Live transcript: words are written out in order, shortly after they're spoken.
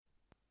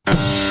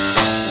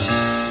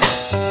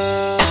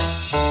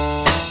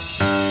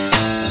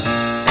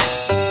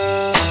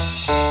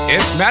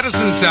It's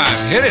Madison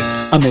time. Hit it.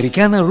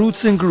 Americana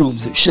Roots and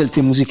Grooves,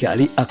 scelte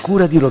musicali a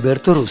cura di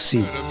Roberto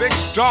Rossi. A big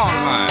strong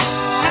line.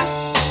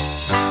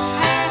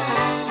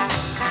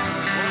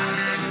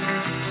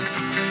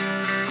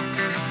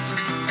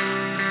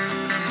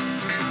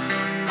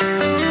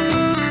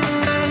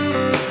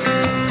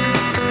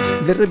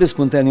 Verrebbe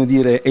spontaneo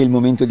dire è il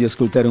momento di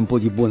ascoltare un po'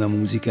 di buona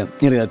musica.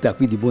 In realtà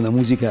qui di buona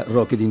musica,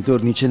 rock e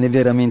dintorni, ce n'è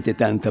veramente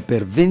tanta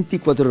per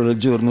 24 ore al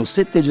giorno,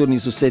 7 giorni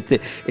su 7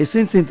 e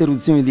senza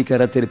interruzioni di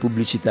carattere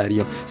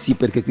pubblicitario. Sì,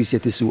 perché qui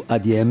siete su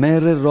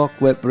ADMR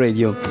Rock Web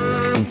Radio.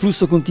 Un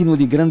flusso continuo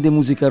di grande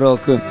musica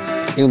rock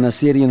e una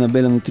serie, una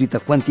bella nutrita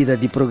quantità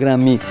di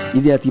programmi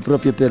ideati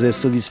proprio per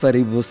soddisfare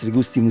i vostri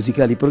gusti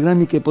musicali,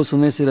 programmi che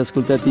possono essere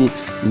ascoltati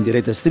in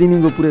diretta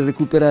streaming oppure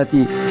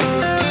recuperati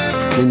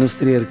dai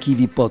nostri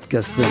archivi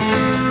podcast.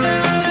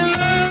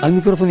 Al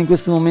microfono in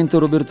questo momento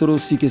Roberto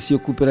Rossi, che si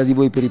occuperà di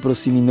voi per i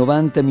prossimi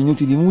 90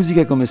 minuti di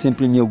musica. Come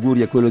sempre il mio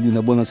augurio è quello di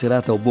una buona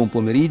serata o buon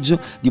pomeriggio,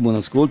 di buon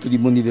ascolto, di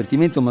buon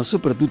divertimento, ma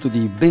soprattutto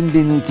di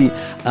benvenuti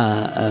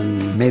a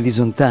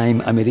Madison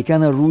Time,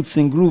 Americana Roots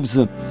and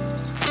Grooves.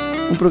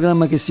 Un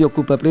programma che si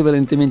occupa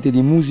prevalentemente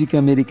di musica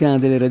americana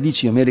delle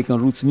radici, American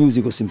Roots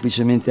Music o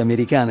semplicemente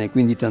americana, e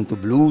quindi tanto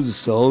blues,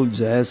 soul,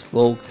 jazz,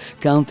 folk,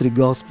 country,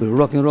 gospel,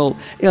 rock and roll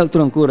e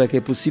altro ancora, che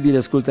è possibile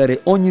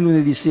ascoltare ogni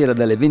lunedì sera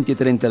dalle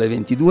 20.30 alle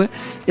 22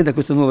 e da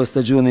questa nuova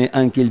stagione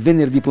anche il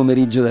venerdì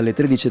pomeriggio dalle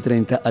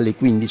 13.30 alle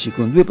 15,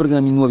 con 2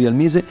 programmi nuovi al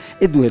mese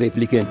e 2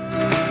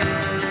 repliche.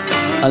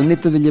 Al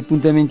netto degli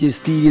appuntamenti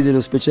estivi e dello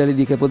speciale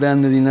di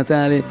Capodanno e di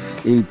Natale,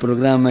 il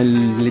programma,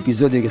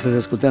 l'episodio che state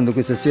ascoltando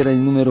questa sera è il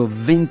numero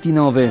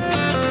 29.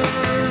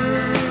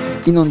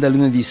 In onda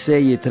lunedì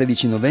 6 e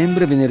 13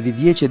 novembre, venerdì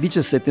 10 e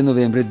 17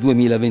 novembre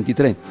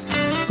 2023.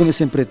 Come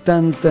sempre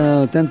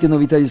tante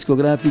novità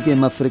discografiche,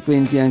 ma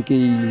frequenti anche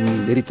i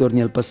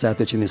ritorni al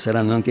passato, e ce ne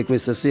saranno anche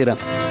questa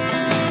sera.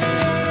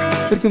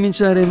 Per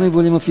cominciare noi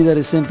vogliamo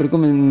affidare sempre,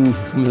 come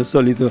al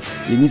solito,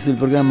 l'inizio del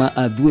programma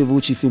a 2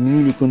 voci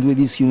femminili con 2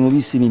 dischi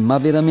nuovissimi, ma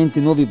veramente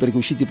nuovi perché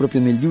usciti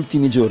proprio negli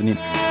ultimi giorni.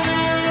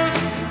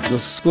 Lo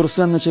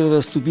scorso anno ci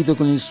aveva stupito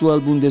con il suo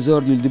album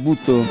d'esordio, il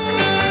debutto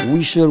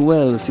Wish Her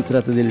Well. Si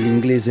tratta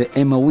dell'inglese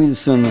Emma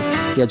Wilson,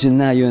 che a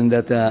gennaio è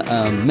andata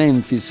a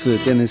Memphis,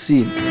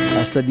 Tennessee,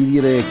 a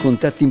stabilire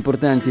contatti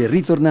importanti. È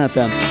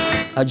ritornata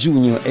a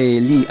giugno e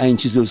lì ha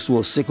inciso il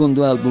suo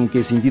secondo album,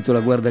 che si intitola,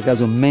 guarda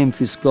caso,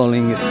 Memphis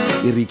Calling,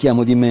 il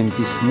richiamo di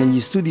Memphis, negli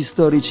studi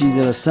storici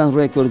della Sun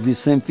Records di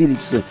St.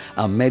 Phillips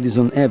a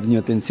Madison Avenue.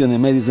 Attenzione,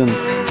 Madison,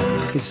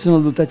 che si sono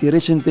dotati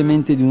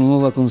recentemente di una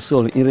nuova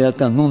console, in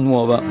realtà non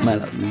nuova, ma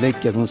la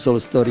vecchia console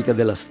storica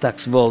della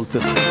Stax Vault.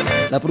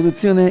 La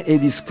produzione è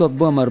di Scott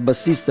Bomar,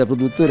 bassista,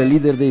 produttore e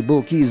leader dei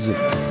Bo Keys.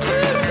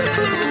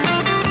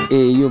 E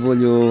io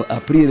voglio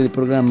aprire il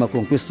programma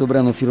con questo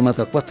brano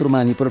firmato a 4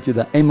 mani proprio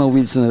da Emma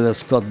Wilson e da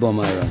Scott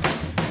Bomar.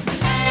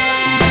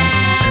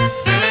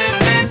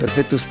 In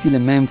perfetto stile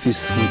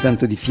Memphis, con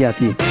tanto di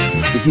fiati.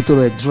 Il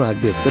titolo è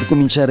Drug. Per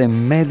cominciare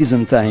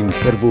Madison Time,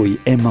 per voi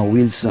Emma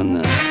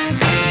Wilson.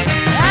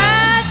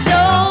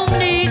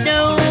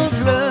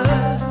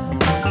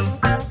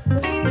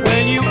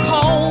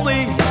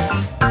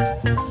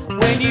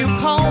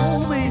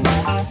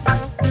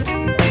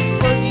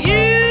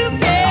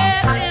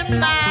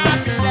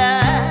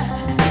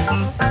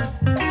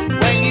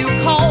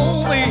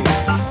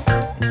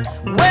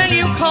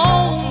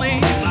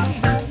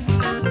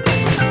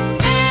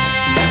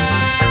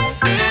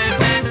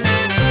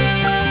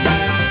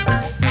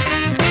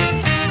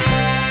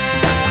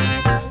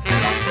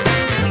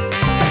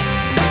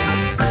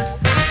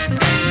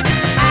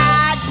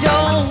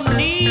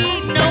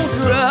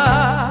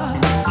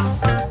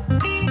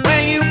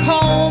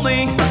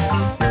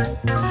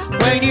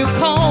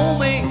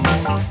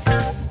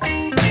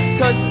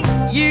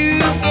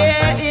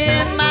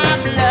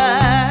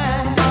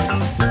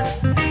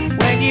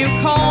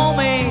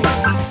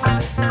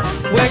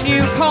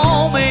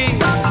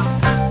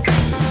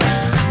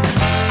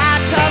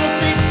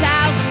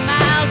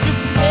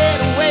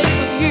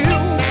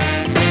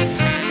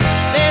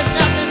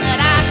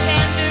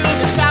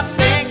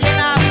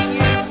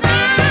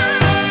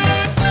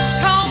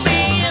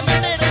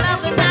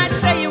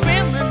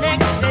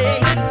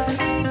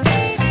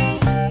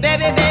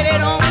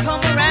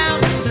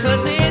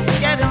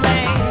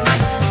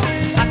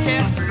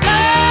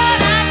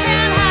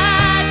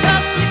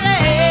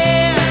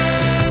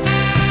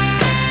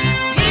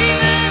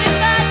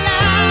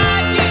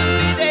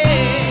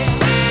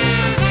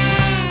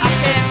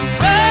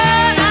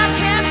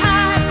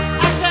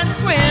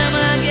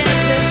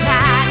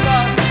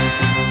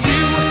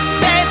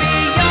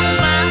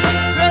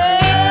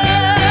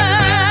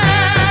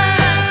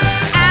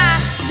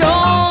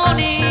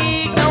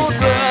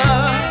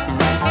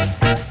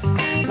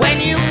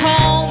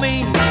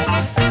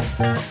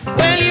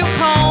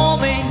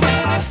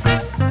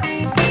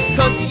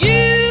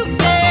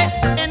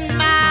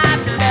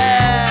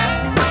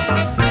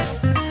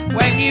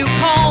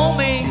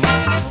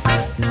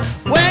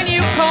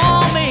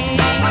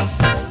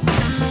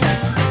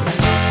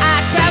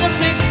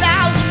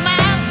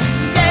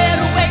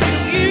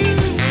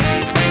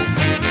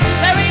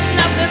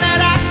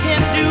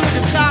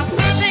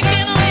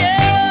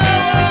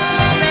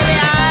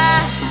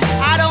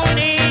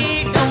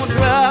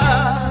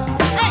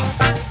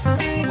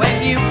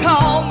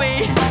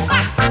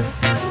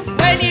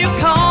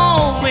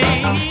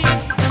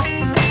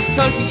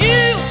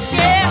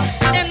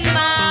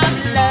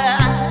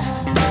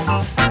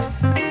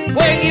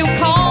 when you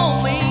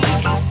call me,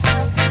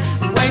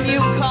 when you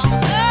call.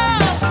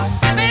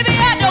 Oh, baby,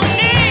 I don't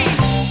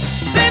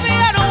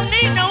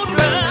need no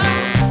drug.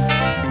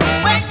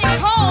 When you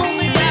call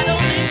me, I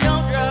don't need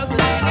no drug.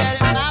 'Cause you get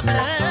in my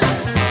blood.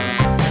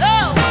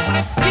 Oh,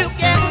 you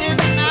get in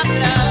my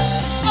blood.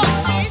 Oh,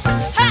 Steve,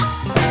 ha!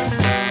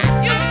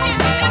 You get in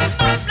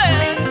my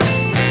blood.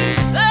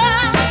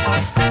 Oh,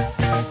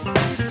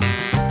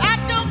 I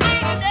don't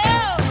need no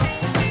drug.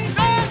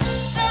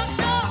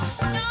 No.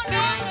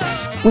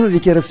 Una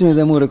dichiarazione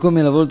d'amore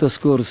come la volta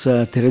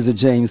scorsa Theresa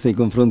James nei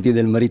confronti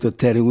del marito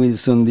Terry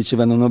Wilson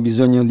diceva: non ho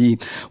bisogno di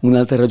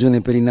un'altra ragione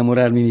per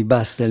innamorarmi, mi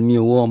basta il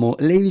mio uomo.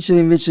 Lei diceva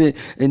invece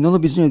non ho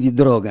bisogno di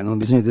droga, non ho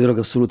bisogno di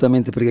droga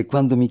assolutamente, perché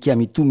quando mi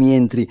chiami tu mi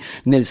entri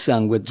nel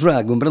sangue.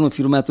 Drug, un brano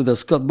firmato da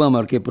Scott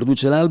Bummer che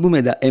produce l'album,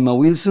 e da Emma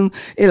Wilson,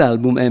 e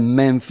l'album è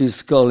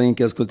Memphis Calling,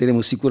 che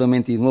ascolteremo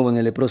sicuramente di nuovo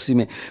nelle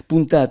prossime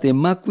puntate.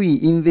 Ma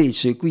qui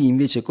invece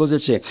cosa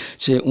c'è?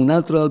 C'è un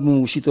altro album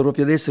uscito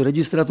proprio adesso,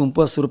 registrato un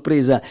po' a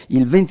sorpresa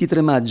il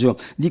 23 maggio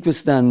di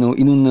quest'anno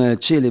in un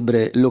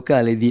celebre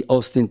locale di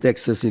Austin,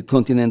 Texas, il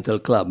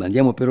Continental Club.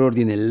 Andiamo per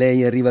ordine.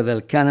 Lei arriva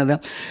dal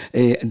Canada,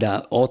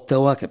 da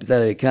Ottawa,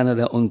 capitale del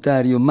Canada,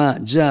 Ontario, ma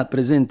già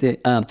presente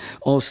a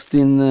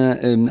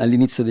Austin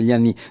all'inizio degli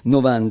anni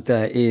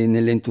 90 e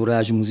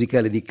nell'entourage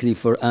musicale di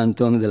Clifford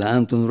Anton della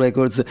Anton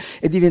Records.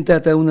 È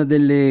diventata una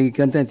delle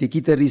cantanti e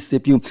chitarriste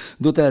più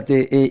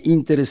dotate e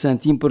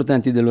interessanti,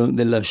 importanti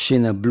della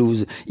scena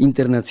blues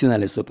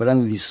internazionale. Sto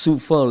parlando di Sue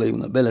Foley,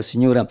 una bella signora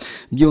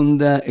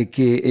bionda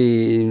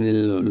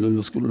che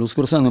lo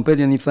scorso anno, un paio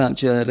di anni fa,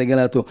 ci ha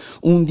regalato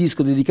un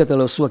disco dedicato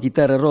alla sua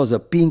chitarra rosa,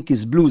 Pink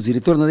is Blues.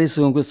 Ritorna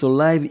adesso con questo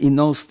Live in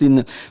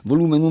Austin,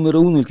 volume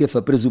numero 1, il che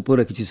fa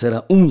presupporre che ci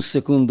sarà un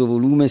secondo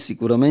volume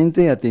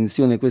sicuramente.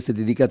 Attenzione, questa è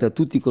dedicata a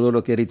tutti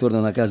coloro che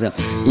ritornano a casa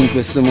in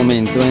questo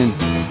momento,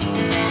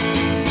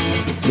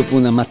 dopo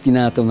una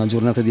mattinata, una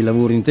giornata di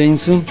lavoro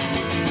intenso,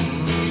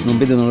 non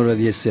vedono l'ora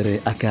di essere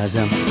a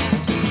casa.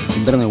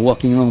 Il brano è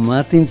Walking Home, ma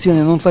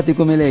attenzione, non fate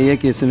come lei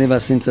che se ne va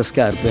senza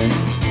scarpe,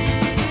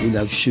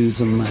 without shoes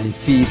on my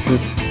feet.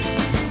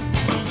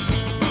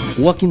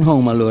 Walking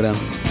Home allora,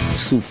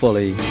 Sue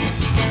Foley.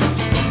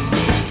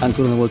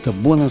 Ancora una volta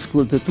buon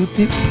ascolto a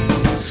tutti,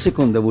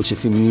 seconda voce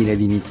femminile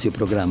di inizio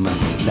programma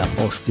da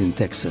Austin,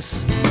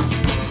 Texas.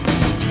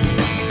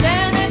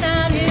 Standing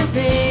out here,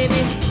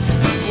 baby,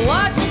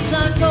 watch the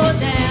sun go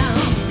down.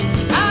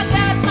 I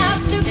got my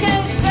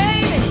suitcase,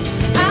 baby,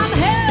 I'm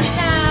heading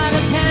out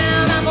of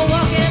town. I'm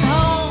walking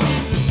home,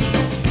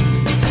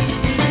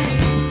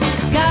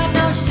 got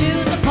no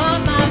shoes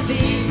upon my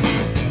feet.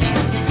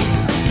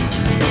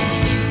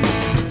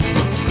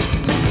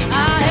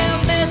 I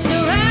have messed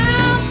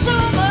around so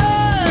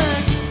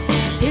much,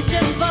 it's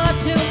just far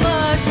too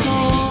much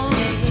for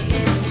me.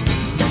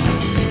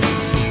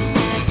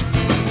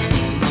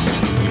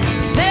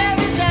 There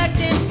is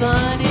acting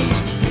funny,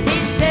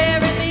 he's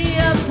tearing me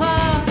apart.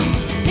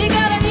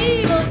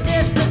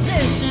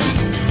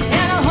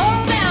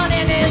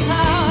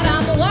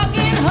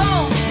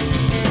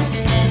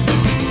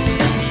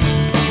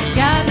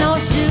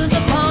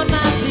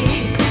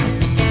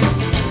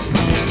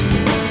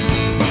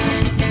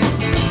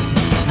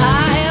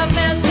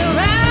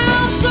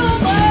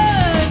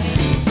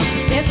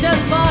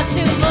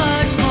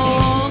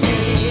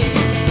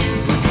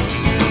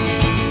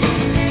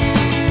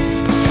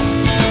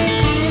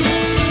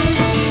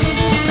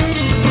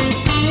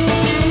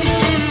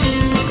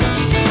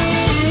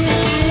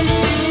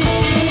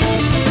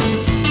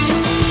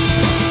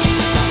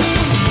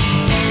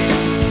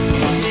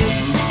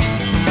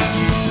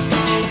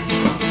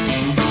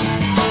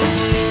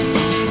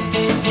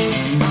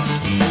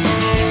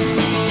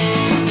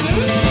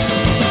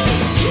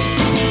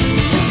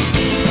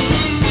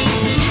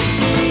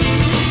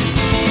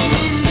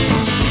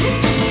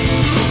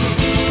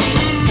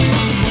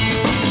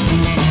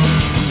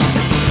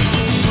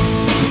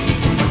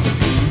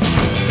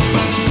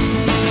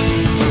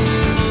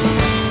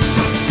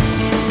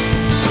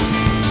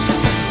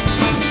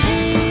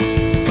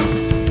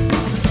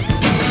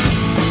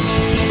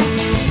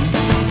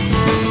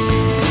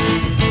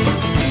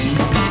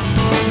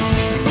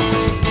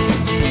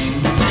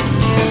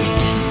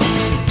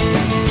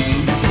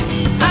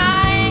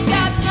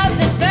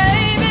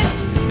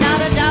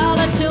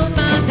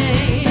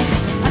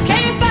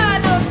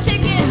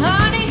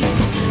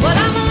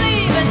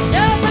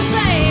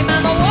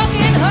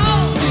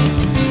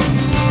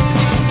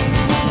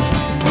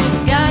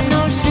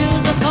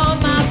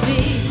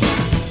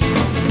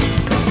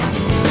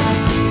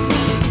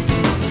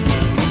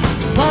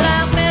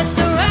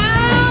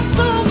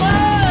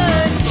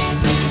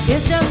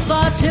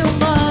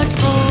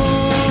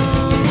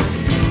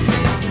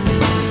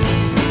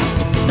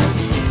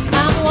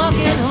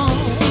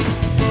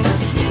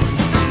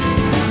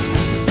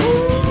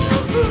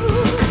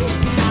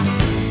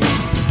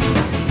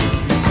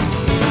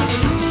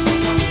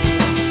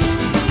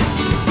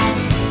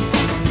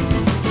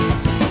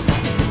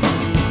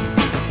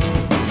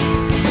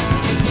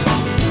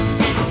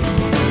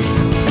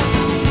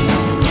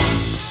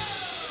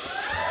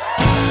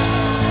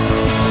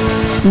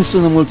 Un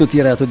suono molto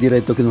tirato,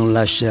 diretto, che non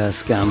lascia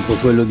scampo,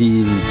 quello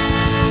di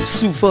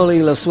Sue Foley,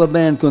 la sua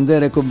band con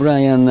Derek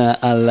O'Brien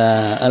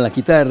alla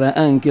chitarra,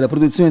 anche la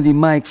produzione di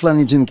Mike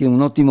Flanagan, che è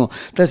un ottimo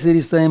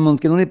tastierista Hammond,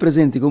 che non è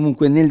presente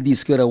comunque nel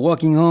disco. Era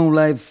Walking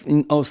Home Live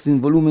in Austin,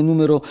 volume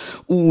numero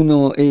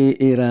 1, e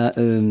era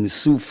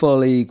Sue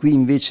Foley. Qui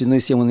invece noi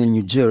siamo nel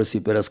New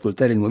Jersey per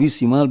ascoltare il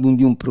nuovissimo album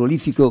di un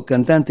prolifico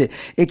cantante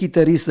e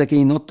chitarrista che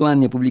in 8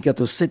 anni ha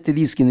pubblicato 7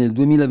 dischi. Nel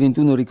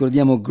 2021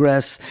 ricordiamo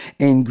Grass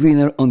and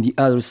Greener on the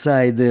Other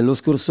Side, lo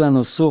scorso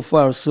anno So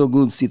Far So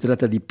Good. Si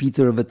tratta di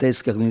Peter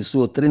Vetesca con il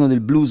suo Treno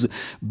del Blues,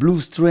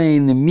 Blues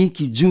Train.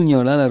 Mickey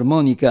Jr.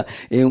 all'armonica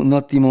e un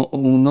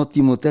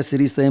ottimo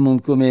tastierista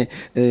Hammond come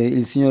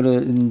il signor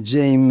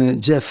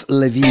Jeff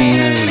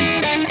Levine.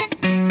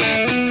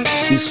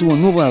 Il suo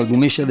nuovo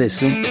album esce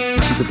adesso,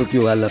 uscito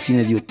proprio alla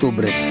fine di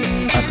ottobre,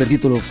 ha per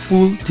titolo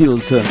Full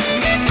Tilt.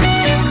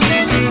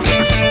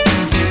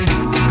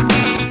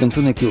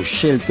 Canzone che ho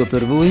scelto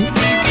per voi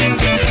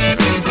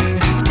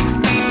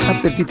ha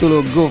per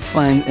titolo Go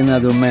Find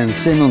Another Man.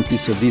 Se non ti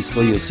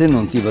soddisfo io, se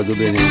non ti vado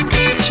bene,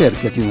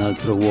 cercati un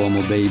altro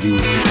uomo, baby.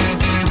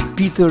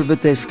 Peter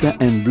Vetesca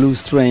and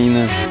Blues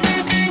Train,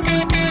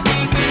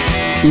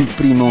 il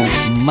primo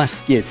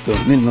maschietto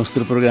nel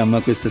nostro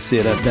programma questa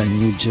sera da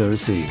New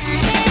Jersey.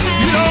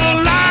 You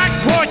don't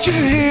like what you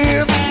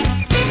hear,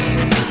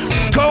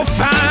 go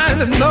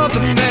find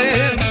another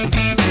man.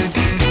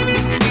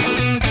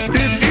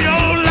 If you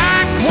don't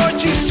like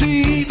what you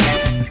see,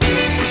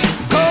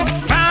 go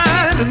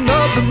find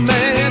another man.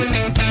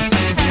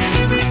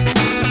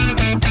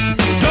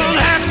 Don't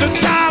have to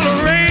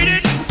tolerate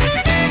it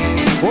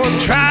or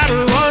try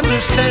to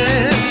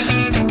understand.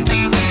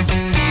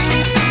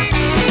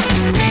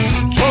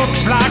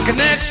 Talks like an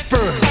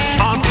expert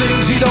on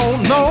things he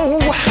don't know.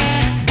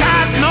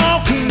 Got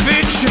no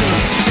convictions,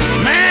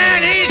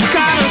 man, he's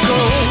gotta go.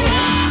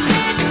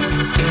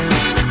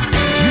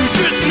 You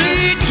just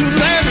need to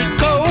let it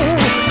go.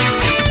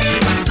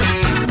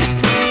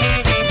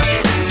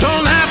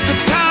 Don't have to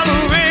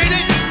tolerate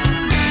it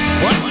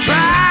or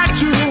try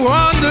to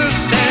understand.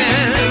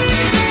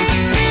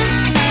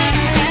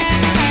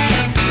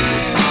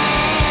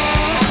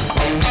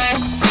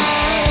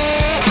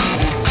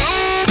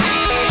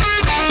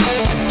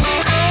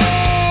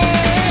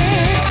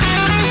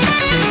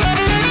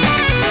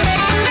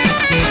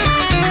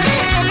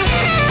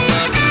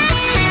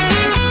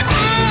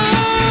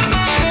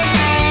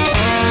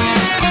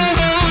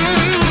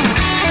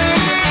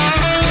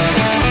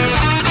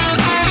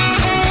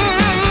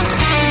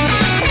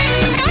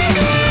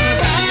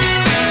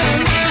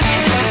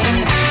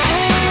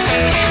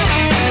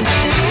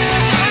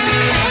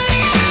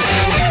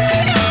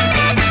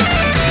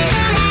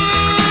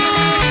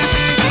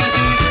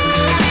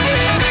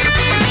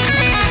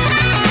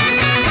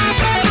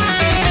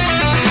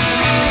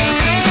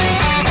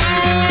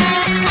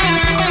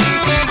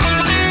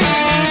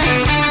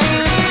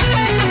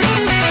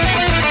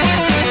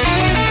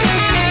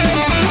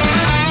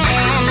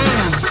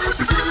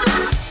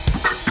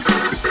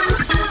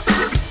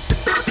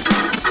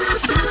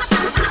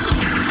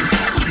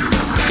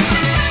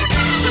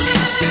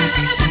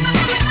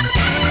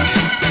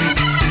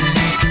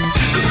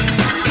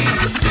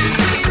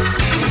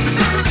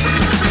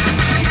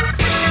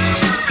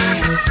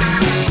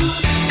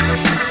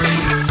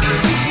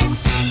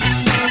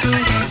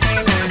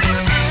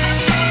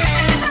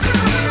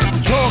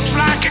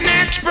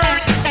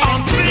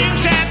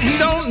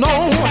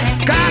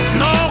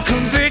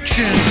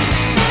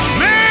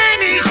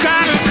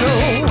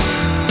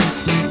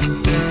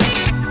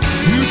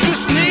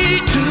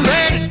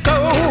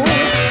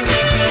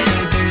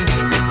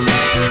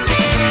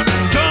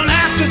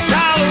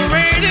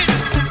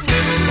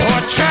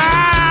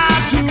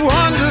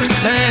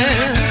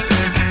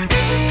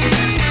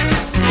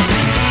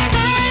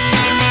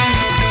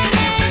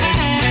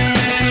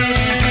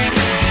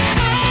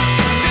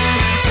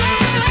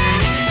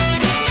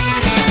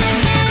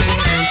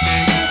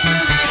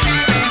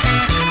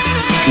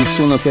 Il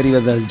suono che arriva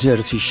dal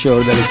Jersey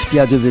Shore, dalle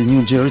spiagge del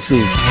New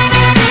Jersey.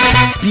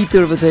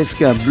 Peter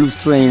Vetesca, Blues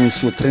Train, il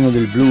suo Treno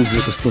del Blues,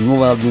 questo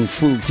nuovo album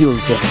Full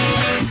Tilt.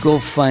 Go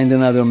Find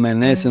Another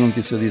Man, se non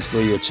ti soddisfo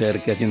io,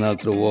 cercati un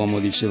altro uomo,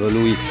 diceva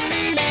lui.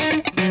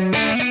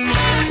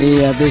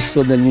 E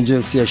adesso dal New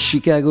Jersey a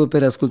Chicago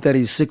per ascoltare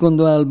il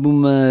secondo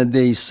album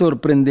dei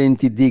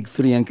sorprendenti Dig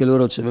 3. Anche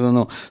loro ci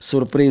avevano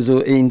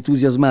sorpreso e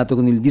entusiasmato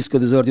con il disco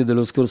d'esordio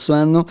dello scorso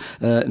anno,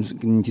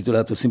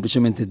 intitolato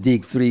semplicemente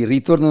Dig 3.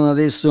 Ritornano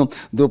adesso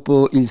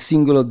dopo il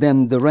singolo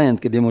Damn the Rant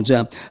che abbiamo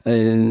già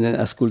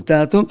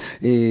ascoltato,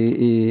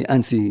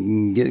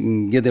 anzi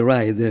Get a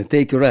Ride,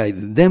 Take a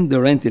Ride. Damn the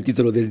Rant è il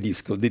titolo del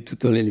disco, di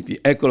tutto l'LP.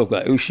 Eccolo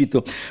qua, è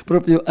uscito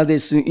proprio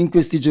adesso in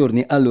questi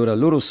giorni. Allora,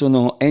 loro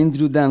sono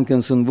Andrew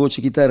Duncanson Madison,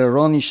 voce chitarra,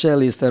 Ronnie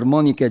Shellist,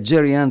 armonica,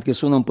 Jerry Hunt che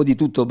suona un po' di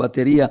tutto,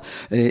 batteria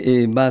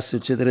e basso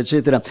eccetera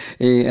eccetera,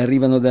 e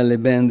arrivano dalle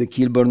band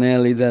Kilburn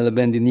Alley, dalla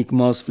band di Nick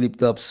Moss, Flip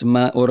Tops,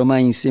 ma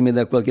ormai insieme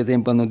da qualche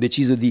tempo hanno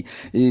deciso di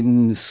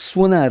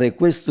suonare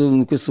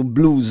questo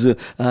blues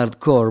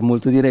hardcore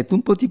molto diretto,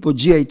 un po' tipo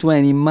G.I.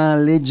 20 ma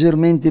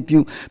leggermente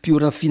più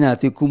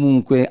raffinato, e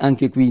comunque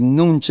anche qui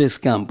non c'è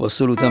scampo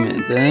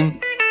assolutamente,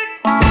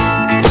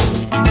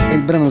 E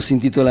il brano si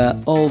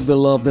intitola All the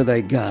Love That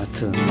I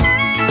Got.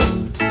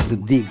 The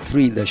Dig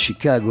 3 da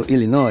Chicago,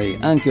 Illinois,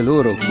 anche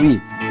loro qui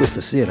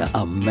questa sera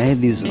a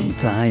Madison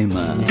Time.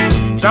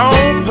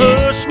 Don't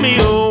push me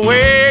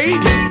away,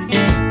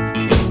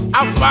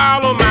 I'll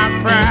swallow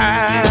my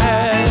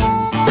pride.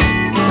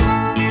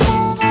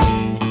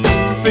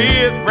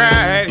 Sit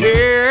right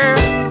here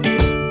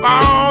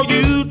while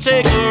you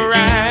take a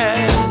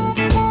ride.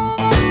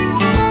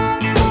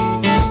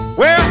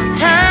 Well,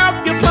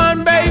 have your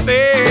fun, baby,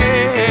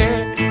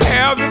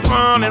 have your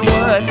fun and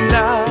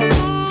whatnot.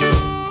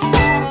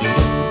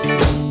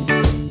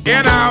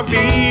 And I'll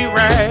be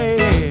right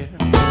here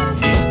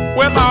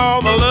with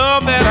all the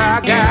love that I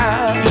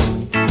got.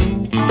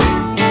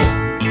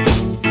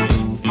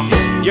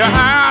 You're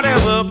hot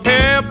as a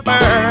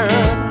pepper,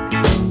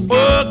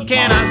 what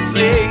can I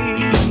say?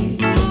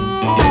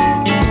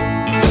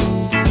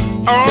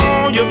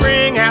 Oh, you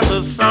bring out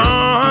the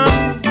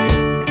sun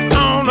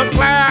on a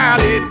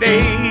cloudy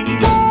day.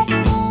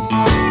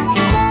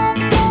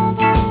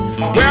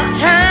 Well,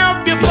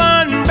 have your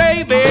fun,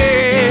 baby,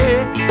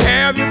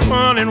 have your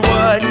fun and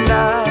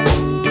whatnot.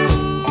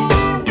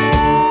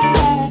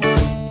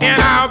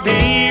 And I'll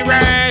be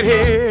right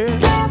here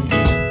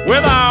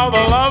with all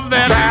the love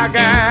that I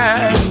got.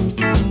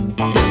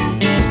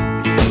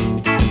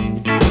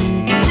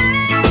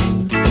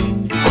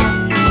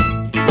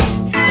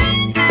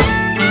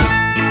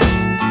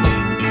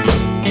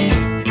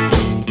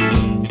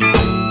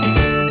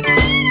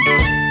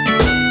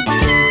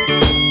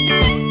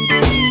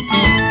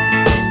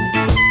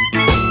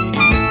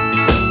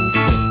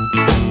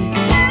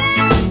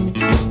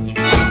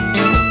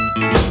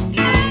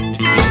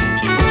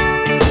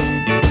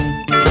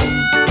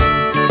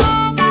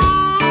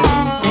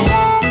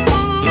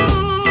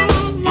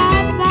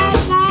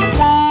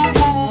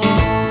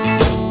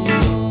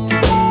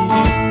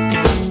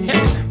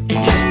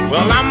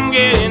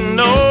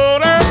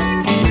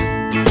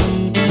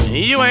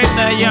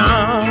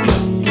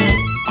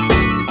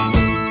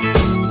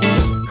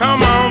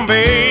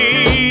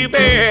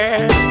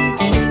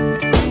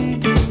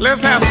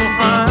 Let's have some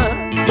fun.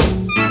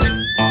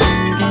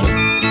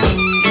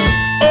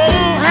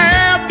 Oh,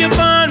 have your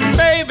fun,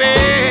 baby.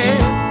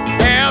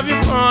 Have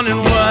your fun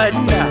and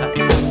whatnot.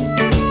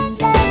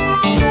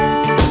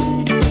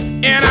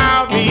 And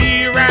I'll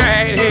be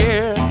right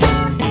here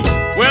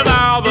with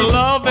all the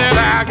love that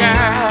I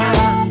got.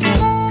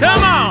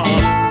 Come on,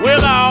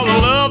 with all the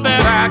love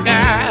that I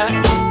got.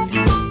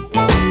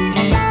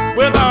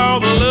 With all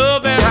the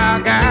love that I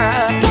got.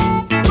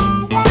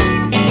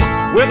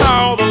 With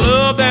all the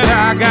love that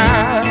I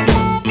got.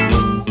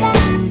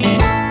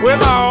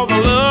 With all the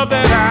love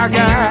that I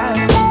got.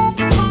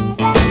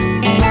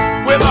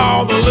 With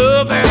all the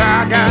love that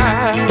I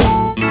got.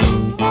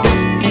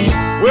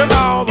 With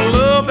all the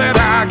love that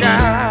I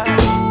got.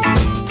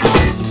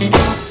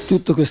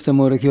 Tutto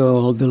quest'amore che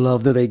ho, All the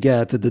Love That I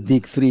Got, The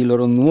Dig 3, il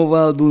loro nuovo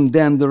album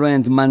Damn the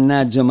Rent,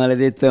 mannaggia,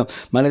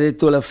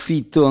 maledetto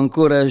l'affitto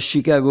ancora a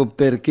Chicago,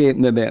 perché,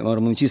 vabbè,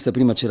 armonicista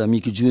prima c'era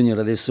Mickey Jr.,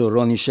 adesso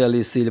Ronnie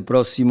Shellist, il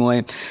prossimo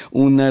è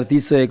un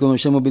artista che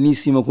conosciamo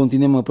benissimo,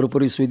 continuiamo a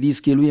proporre i suoi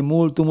dischi e lui è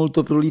molto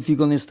molto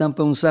prolifico, ne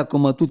stampa un sacco,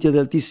 ma tutti ad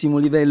altissimo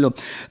livello.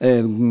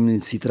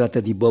 Si tratta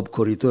di Bob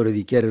Corritore,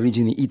 di chiare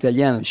origini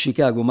italiane,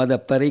 Chicago, ma da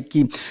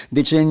parecchi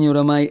decenni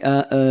oramai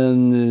a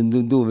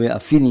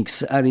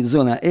Phoenix,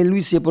 Arizona, e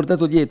lui si è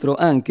portato dietro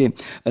anche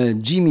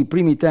Jimmy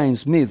Primetime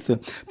Smith,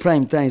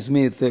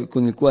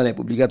 con il quale ha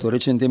pubblicato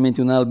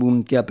recentemente un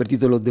album che ha per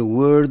titolo The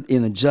Word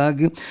in a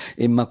Jug,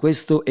 ma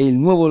questo è il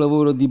nuovo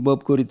lavoro di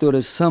Bob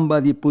Corritore,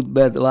 Somebody Put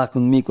Bad Luck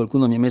on Me.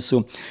 Qualcuno mi ha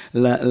messo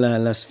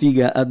la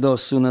sfiga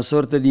addosso, una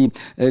sorta di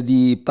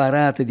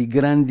parate di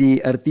grandi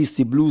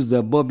artisti blues,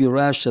 da Bobby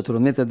Rush a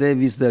Tronetta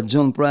Davis, da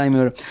John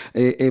Primer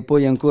e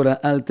poi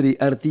ancora altri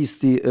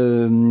artisti,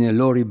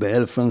 Lori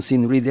Bell,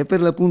 Francine Reed, e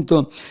per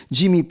l'appunto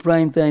Jimmy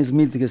Primetime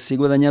Smith, che si è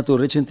guadagnato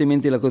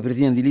recentemente la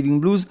copertina di Living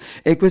Blues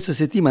e questa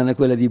settimana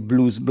quella di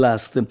Blues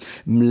Blast.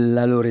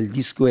 Allora il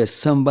disco è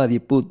Somebody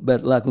Put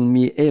Bad Luck on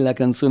Me e la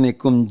canzone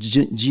con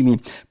Jimmy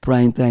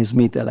Primetime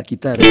Smith alla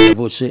chitarra e la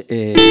voce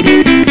è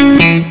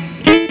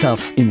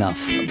Tough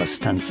Enough,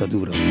 abbastanza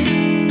duro.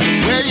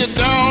 Well, you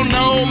don't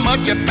know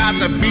much about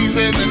the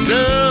pieces and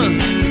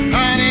does.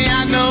 Honey,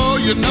 I know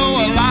you know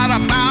a lot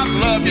about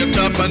love. You're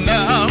tough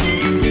enough.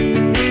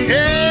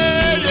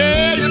 Yeah,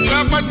 you're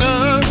tough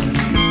enough.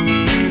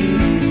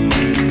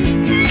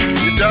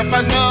 Tough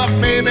enough,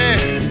 baby,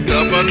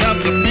 tough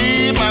enough to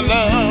be my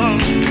love.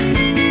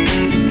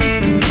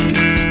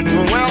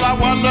 Well, I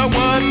wonder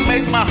what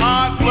makes my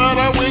heart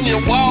flutter when you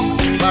walk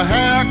My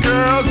hair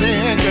curls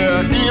in,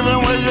 girl.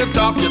 Even when you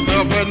talk, you're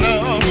tough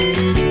enough.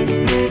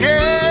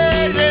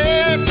 Yeah,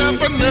 yeah,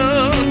 tough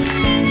enough.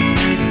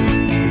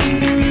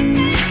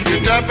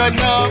 You're tough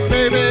enough,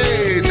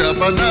 baby.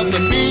 Tough enough to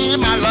be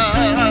my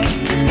love.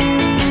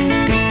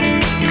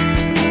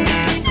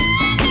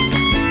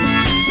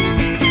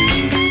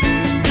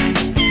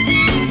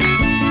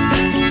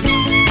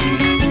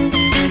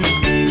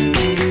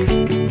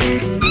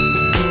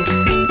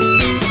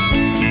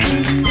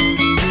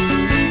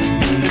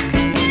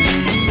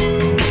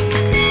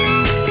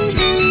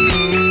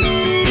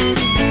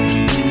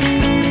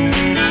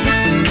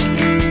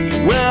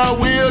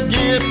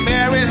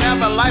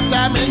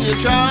 Lifetime in your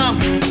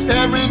charms.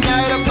 Every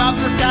night about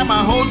this time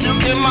I hold you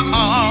in my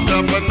arms.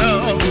 Tough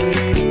enough.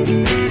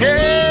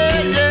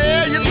 Yeah,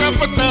 yeah, you're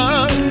tough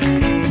enough.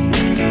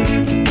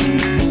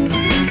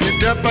 You're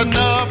tough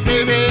enough,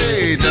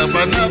 baby. Tough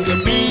enough to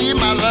be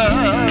my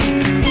love.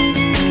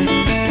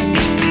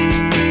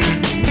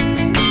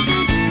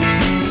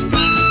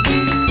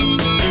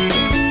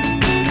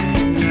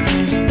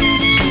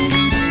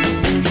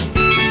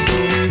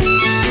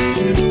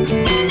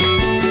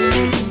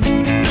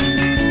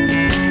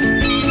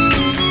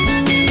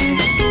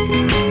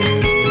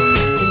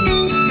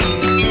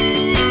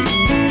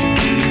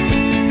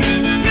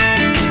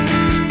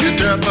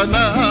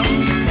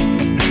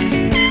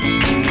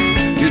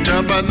 You're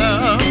tough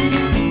enough.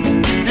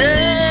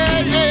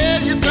 Yeah, yeah,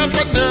 you're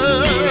tough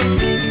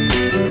enough.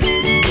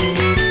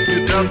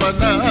 You're tough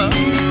enough.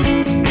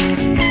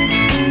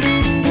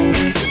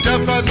 You're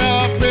tough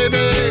enough,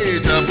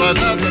 baby. Tough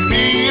enough to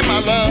be my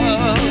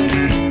love.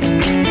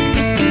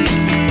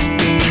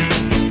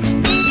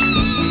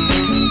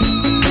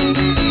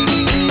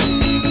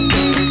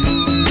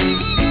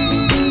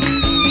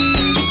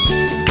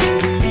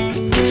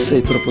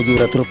 Sei troppo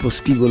dura, troppo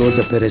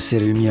spigolosa per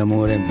essere il mio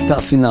amore.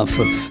 Tough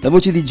Enough. La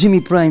voce di Jimmy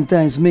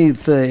Primetime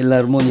Smith e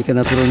l'armonica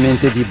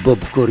naturalmente di Bob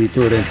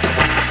Corritore.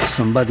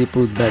 Somebody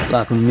Put That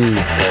Luck on Me.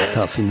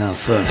 Tough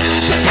Enough.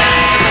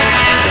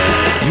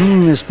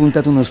 È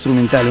spuntato uno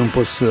strumentale un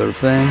po'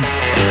 surf,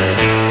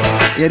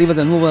 E arriva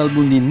dal nuovo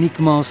album di Nick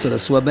Moss, la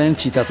sua band,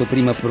 citato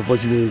prima a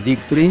proposito di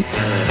Dick 3,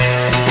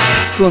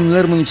 con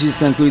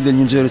l'armonicista anche lui del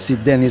New Jersey,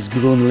 Dennis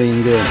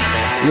Grunling.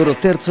 Il loro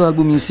terzo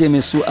album insieme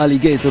su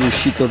Alligator,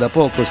 uscito da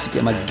poco, si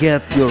chiama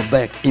Get Your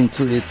Back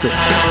Into It.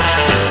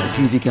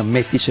 Significa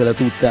metticela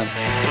tutta,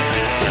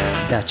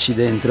 dacci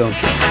dentro.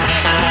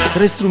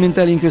 3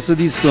 strumentali in questo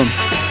disco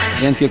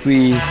e anche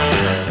qui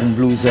un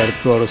blues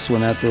hardcore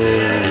suonato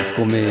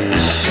come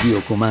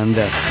Dio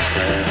comanda.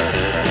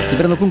 Il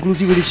brano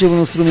conclusivo, dicevo,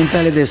 uno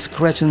strumentale The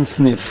Scratch and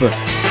Sniff,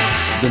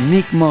 The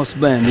Nick Moss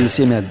Band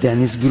insieme a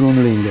Dennis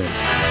Grunling.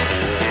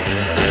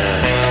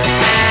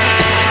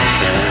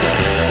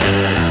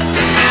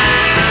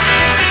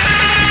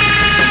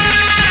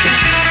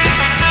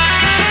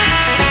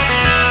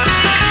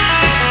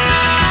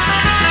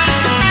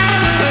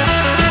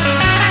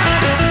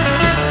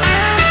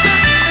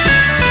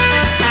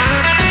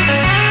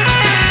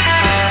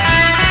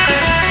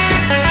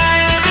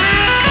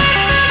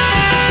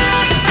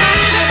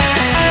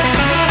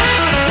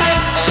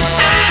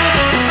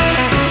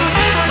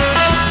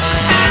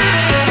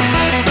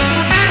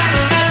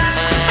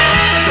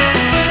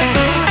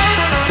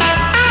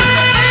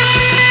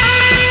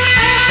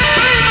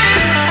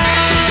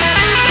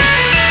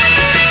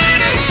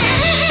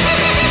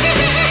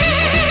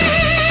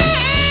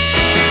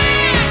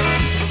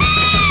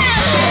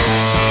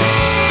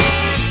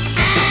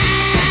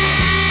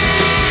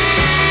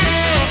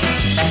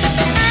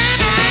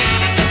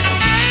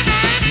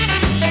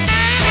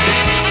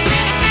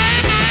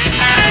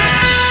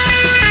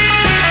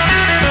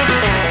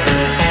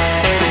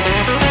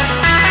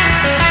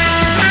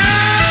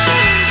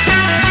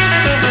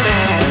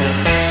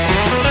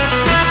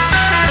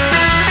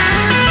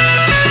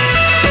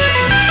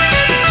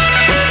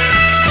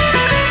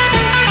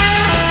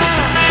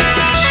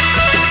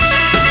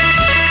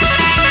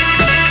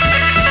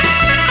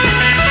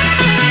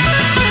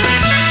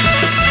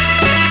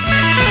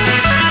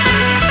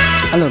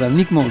 Allora,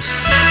 Nick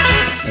Moss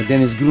e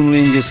Dennis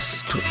Grunling,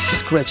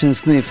 Scratch and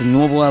Sniff,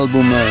 nuovo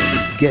album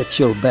Get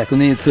Your Back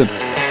on It.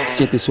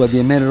 Siete su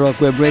ADMR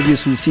Rock Web Radio,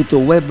 sul sito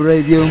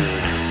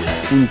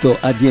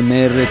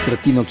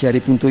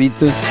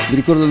webradio.admr-chiari.it. Vi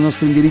ricordo il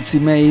nostro indirizzo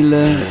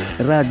email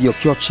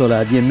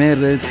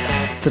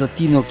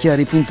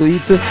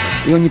radio@admr-chiari.it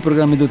e ogni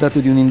programma è dotato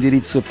di un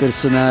indirizzo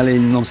personale.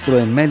 Il nostro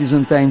è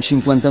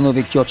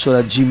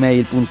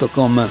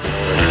madisontime59@gmail.com.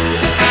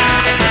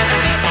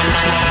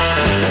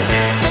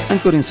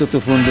 Ancora in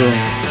sottofondo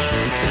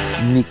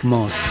Nick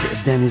Moss e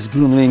Dennis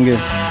Grunling,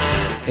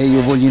 e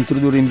io voglio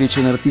introdurre invece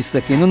un artista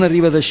che non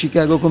arriva da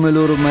Chicago come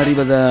loro, ma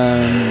arriva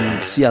da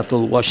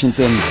Seattle,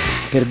 Washington.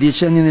 Per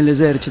 10 anni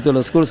nell'esercito,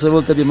 la scorsa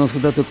volta abbiamo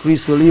ascoltato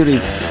Chris O'Leary,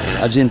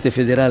 agente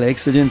federale,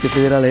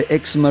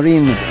 ex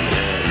Marine.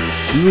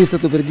 Lui è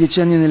stato per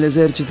 10 anni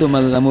nell'esercito, ma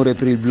l'amore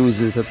per il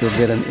blues è stato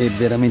è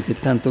veramente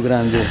tanto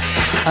grande.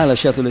 Ha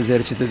lasciato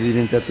l'esercito ed è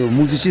diventato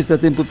musicista a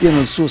tempo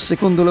pieno. Il suo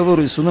secondo lavoro,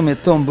 il suo nome è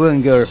Tom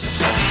Bunger.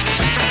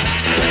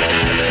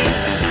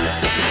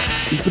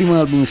 primo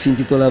album si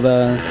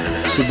intitolava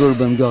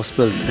Suburban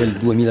Gospel del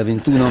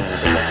 2021,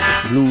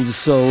 blues,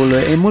 soul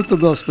e molto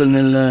gospel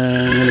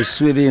nelle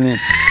sue vene.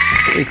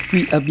 E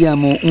qui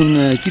abbiamo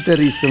un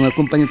chitarrista, un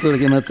accompagnatore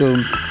chiamato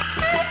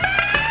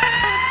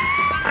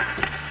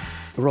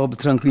Rob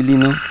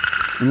Tranquillino.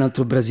 Un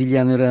altro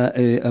brasiliano era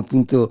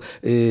appunto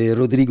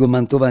Rodrigo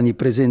Mantovani,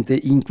 presente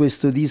in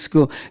questo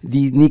disco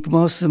di Nick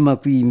Moss, ma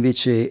qui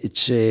invece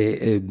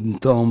c'è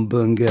Tom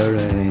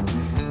Bunger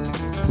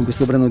con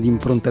questo brano di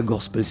impronta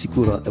gospel,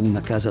 sicuro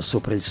una casa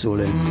sopra il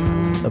sole,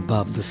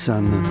 Above the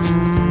Sun.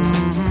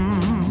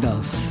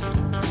 Das.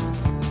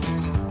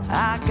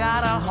 I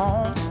got a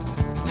home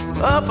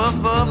up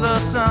above the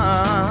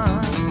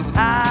sun.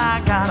 I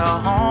got a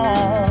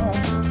home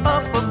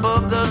up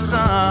above the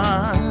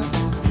sun.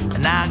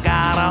 And I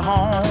got a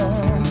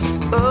home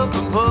up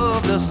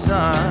above the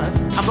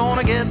sun. I'm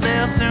gonna get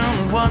there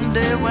soon, one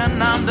day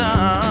when I'm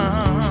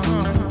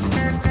done.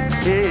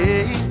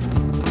 Hey.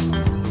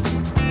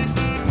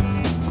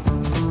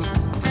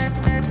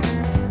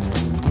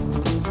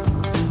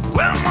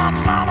 Well, my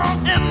mama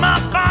and my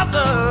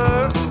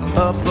father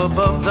up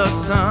above the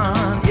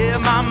sun. Yeah,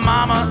 my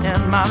mama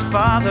and my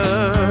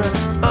father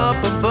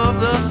up above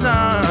the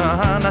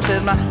sun. I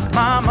said my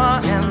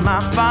mama and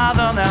my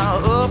father now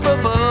up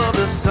above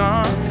the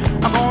sun.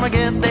 I'm gonna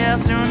get there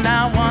soon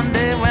now, one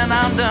day when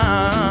I'm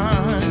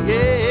done.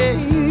 Yeah,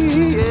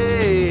 yeah,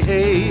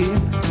 yeah.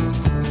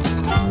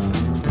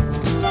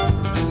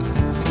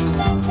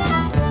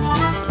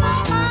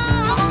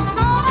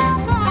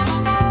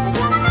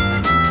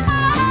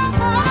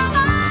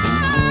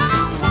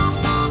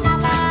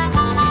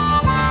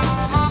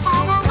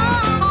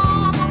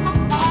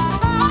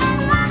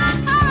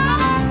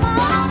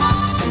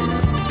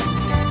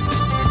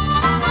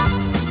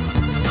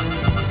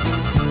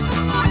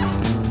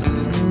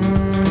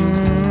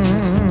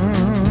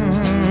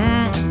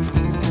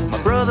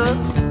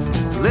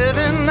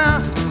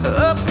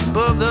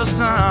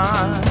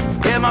 Sun.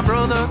 Yeah, my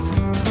brother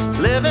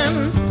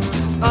living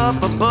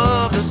up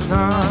above the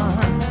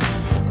sun.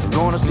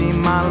 Gonna see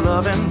my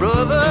loving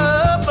brother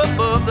up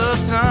above the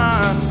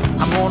sun.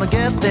 I'm gonna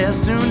get there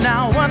soon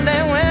now, one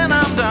day when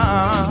I'm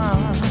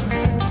done.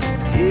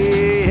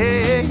 Hey,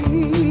 hey,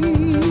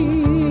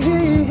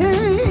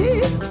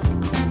 hey.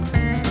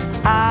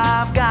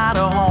 I've got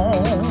a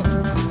home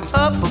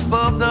up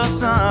above the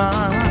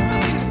sun.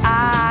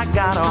 I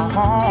got a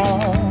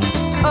home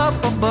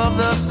up above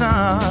the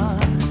sun.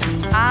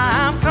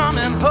 I'm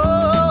coming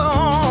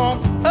home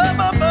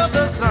up above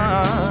the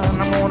sun.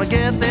 I'm gonna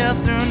get there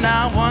soon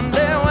now, one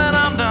day when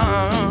I'm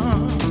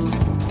done.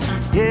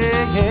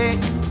 Yeah, yeah,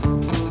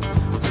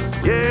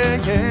 yeah,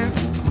 yeah.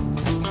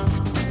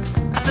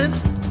 I said,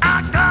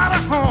 I got a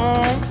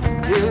home,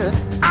 yeah,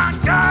 I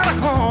got a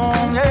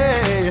home,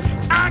 yeah,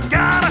 I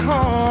got a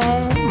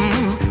home,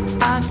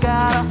 I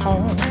got a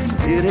home,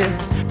 yeah,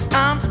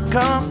 I'm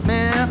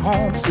coming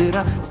home, said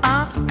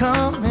I'm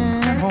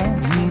coming home.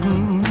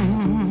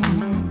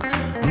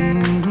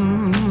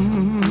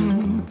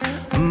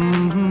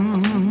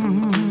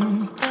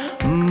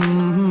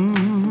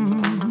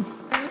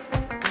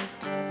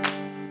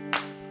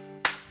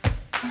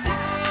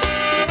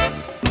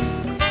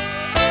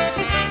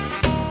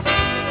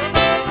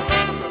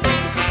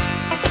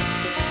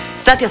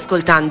 State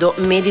ascoltando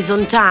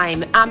Madison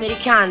Time,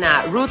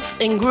 Americana, Roots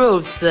and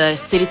Grooves,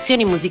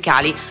 selezioni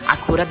musicali a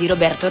cura di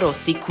Roberto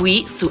Rossi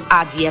qui su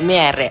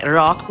ADMR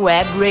Rock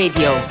Web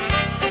Radio.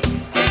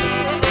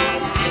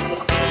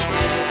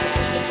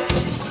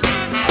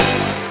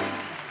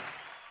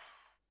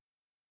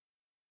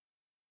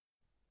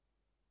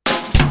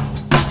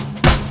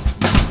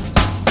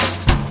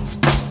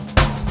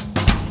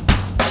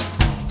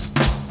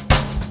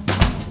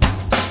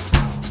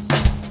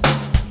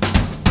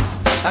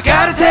 I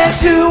got a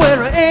tattoo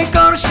where I ain't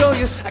gonna show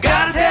you. I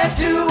got a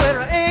tattoo where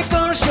I ain't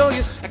gonna show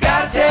you. I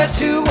got a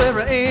tattoo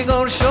where I ain't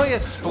gonna show you.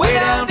 Way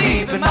down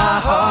deep in my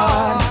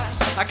heart.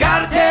 I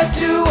got a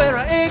tattoo where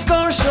I ain't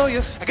gonna show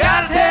you. I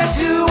got a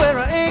tattoo where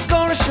I ain't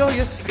gonna show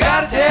you. I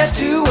got a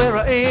tattoo where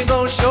I ain't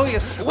gonna show you.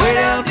 Way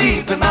down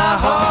deep in my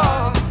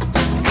heart.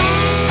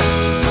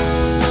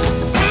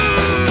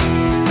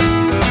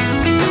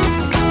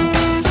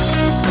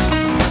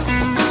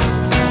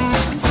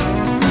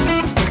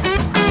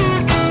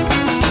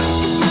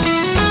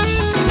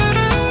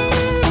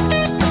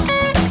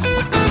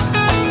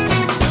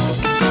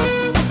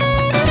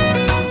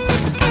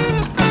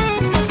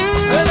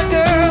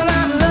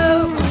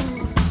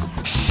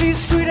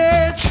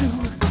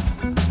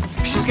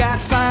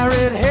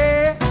 Red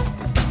hair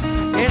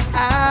and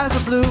eyes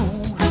of blue.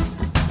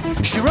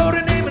 She wrote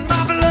her name in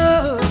my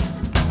blood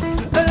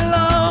a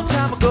long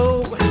time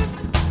ago,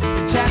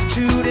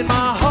 tattooed in my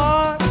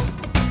heart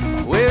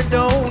where it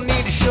don't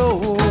need to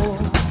show.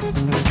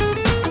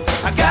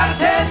 I got a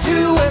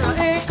tattoo where I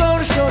ain't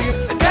gonna show you.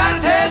 I got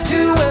a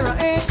tattoo where I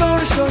ain't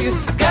gonna show you.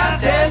 I got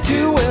a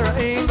tattoo where I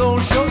ain't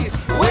gonna show you.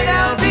 Way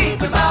down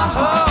deep in my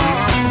heart.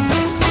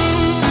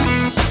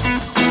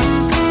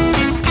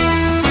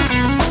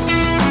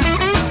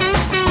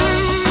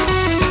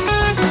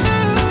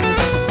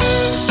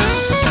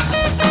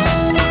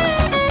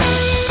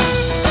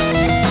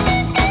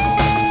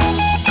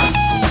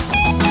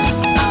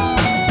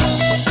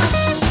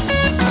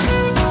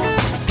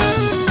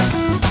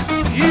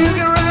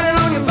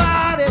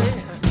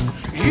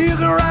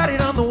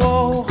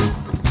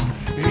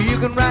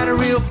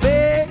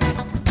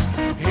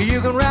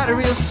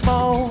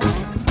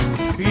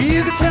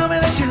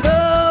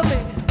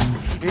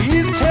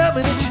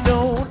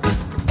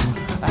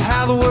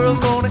 how the world's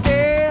gonna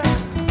end,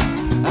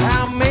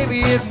 how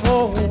maybe it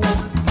won't.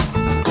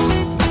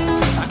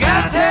 I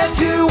got a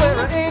tattoo where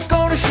I ain't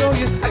gonna show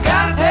you. I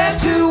got a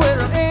tattoo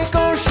where I ain't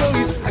gonna show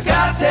you. I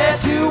got a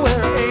tattoo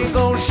where I ain't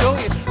gonna show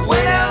you.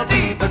 Way down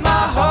deep in my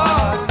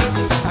heart.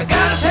 I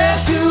got a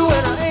tattoo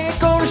where I ain't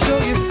gonna show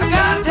you. I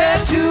got a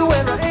tattoo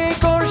where I ain't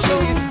gonna show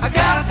you. I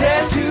got a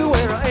tattoo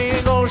where I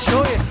ain't gonna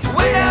show you.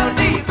 Way down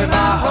deep in my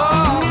heart.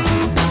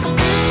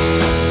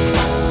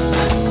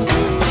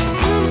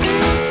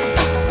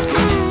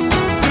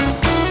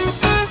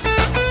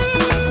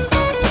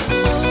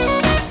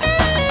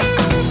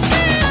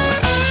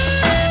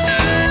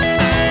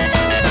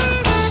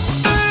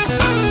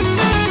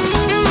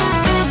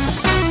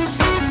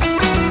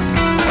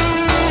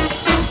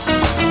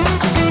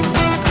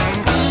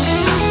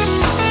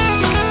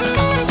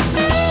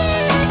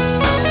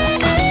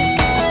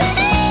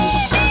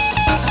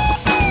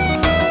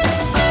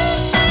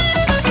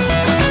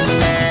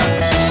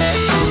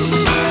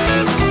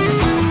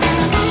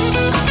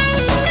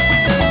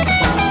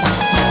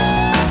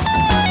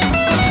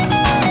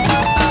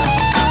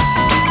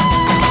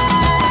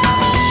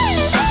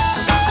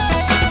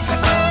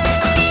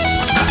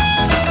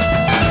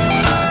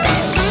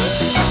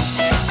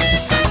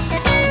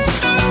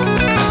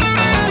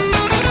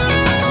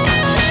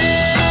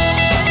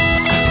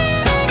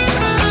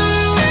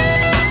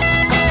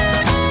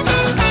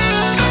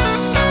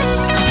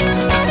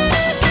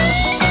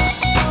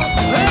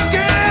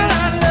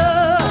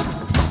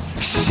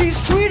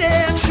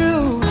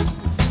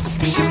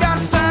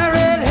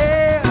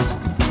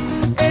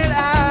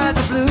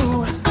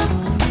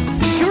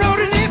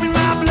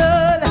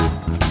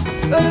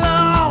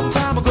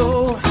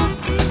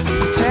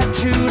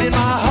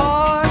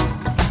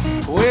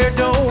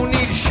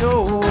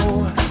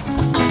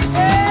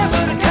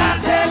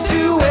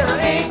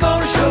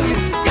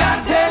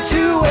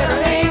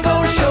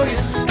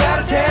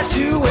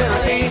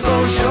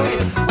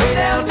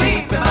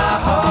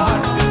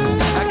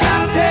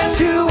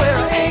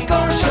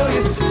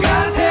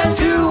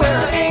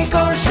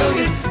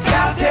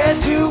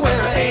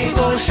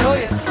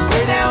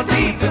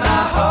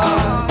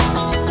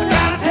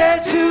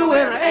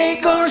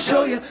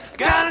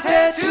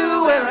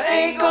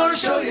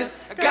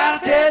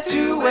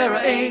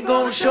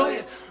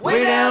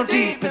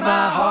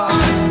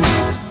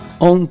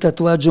 Ho un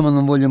tatuaggio ma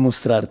non voglio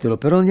mostrartelo,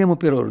 però andiamo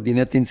per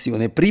ordine,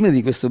 attenzione. Prima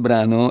di questo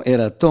brano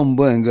era Tom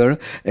Bunger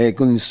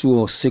con il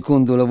suo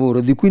secondo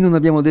lavoro, di cui non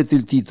abbiamo detto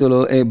il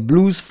titolo, è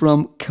Blues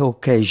from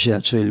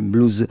Caucasia, cioè il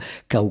blues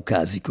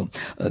caucasico,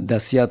 da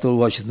Seattle,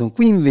 Washington.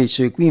 Qui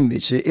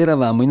invece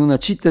eravamo in una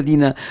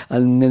cittadina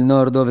nel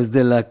nord-ovest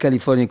della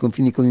California, ai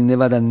confini con il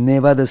Nevada,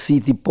 Nevada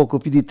City, poco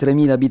più di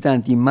 3.000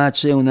 abitanti, ma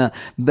c'è una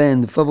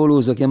band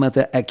favolosa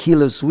chiamata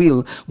Achilles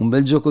Wheel, un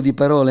bel gioco di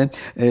parole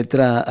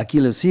tra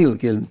Achilles Heel,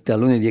 che è il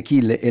tallone di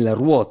Achille, e la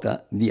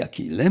ruota di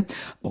Achille.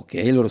 Ok,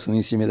 loro sono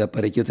insieme da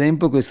parecchio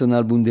tempo. Questo è un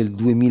album del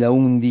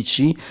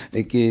 2011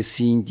 che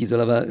si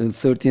intitolava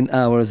 13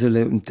 Hours,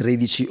 le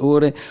 13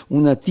 ore,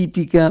 una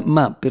tipica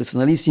ma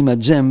personalissima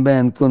jam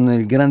band con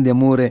il grande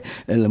amore,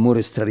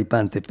 l'amore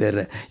straripante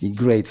per i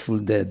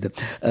Grateful Dead.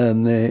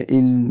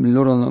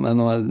 Loro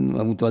hanno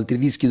avuto altri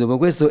dischi dopo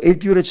questo, e il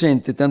più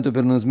recente, tanto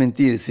per non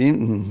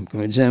smentirsi,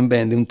 come jam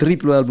band, è un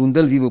triplo album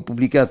dal vivo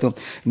pubblicato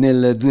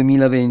nel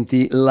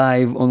 2020,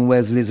 Live on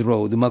Wesley's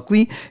Road. Ma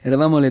qui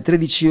eravamo alle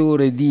 13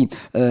 ore di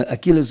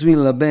Achilles Wheel,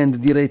 la band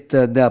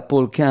diretta da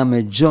Paul Cam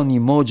e Johnny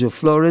Mojo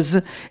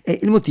Flores, e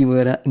il motivo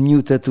era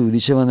New Tattoo.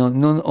 Dicevano: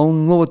 ho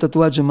un nuovo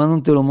tatuaggio ma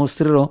non te lo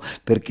mostrerò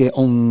perché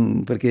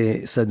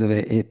sai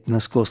dove è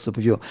nascosto,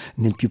 proprio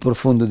nel più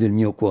profondo del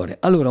mio cuore.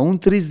 Allora, un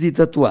tris di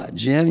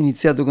tatuaggi,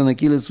 iniziato con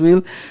Achilles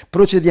Wheel,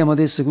 procediamo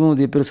adesso con uno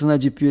dei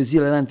personaggi più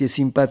esilaranti e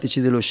simpatici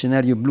dello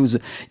scenario blues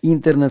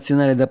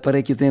internazionale da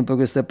parecchio tempo a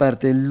questa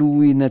parte.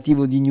 Lui,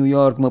 nativo di New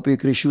York ma poi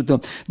cresciuto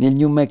nel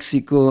New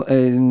Mexico,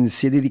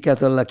 si è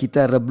dedicato alla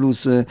chitarra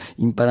blues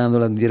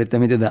imparandola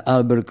direttamente da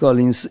Albert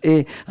Collins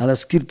e alla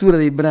scrittura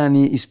dei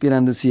brani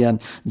ispirandosi a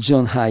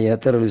John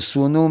Hyatt. Allora, il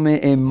suo nome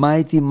è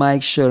Mighty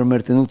Mike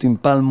Shermer, tenuto in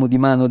palmo di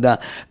mano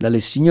dalle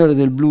signore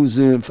del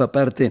blues. Fa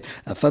parte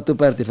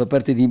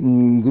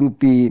di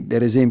gruppi,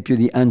 per esempio,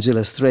 di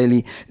Angela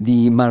Strelly,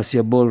 di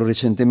Marcia Ball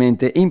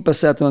recentemente, e in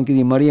passato anche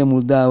di Maria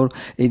Muldaur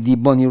e di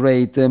Bonnie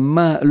Raitt,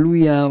 ma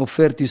lui ha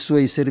offerto i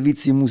suoi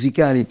servizi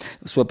musicali,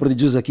 la sua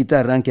prodigiosa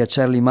chitarra, anche a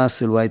Charlie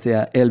Musselwhite e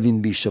a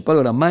Elvin Bishop.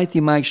 Allora, Mighty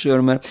Mike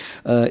Shermer,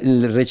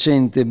 il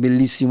recente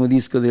bellissimo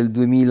disco del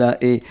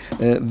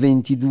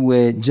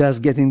 2022, Just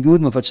Getting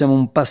Good, ma facciamo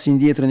un passo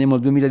indietro, andiamo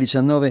al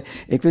 2019,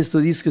 e questo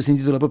disco si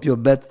intitola proprio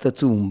Bad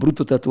Tattoo, un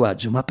brutto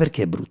tatuaggio. Ma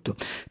perché brutto?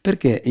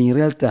 Perché in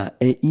realtà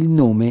è il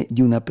nome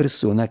di una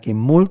persona che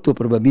molto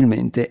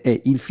probabilmente è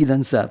il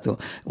fidanzato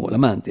o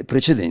l'amante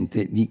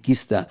precedente di chi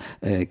sta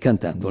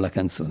cantando la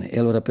canzone, e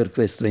allora per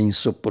questo è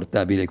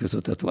insopportabile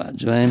questo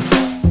tatuaggio,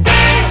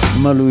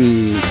 ma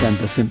lui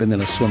canta sempre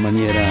nella sua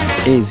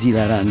maniera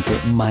esilarante.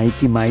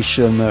 Mighty Mike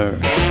Shermer.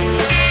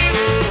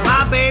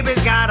 My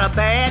baby's got a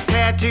bad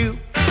tattoo.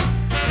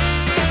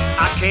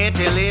 I can't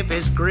tell if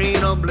it's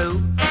green or blue.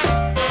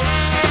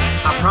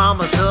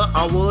 promised her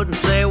I wouldn't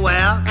say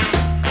where,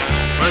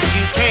 but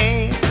you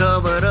can't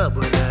cover it up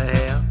with her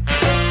hair.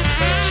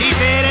 She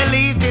said at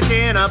least it's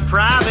in a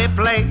private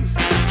place,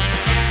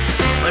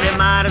 but it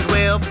might as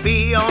well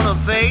be on her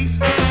face,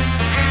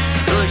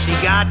 'cause she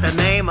got the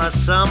name of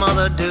some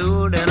other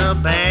dude and a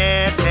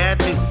bad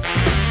tattoo.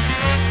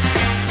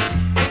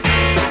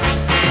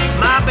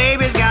 My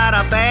baby's got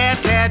a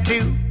bad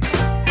tattoo.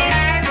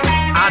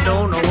 I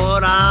don't know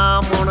what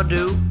I'm gonna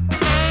do.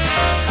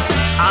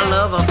 I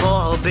love her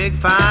for her big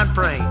fine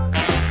frame.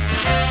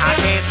 I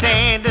can't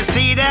stand to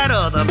see that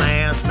other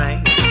man's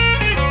name.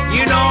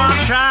 You know I'm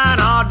trying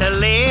hard to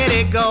let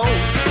it go.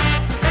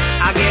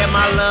 I get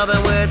my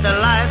loving with the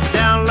lights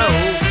down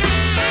low.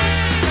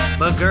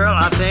 But girl,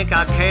 I think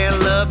I can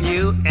love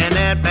you and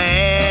that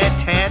bad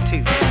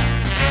tattoo.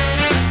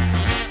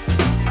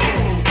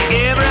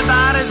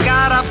 Everybody's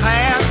got a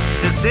past,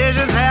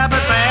 decisions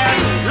happen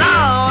fast.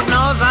 Lord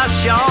knows I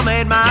sure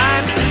made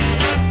mine.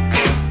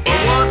 But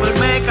what would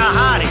make a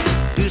hottie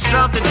do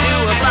something to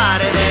a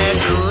body that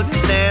couldn't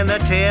stand the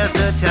test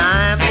of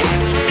time?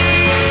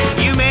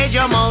 You made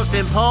your most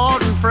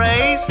important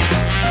phrase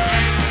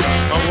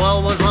of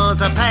what was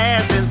once a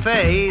passing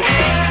phase.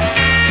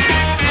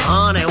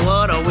 Honey,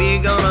 what are we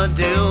gonna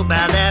do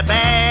about that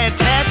bad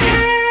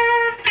tattoo?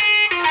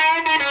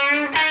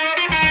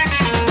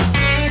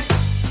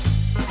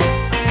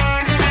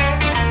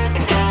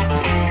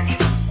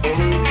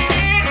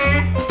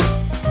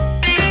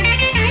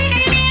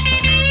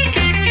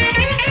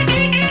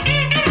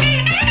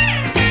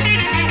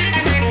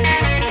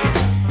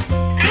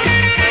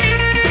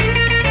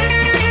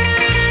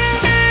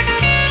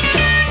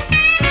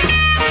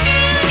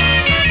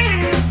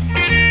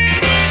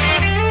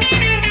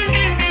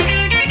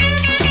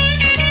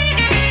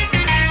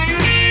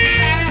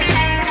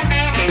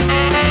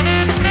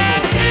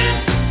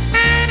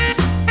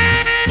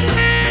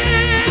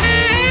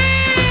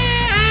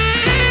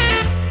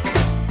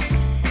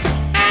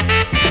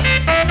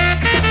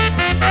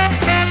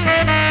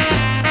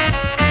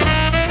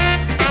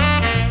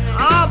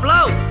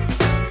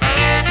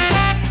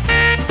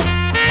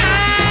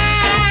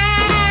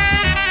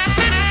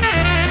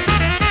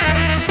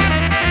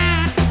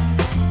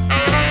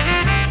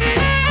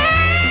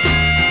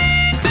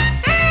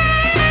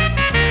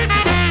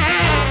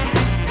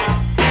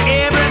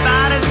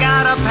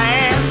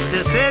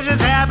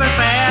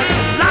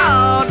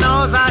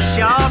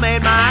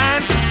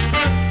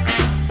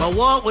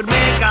 What would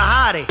make a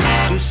hottie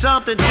do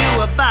something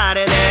to a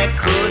body that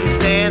couldn't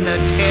stand the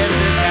test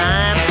of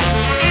time?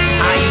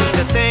 I used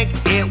to think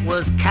it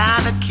was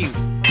kinda cute,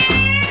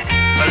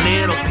 a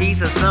little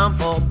piece of some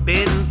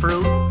forbidden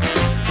fruit.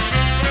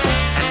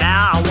 And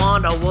now I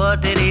wonder,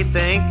 what did he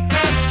think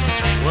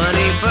when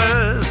he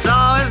first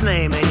saw his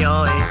name in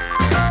your ink?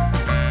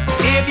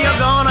 If you're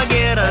gonna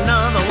get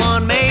another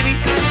one, maybe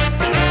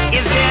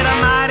instead of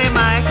Mighty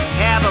Mike,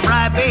 have him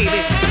right,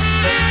 baby.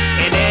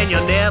 And then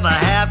you'll never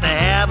have to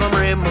have them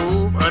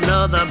remove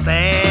another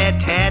bad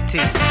tattoo.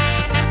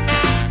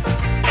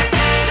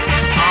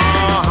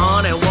 Oh,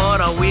 honey, what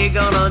are we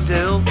gonna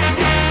do?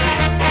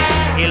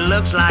 It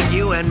looks like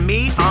you and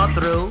me are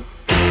through.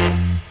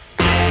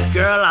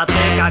 Girl, I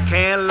think I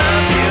can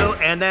love you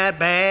and that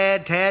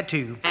bad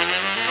tattoo.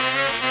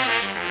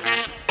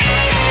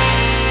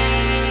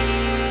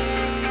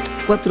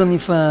 4 anni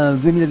fa,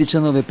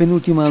 2019,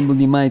 penultimo album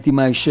di Mighty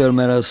Mike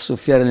Shermer. A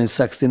soffiare nel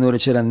sax tenore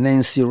c'era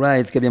Nancy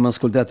Wright, che abbiamo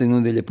ascoltato in uno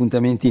degli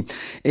appuntamenti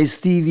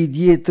estivi.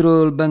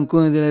 Dietro il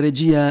bancone della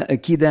regia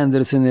Kid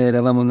Anderson.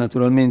 Eravamo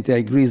naturalmente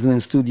ai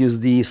Graceland Studios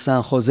di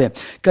San José,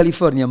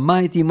 California.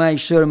 Mighty Mike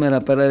Shermer a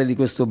parlare di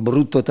questo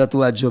brutto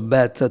tatuaggio,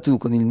 Bad Tattoo,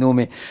 con il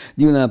nome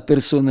di una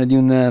persona, di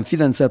un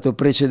fidanzato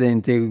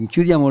precedente.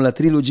 Chiudiamo la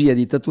trilogia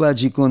di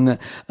tatuaggi con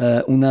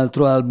un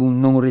altro album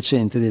non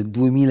recente del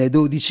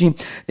 2012.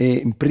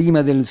 Prima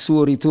del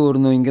suo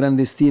ritorno in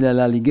grande stile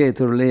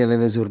all'Alligator, lei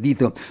aveva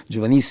esordito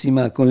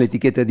giovanissima con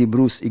l'etichetta di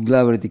Bruce E.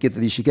 Glover, etichetta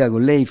di Chicago.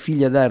 Lei,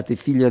 figlia d'arte,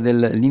 figlia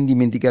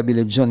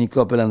dell'indimenticabile Johnny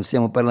Copeland.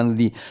 Stiamo parlando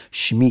di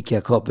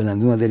Shemikia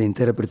Copeland, una delle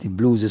interpreti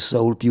blues e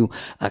soul più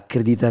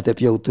accreditate,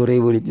 più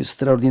autorevoli, più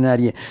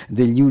straordinarie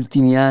degli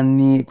ultimi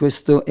anni.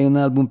 Questo è un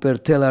album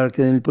per Telarc.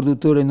 Il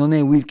produttore non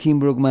è Will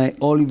Kimbrough ma è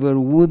Oliver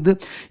Wood.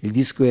 Il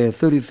disco è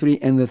 33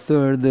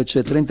 1/3,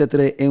 cioè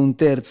 33 e un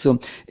terzo,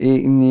 è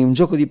un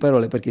gioco di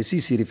parole perché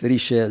sì, si riferisce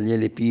agli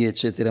LP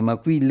eccetera, ma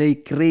qui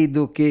lei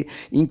credo che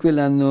in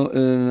quell'anno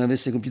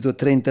avesse compiuto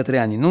 33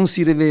 anni. Non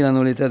si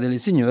rivelano l'età delle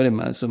signore,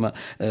 ma insomma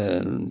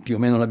più o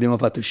meno l'abbiamo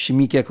fatto.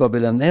 Shemikia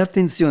Copeland. E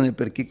attenzione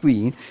perché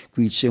qui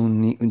c'è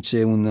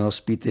un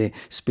ospite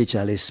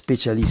speciale,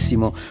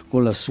 specialissimo,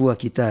 con la sua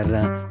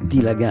chitarra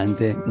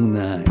dilagante,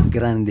 una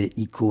grande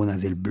icona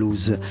del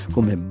blues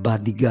come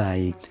Buddy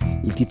Guy.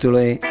 Il titolo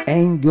è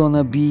Ain't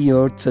Gonna Be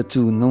Your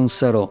Tattoo, non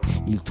sarò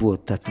il tuo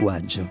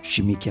tatuaggio.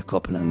 Shemikia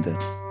Copeland.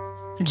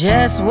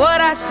 Just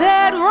what I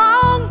said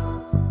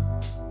wrong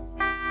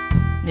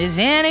is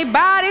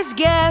anybody's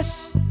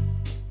guess,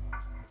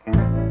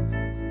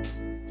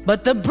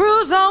 but the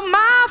bruise on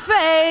my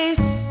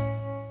face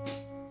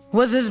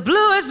was as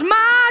blue as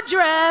my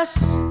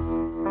dress.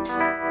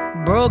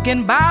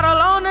 Broken bottle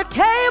on the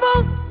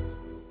table,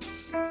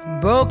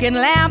 broken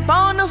lamp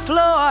on the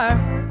floor.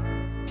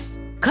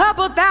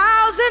 Couple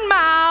 1,000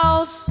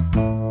 miles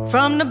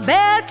from the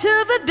bed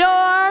to the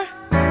door.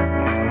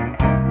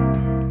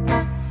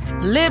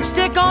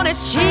 Lipstick on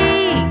his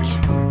cheek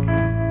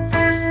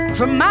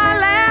from my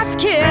last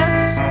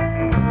kiss.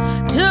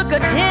 Took a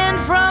 10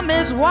 from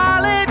his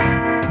wallet,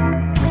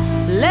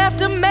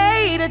 left a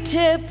maid a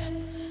tip.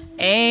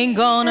 Ain't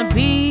gonna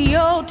be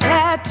your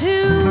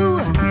tattoo,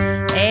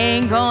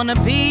 ain't gonna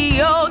be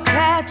your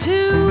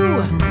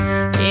tattoo.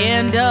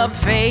 End up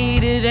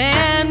faded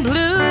and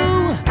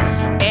blue,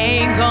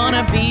 ain't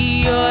gonna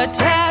be your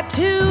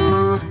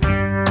tattoo.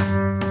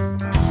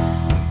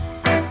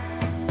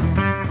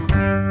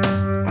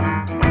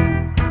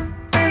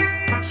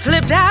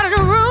 Slipped out of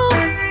the room,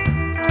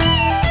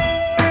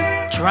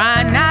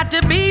 trying not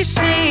to be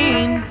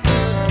seen.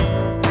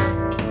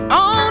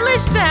 Only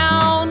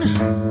sound,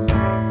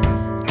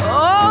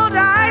 old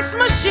ice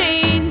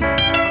machine.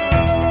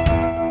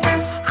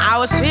 I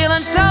was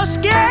feeling so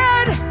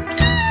scared,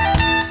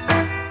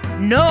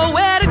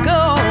 nowhere to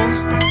go.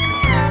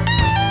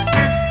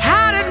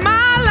 How did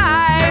my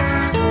life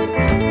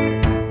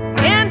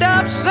end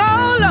up so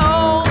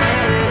low?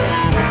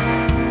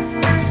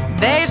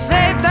 They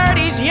say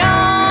 30's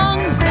young,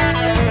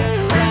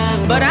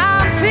 but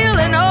I'm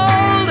feeling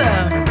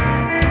older.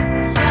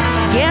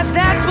 Guess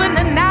that's when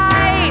the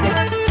night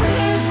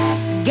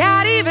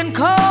got even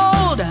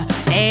cold.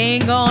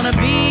 Ain't gonna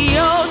be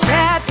your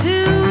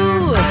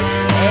tattoo,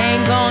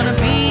 ain't gonna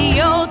be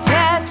your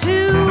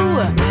tattoo.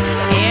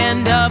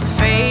 End up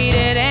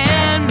faded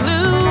and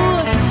blue,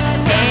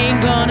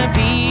 ain't gonna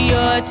be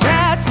your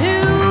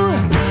tattoo,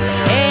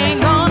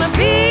 ain't gonna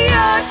be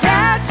your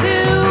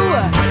tattoo,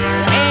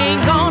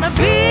 ain't gonna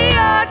be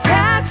your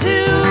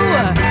tattoo.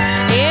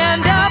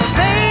 End up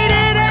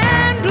faded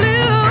and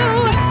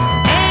blue,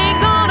 ain't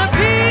gonna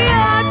be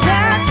your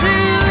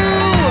tattoo.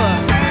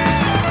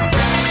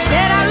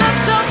 Said I look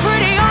so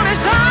pretty on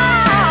his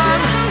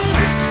arm,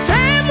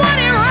 same one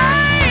he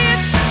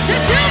raised to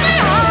do me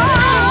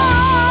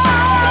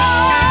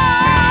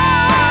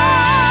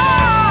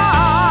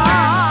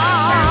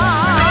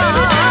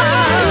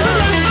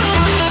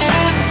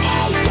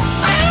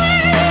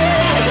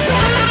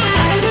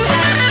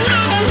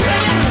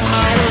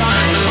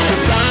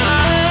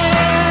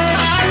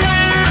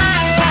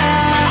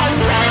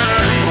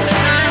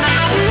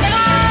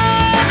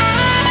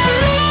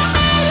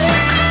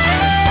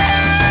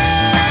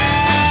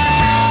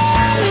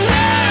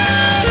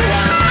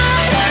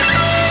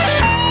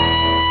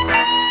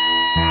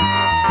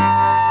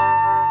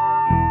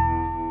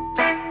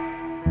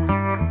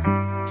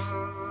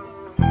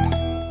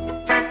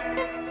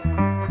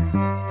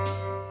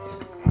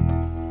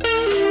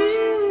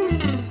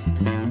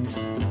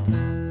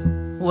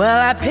Well,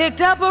 I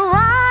picked up a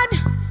ride,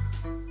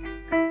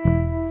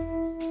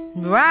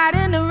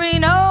 riding to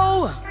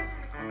Reno.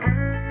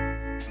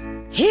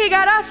 He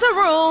got us a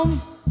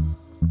room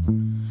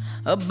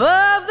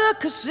above the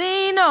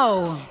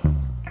casino.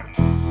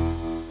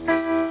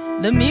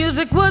 The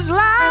music was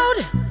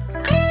loud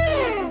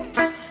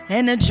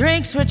and the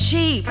drinks were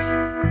cheap,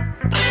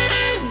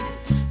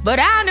 but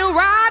I knew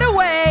right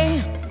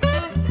away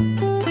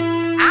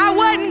I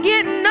wasn't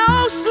getting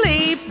no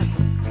sleep.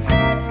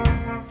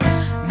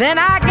 Then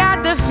I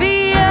got the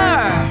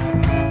fear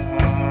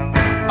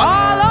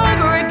all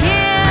over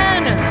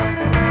again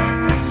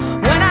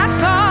when I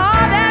saw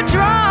that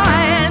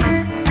drawing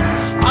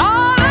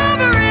all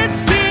over his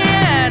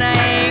skin.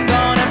 Ain't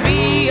gonna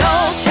be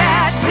your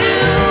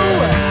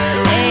tattoo,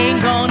 ain't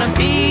gonna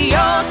be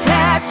your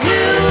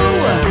tattoo.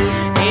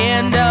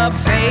 End up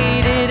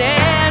faded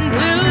and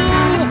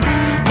blue,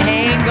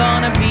 ain't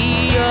gonna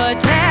be your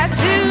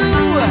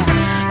tattoo,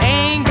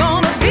 ain't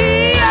gonna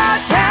be your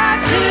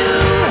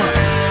tattoo.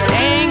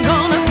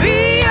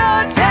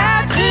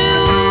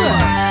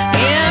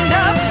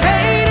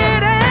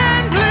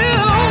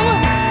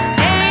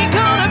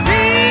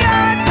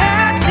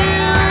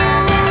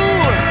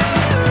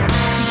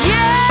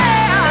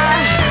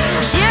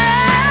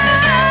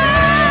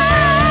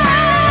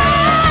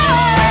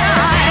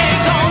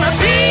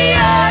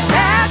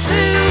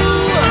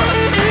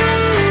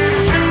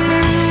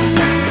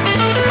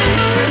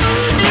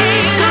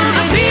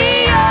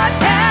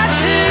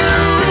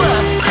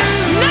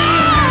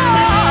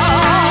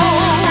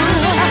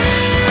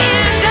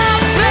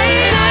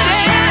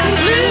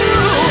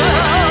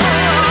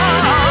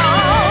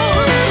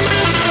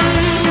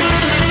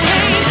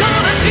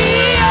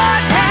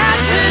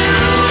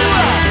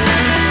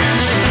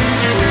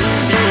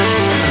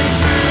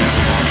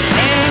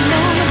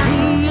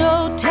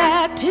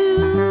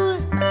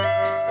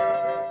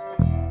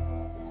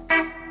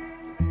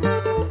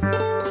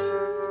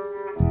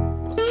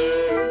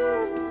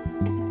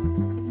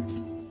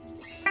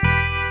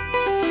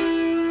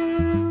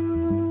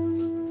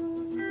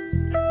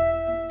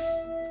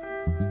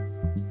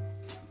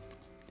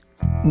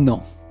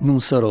 No, Non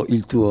sarò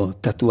il tuo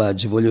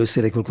tatuaggio, voglio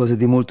essere qualcosa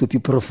di molto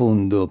più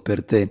profondo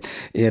per te.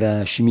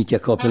 Era Shimikia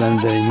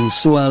Copeland in un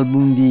suo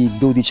album di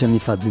 12 anni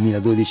fa,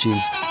 2012,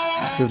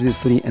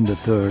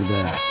 S03E04.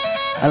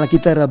 Alla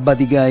chitarra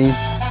Buddy Guy.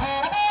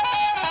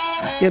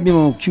 E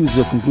abbiamo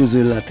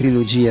concluso la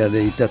trilogia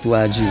dei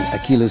tatuaggi,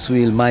 Achilles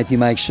Wheel, Mighty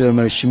Mike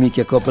Shermer,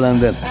 Shimikia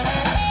Copeland.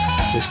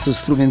 Questo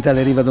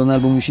strumentale arriva da un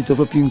album uscito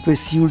proprio in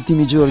questi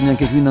ultimi giorni,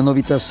 anche qui una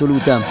novità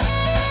assoluta.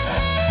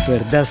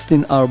 Per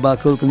Dustin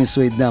Arbuckle con i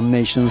suoi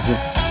Damnations.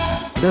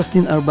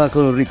 Dustin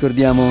Arbuckle lo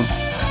ricordiamo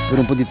per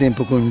un po' di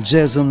tempo con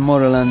Jason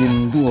Moreland in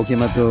un duo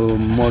chiamato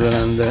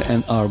Moreland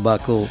and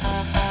Arbuckle.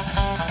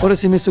 Ora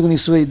si è messo con i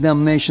suoi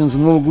Damnations,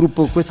 un nuovo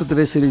gruppo. Questo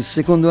deve essere il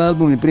secondo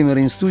album, il primo era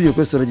in studio,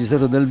 questo è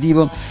registrato dal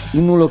vivo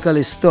in un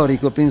locale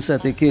storico.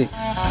 Pensate che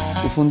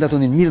fu fondato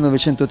nel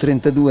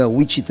 1932 a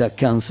Wichita,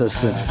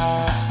 Kansas,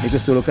 e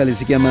questo locale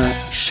si chiama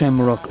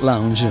Shamrock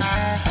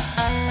Lounge.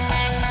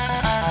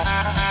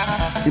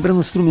 Il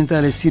brano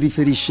strumentale si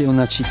riferisce a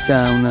una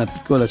città, una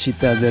piccola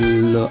città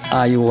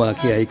dell'Iowa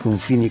che ha i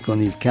confini con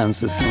il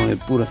Kansas,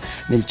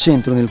 nel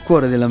centro, nel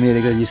cuore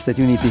dell'America, degli Stati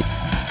Uniti,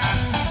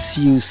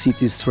 Sioux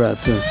City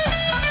Strat.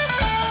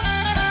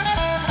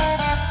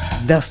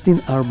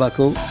 Dustin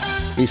Arbuckle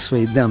e i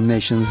suoi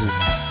Damnations,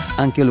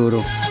 anche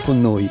loro con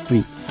noi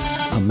qui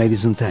a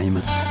Madison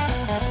Time.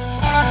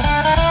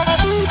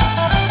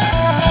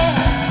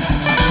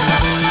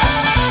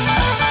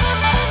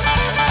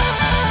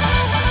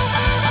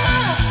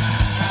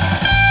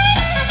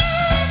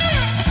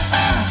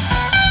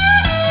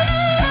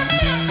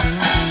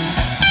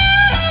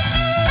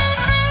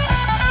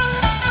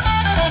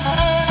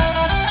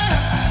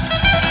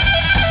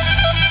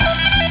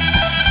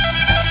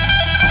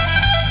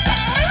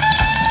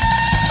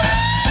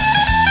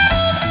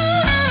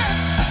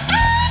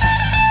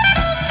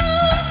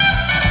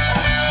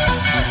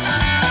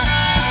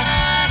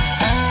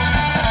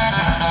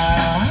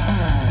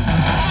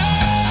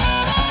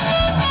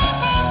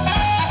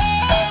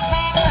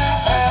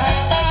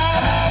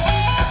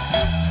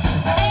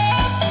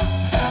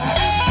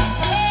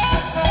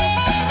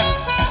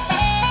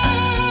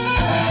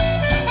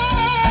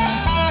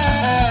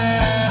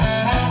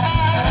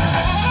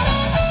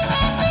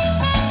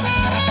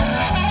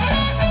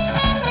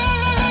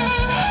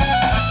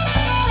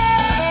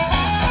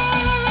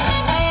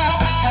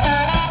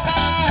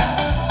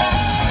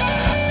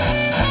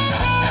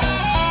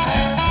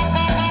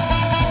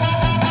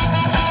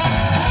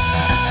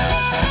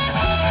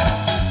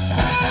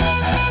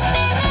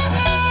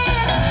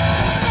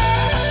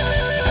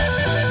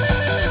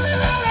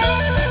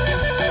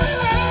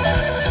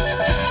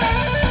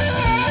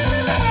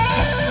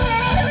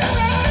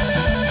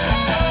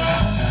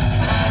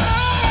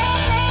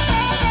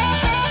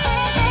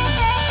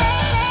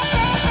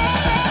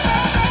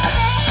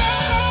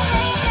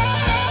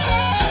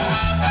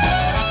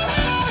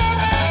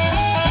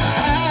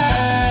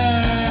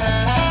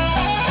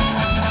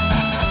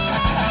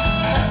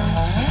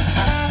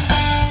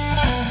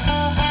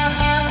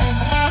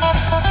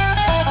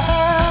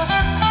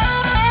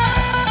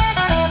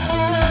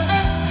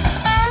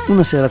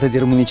 Una serata di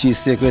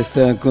armonicisti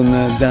questa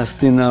con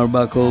Dustin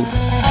Arbuckle.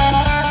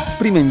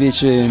 Prima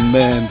invece,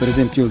 per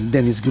esempio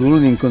Dennis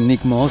Grulling con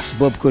Nick Moss,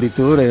 Bob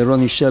Corritore,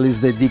 Ronnie Shellis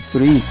dei Dig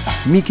 3,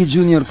 Mickey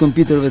Jr. con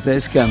Peter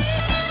Vetesca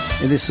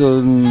e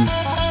adesso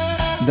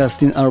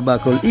Dustin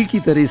Arbuckle, il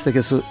chitarrista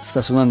che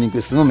sta suonando in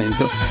questo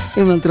momento è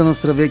un'altra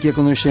nostra vecchia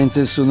conoscenza,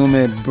 il suo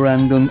nome è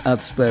Brandon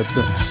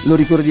Hudspeth. Lo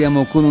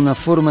ricordiamo con una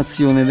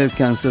formazione del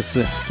Kansas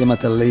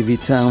chiamata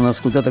Levittown,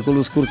 ascoltata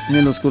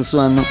nello scorso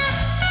anno,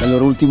 dal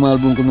loro ultimo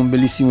album, con un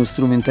bellissimo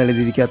strumentale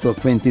dedicato a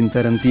Quentin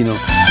Tarantino.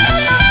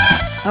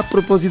 A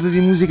proposito di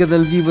musica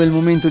dal vivo, è il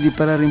momento di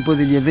parlare un po'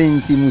 degli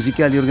eventi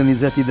musicali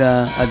organizzati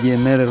da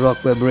ADMR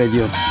Rock Web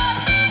Radio.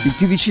 Il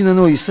più vicino a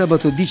noi,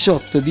 sabato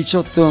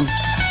 18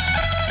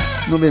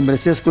 novembre,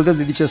 se ascoltate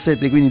il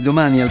 17, quindi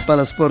domani al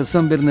Palasport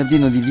San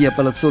Bernardino di via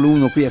Palazzolo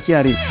 1 qui a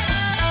Chiari.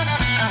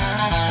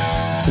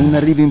 Un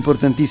arrivo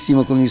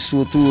importantissimo con il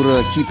suo tour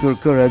Keep Your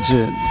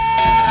Courage.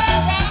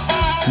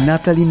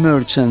 Natalie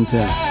Merchant,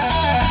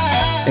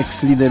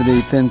 ex leader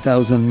dei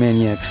 10,000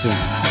 Maniacs.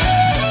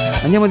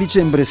 Andiamo a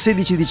dicembre,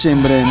 16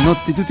 dicembre,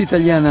 notte tutta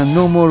italiana,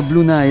 No More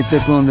Blue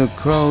Night con The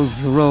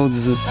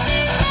Crossroads,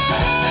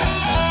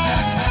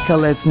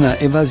 Kalezna,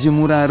 Evasio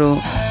Muraro,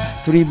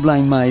 Three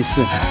Blind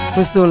Mice.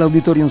 Questo è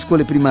l'Auditorium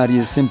Scuole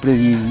Primarie, sempre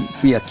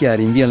qui a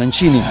Chiari, in via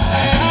Lancini.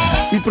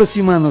 Il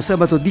prossimo anno,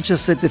 sabato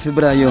 17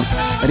 febbraio,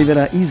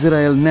 arriverà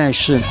Israel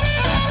Nash,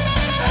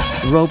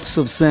 Ropes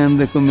of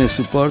Sand come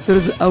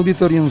supporters,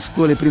 Auditorium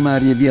Scuole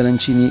Primarie, via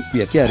Lancini,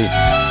 qui a Chiari.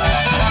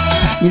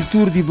 Il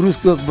tour di Bruce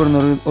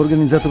Cockburn,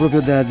 organizzato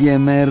proprio da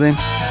DMR,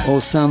 o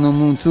Sun on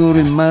Moon Tour,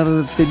 il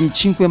martedì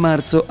 5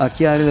 marzo a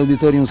Chiari,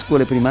 l'Auditorium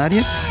Scuole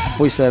Primarie,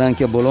 poi sarà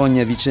anche a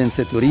Bologna,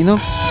 Vicenza e Torino.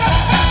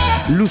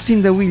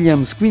 Lucinda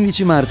Williams,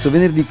 15 marzo,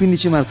 venerdì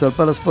 15 marzo al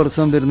Palasport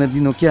San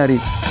Bernardino Chiari.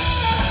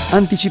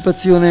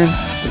 Anticipazione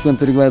per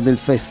quanto riguarda il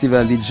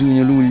festival di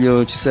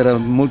giugno-luglio, ci sarà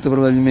molto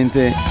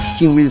probabilmente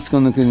King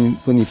Wilson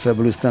con i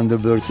Fabulous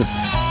Thunderbirds.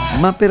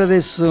 Ma per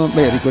adesso,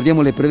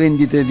 ricordiamo le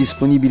prevendite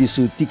disponibili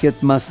su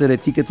Ticketmaster e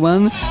Ticket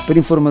One. Per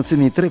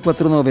informazioni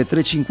 349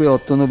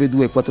 358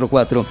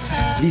 9244.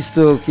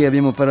 Visto che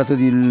abbiamo parlato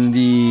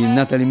di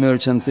Natalie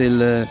Merchant,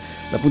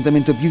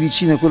 l'appuntamento più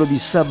vicino è quello di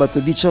sabato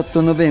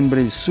 18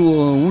 novembre, il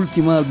suo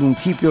ultimo album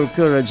Keep Your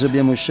Courage,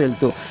 abbiamo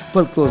scelto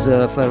qualcosa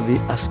da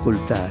farvi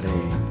ascoltare.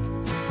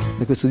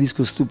 Da questo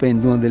disco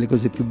stupendo, una delle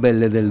cose più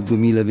belle del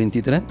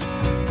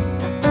 2023.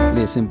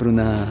 Lei è sempre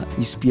una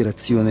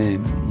ispirazione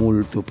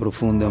molto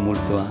profonda,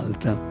 molto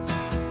alta.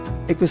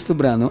 E questo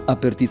brano ha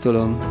per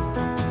titolo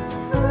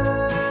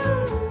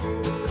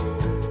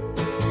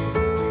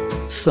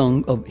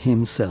Song of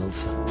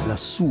Himself, la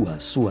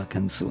sua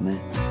canzone.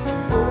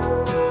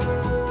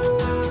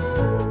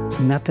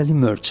 Natalie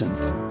Merchant.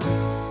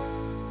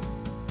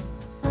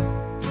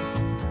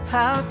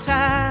 How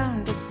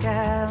time does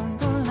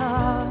gamble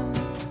on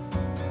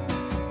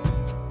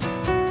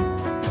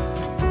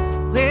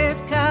with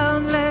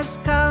countless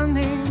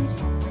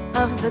comings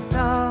of the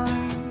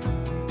dawn,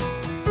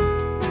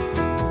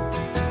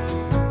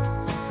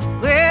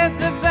 with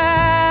the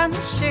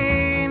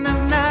vanishing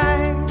of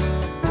night,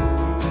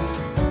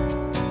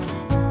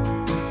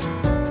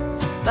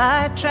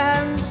 by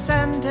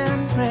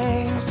transcendent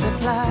rays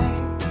of light.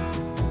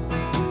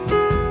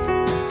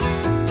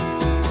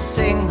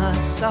 Sing a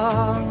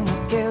song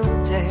of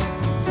gilded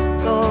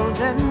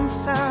golden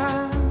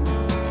sun,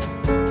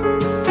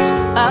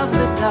 of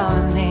the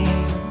dawning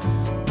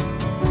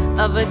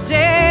of a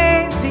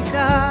day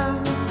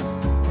begun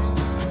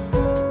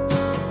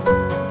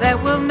that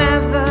will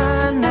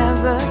never,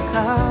 never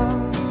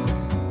come,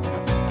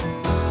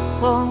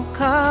 won't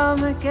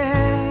come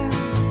again.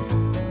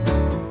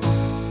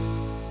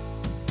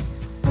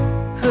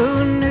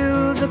 Who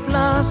knew the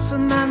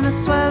blossom and the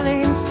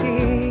swelling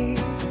seed?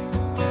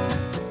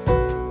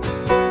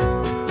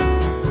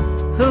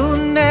 Who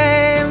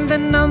named the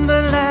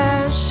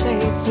numberless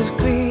shades of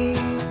green?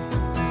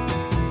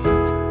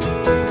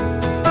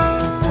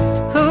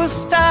 Who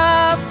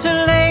stopped to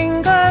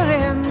linger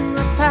in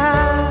the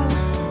past?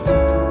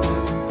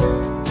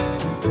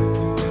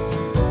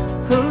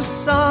 Who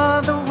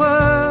saw the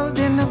world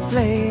in a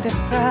blade of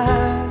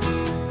grass?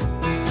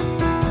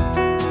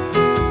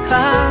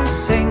 Come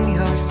sing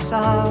your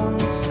song,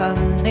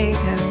 son,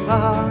 native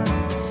born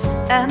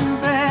and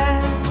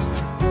bred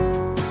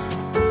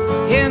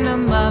in a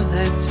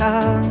mother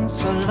tongue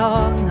so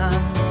long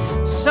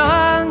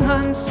unsung,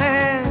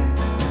 unsaid.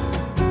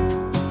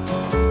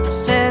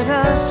 Set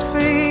us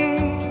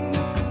free,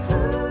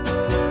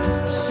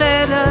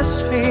 set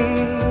us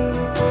free.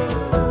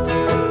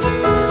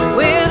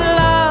 With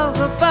love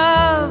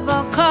above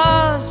all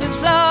causes,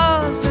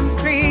 laws and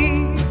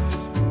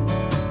creeds.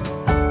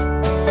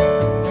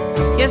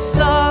 Your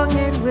song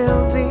it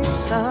will be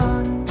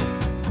sung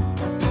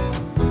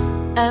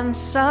and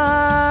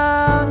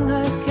sung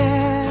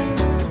again.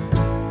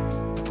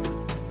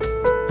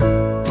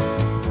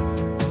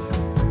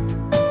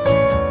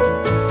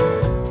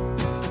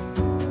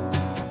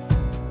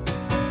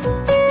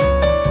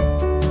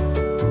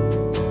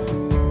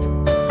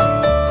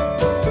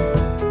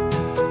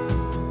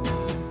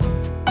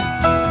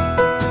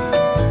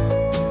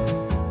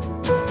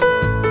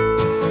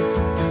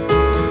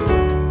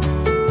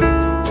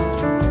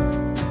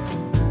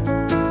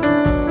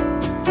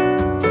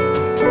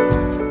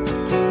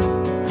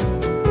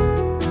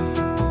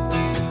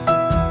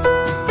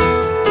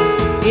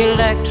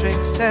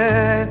 Electric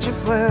surge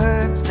of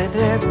words that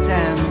ebbed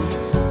and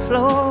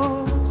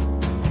flowed,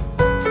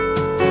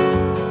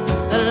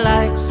 the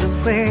likes of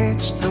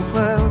which the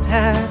world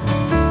had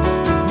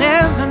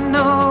never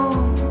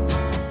known,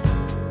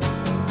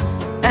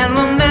 and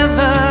will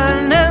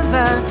never,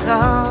 never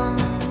come,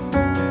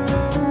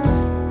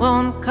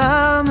 won't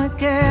come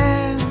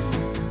again.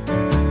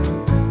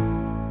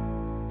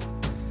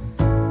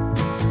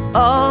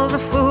 All the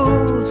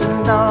fools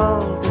and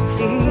all the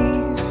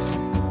thieves,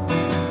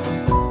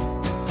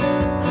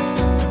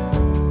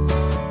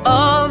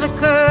 all the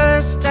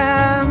cursed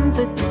and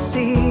the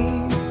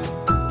diseased,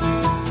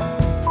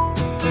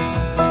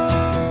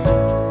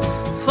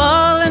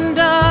 fallen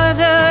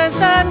daughters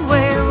and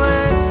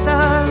wayward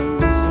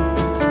sons,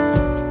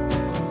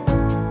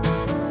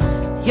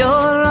 your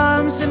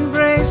arms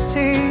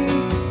embracing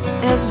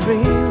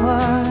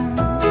everyone.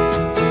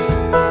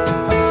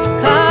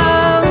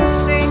 Come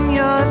sing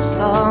your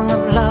song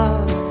of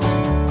love,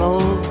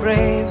 bold,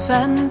 brave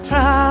and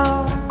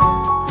proud,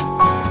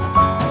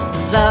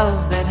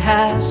 love that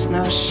has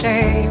no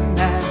shame,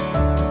 that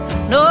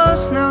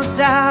knows no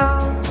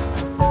doubt.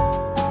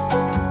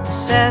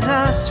 Set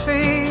us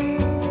free,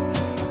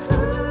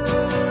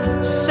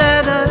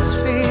 set us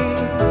free.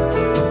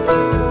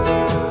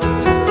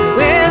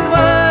 With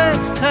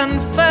words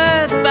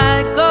conferred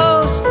by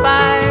ghost,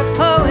 by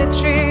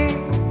poetry,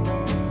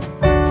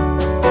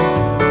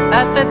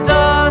 at the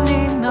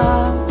dawning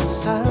of the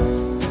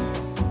sun,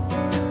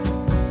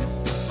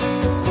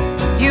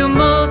 you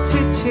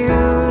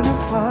multitude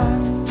of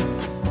one.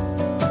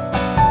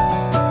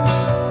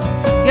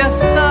 Your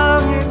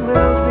song it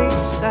will be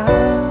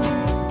sung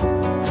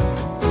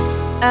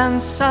and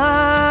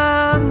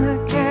sung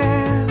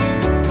again.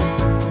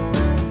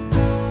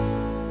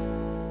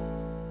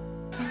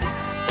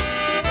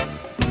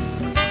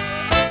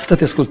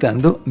 State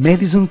ascoltando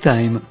Madison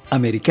Time,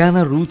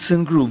 Americana Roots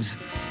and Grooves,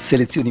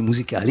 selezioni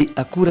musicali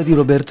a cura di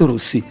Roberto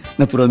Rossi,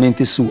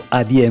 naturalmente su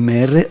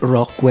ADMR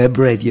Rock Web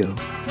Radio.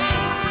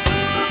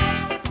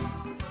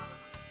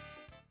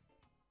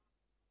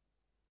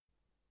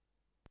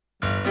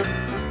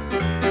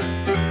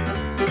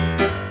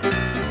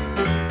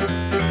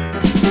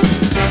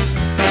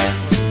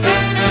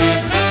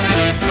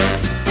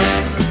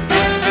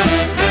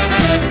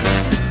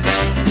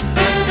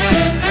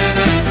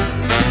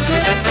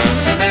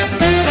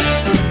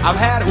 I've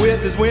had it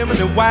with these women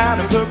that wine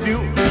and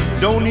perfume.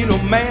 Don't need no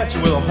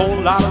mansion with a whole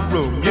lot of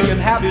room. You can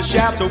have your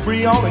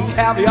Chateaubriand and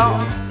caviar.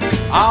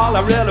 All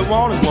I really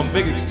want is one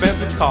big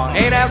expensive car.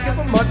 Ain't asking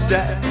for much,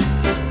 Jack,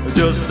 just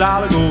a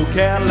solid old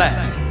Cadillac.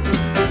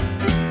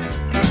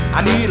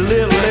 I need a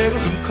little leg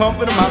with some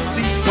comfort in my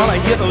seat. When I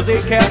hear those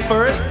A-cab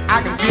birds,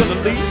 I can feel the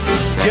lead.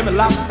 Give me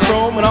lots of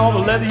chrome and all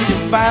the leather you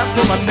can find.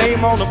 Put my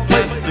name on the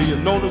plate so you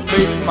know this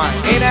baby's mine.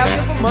 Ain't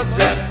asking for much,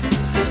 Jack,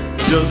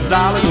 just a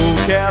solid old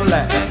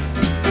Cadillac.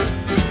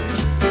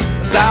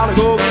 A solid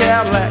old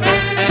Cadillac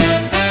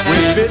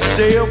with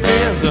fishtail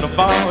fins and a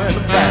bar in the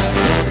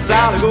back. A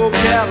solid old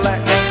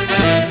Cadillac,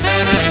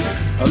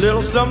 a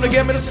little something to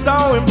get me to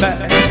stowing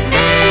back.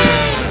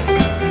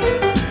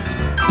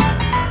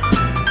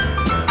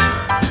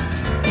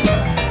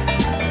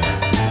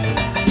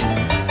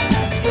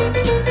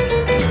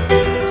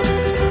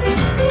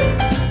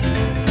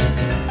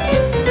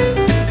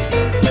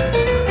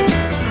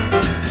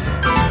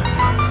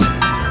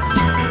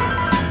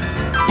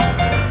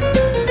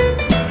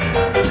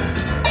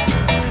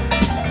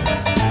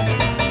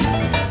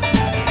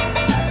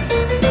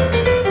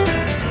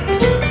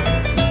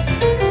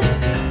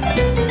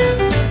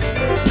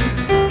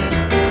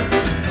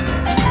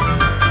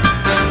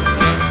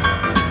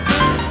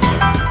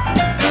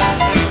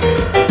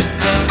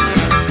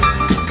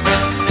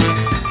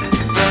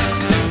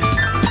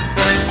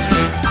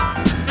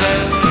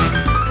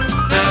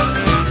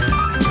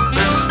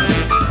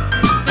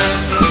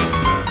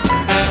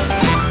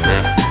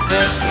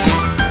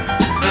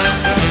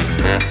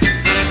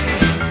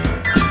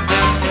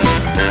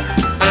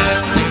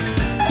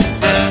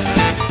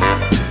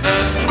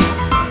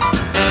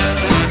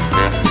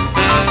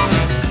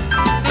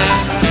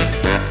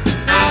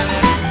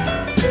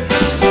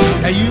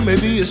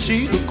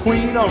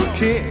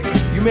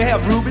 You may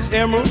have rubies,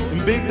 emeralds,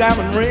 and big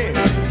diamond rings.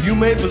 You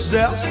may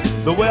possess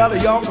the wealth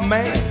of your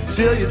command.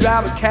 Till you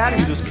drive a caddy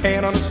you just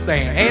can't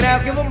understand. Ain't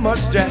asking for much,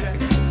 Jack,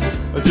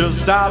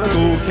 just solid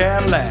old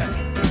Cadillac.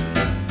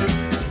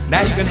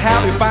 Now you can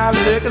have your fine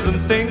liquors and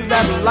things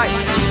that you like.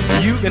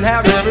 You can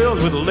have your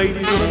thrills with the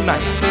ladies of the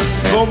night.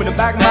 Throw me in the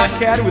back of my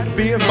caddy with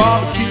beer and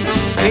barbecue.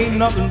 Ain't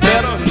nothing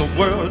better in the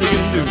world you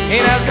can do.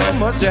 Ain't asking for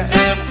much, Jack,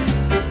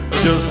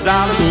 just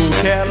solid old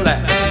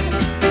Cadillac.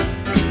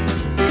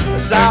 A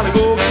solid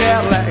old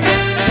Cadillac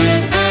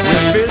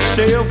with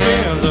fishtail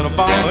fins and a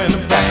bar in the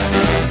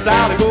back. A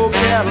solid old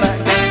Cadillac,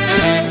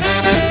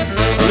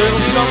 a little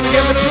something to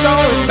get me the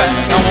story back.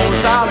 I want a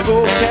solid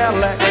old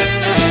Cadillac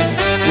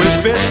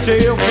with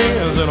fishtail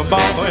fins and a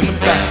bar in the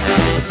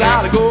back. A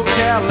solid old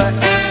Cadillac,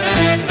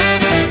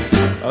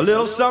 a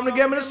little something to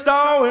get me the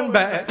story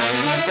back.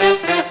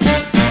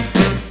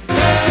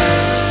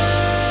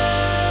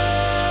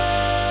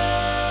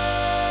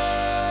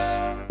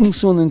 Un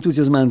suono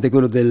entusiasmante,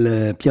 quello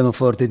del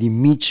pianoforte di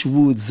Mitch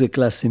Woods,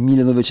 classe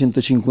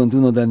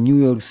 1951 da New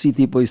York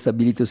City, poi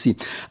stabilitosi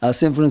a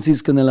San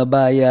Francisco nella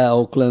Baia, a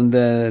Oakland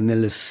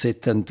nel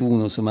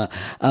 71, insomma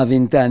ha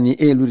 20 anni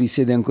e lui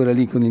risiede ancora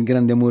lì con il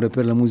grande amore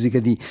per la musica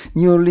di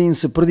New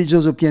Orleans.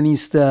 Prodigioso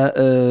pianista,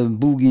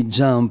 boogie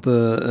jump,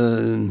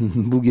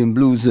 boogie and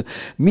blues.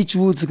 Mitch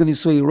Woods con i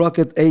suoi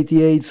Rocket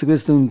 88,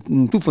 questo è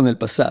un tuffo nel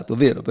passato,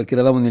 vero? Perché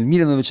eravamo nel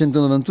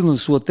 1991, il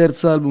suo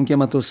terzo album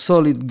chiamato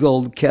Solid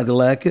Gold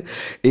Cadillac,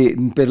 e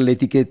per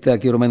l'etichetta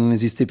che ormai non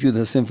esiste più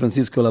da San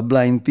Francisco, la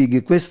Blind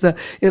Pig. Questa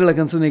era la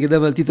canzone che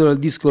dava il titolo al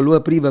disco, lo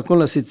apriva con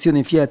la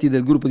sezione fiati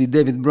del gruppo di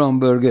David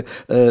Bromberg,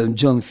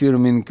 John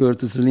Firmin,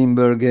 Curtis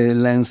Lindbergh e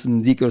Lance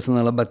Dickerson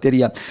alla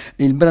batteria.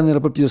 Il brano era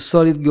proprio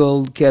Solid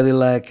Gold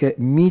Cadillac,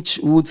 Mitch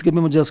Woods, che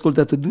abbiamo già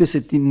ascoltato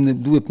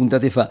due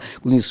puntate fa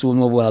con il suo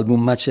nuovo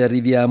album, ma ci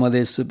arriviamo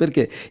adesso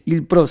perché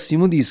il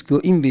prossimo disco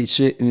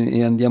invece,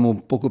 e andiamo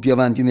poco più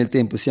avanti nel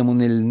tempo, siamo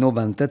nel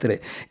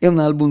 93, è un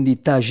album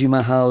di Taj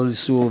Mahal. Il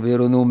suo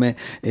vero nome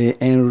è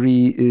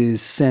Henry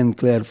St.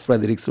 Clair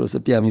Fredericks, lo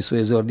sappiamo, i suoi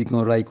esordi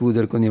con Ry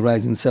Cooder, con i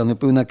Rising Sun, e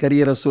poi una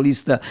carriera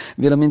solista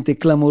veramente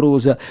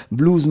clamorosa,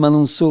 blues ma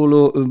non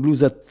solo,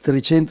 blues a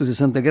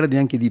 360 gradi,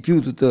 anche di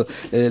più, tutte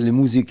le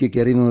musiche che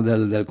arrivano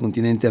dal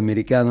continente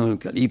americano, il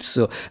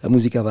calypso, la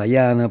musica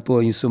hawaiana,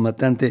 poi insomma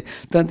tante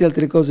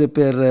altre cose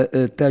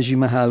per Taj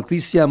Mahal. Qui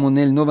siamo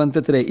nel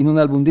 93 in un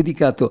album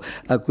dedicato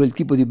a quel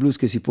tipo di blues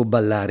che si può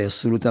ballare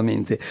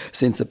assolutamente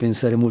senza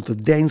pensare molto,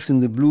 Dance in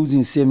the Blues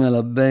insieme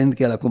alla band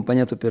che ha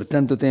accompagnato per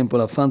tanto tempo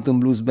la Phantom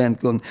Blues Band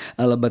con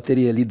alla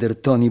batteria il leader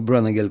Tony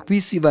Branagal. Qui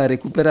si va a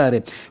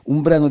recuperare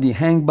un brano di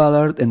Hank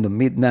Ballard and the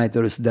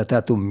Midnighters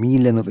datato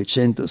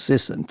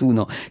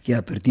 1961 che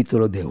ha per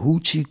titolo The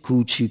Hoochie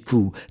Coochie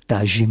Coo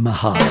Taj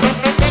Mahal.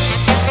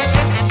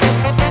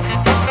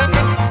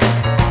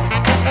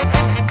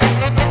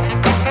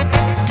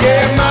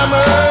 Yeah,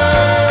 mama,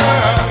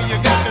 you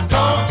got to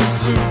talk to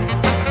Sue.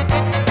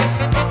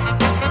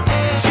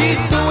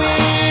 She's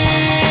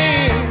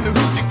doing the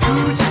hoochie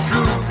coochie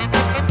coo.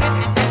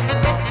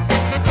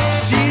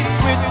 She's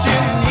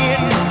switching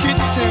in the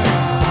kitchen.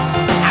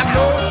 I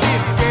know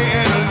she'll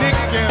get a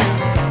licking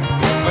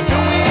for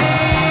doing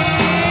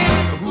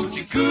the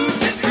hoochie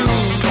coochie coo.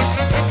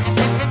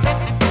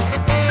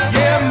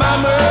 Yeah,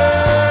 mama,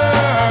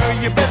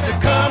 you better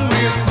come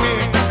real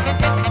quick.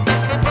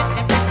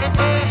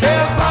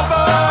 Tell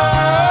Papa,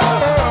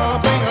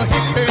 bring a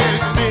hippie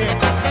stick.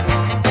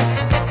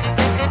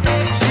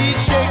 She's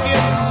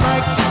shaking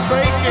like she's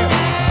breaking.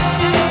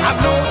 I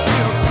know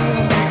she'll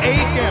soon be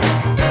aching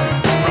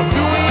from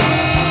doing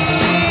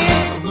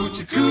the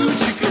hoochie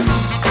coochie coo.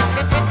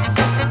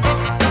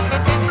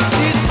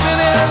 She's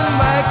spinning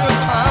like a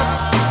top,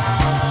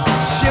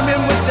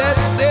 shimming with that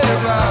steady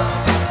rock,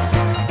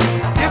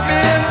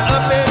 dipping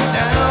up and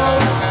down.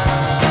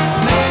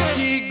 Man,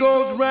 she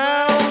goes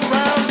round,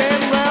 round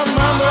and round.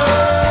 Mama,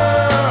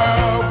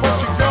 what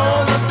you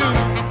gonna do?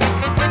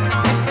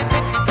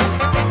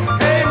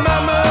 Hey,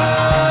 mama,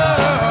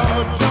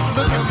 just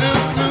look at Lil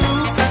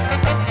Sue.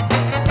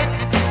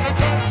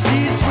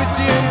 She's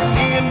switching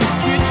in the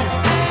kitchen.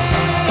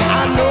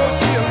 I know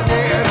she'll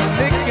get a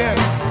licking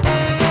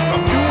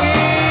from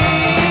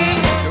doing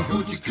the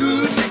hoochie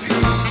coochie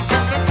coo.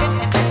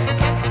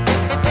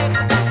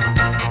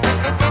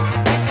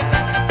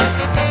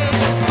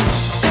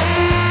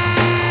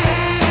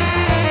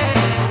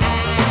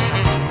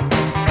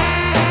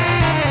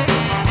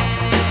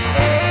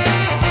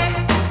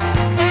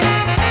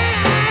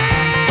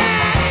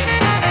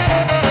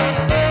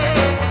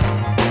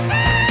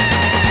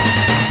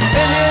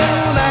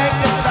 Spinning like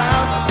a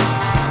top,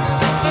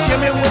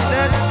 shimmy with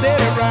that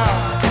steady rock,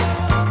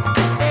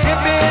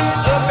 dipping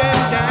up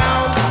and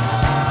down.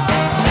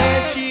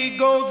 Man, she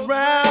goes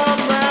round,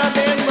 round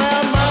and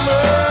round. Mama,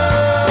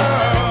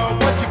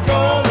 what you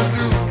gonna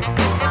do?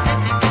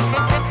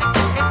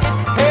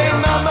 Hey,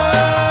 mama,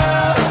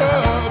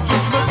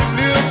 just look at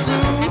Lil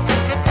Sue.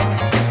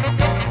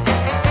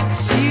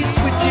 She's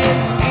switching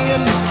in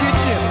the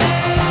kitchen.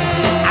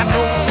 I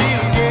know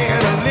she'll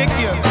get a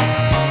licking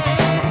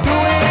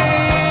doing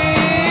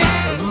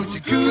the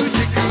hoochie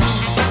coochie coo.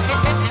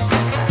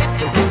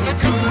 The hoochie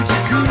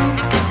coochie coo.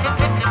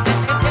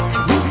 The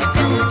hoochie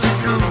coochie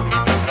coo.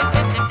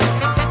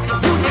 The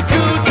hoochie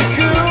coochie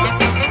coo.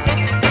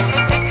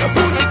 The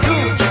hoochie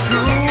coochie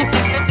coo.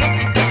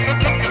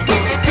 The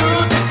hoochie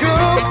coochie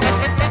coo.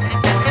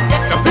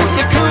 The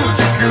hoochie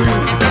coochie coo.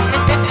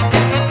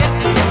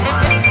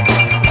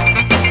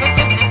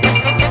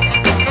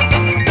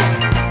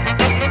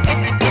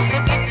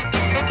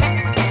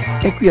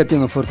 E qui al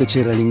pianoforte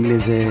c'era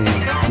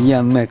l'inglese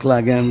Ian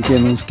McLagan che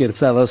non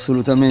scherzava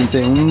assolutamente,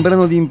 un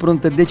brano di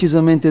impronta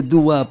decisamente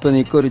doo-wop.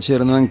 Nei cori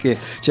c'era anche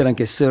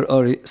Sir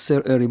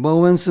Harry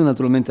Bowens,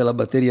 naturalmente alla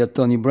batteria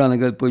Tony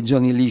Branagal, poi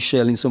Johnny Lee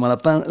Shell, insomma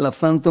la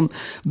Phantom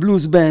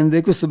Blues Band.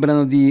 E questo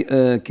brano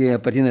che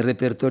appartiene al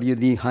repertorio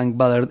di Hank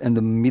Ballard and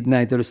the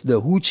Midnighters, The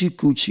Hoochie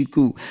Coochie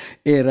Coo,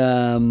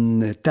 era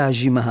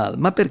Taj Mahal.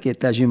 Ma perché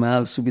Taj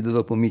Mahal subito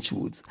dopo Mitch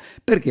Woods?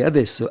 Perché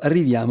adesso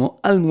arriviamo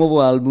al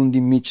nuovo album di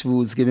Mitch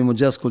Woods che abbiamo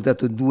già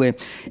ascoltato 2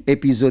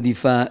 episodi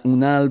fa,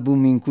 un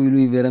album in cui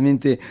lui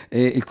veramente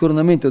il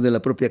coronamento della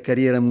propria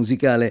carriera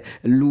musicale.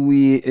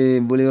 Lui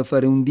voleva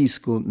fare un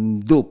disco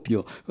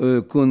doppio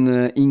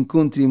con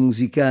incontri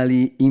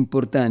musicali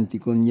importanti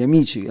con gli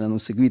amici che l'hanno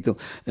seguito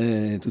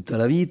tutta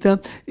la vita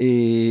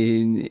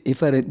e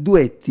fare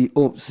duetti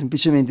o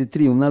semplicemente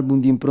trio, un album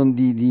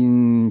di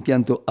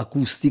impianto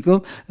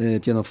acustico,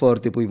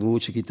 pianoforte, poi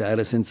voce,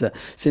 chitarra senza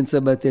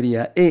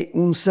batteria, e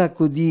un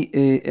sacco di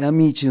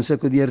amici, un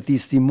sacco di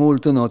artisti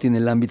molto noti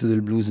nell'ambito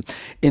del blues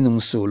e non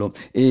solo.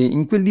 E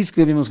in quel disco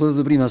che abbiamo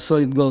ascoltato prima,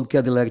 Solid Gold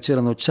Cadillac,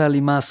 c'erano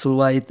Charlie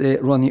Musselwhite e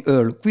Ronnie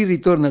Earl. Qui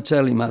ritorna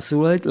Charlie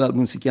Musselwhite,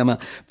 l'album si chiama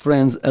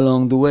Friends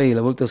Along the Way.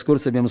 La volta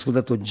scorsa abbiamo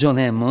ascoltato John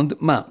Hammond,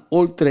 ma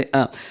oltre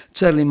a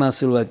Charlie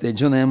Musselwhite e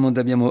John Hammond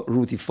abbiamo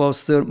Ruthie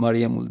Foster,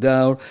 Maria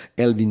Muldaur,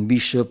 Elvin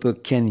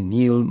Bishop, Kenny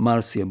Neal,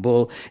 Marcia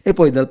Ball e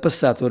poi dal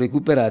passato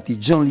recuperati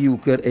John Lee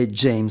Hooker e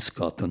James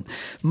Cotton.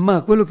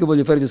 Ma quello che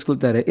voglio farvi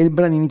ascoltare è il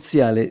brano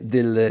iniziale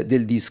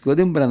del disco, ed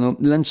è un brano brano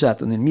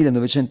lanciato nel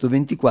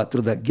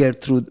 1924 da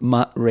Gertrude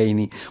Ma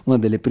Rainey, una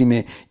delle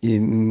prime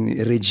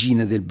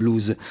regine del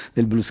blues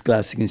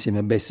classico, insieme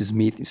a Bessie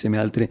Smith, insieme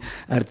a altre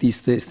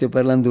artiste. Stiamo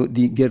parlando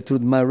di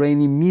Gertrude Ma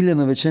Rainey,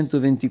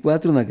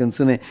 1924, una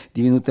canzone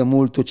divenuta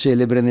molto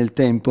celebre nel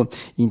tempo,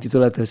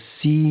 intitolata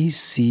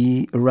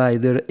C.C.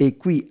 Rider, e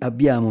qui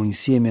abbiamo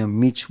insieme a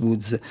Mitch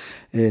Woods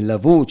la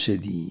voce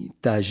di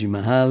Taj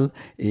Mahal,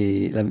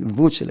 e la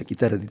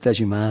chitarra di Taj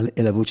Mahal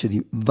e la voce di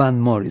Van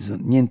Morrison,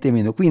 niente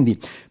meno. Quindi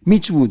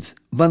Mitch Woods,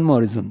 Van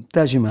Morrison,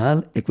 Taj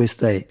Mahal, e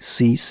questa è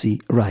C.C.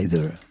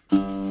 Rider.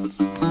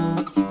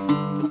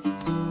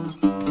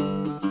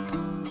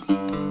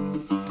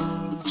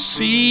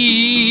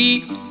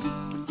 See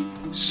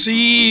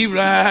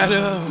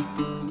Rider,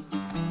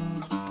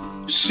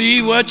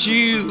 see what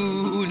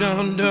you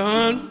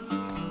done.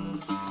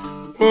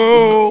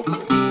 Oh,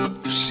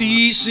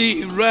 see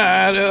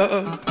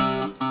Rider,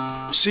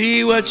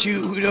 see what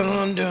you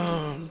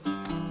done.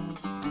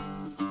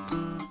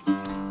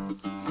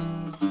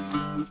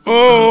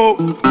 Oh,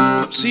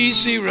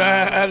 see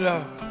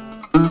Rider,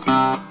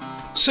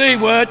 say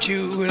what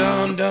you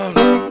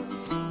done.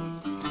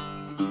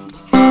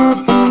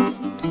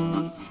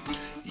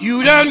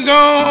 You done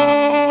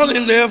gone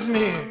and left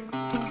me.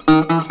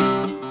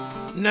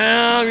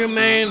 Now your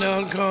man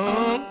done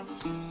come.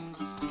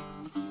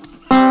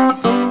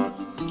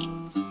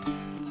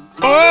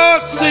 Oh,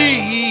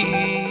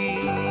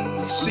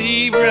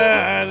 see,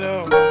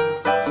 brother,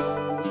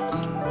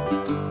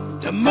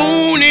 the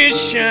moon is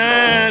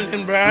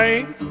shining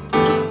bright.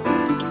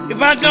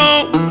 If I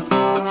don't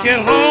get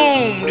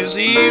home this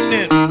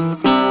evening, I'm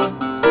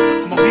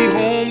gonna be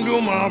home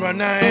tomorrow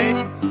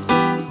night.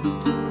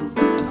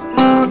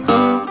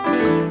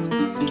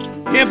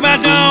 If I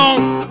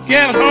don't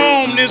get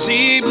home this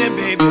evening,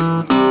 baby,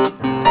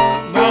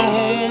 go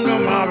home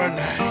tomorrow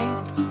night.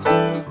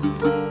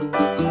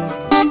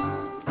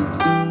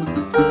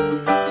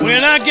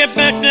 When I get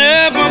back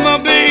there for my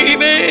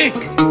baby,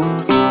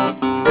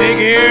 make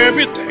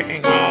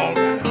everything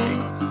alright.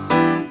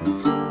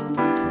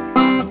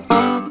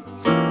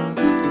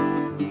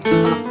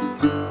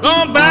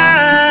 Gonna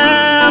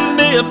buy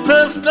me a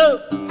pistol,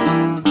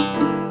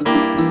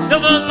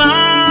 just as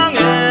long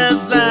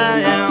as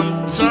I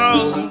am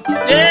tall.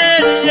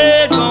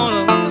 Yeah,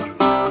 gonna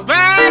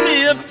buy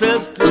me a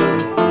pistol,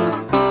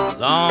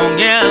 long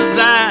as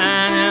I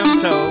am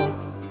tall.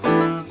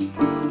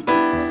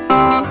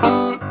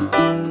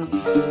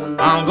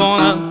 I'm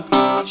gonna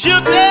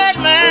shoot that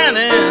man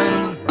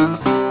and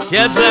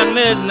catch that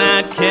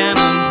midnight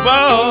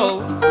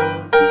cannonball.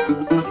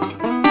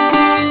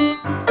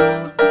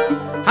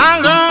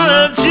 I'm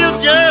gonna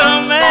shoot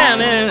your man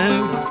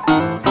and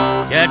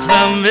catch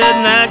the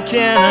midnight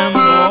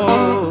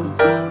cannonball.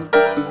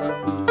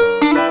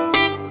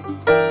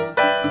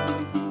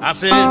 I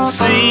said,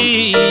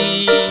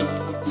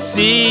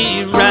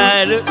 see,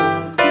 rider,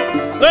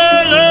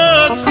 oh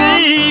Lord,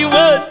 see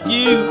what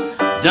you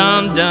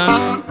done.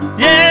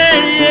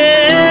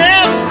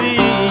 Yeah, see,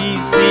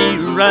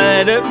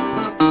 rider,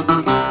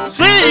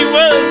 see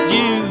what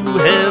you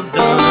have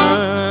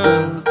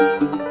done.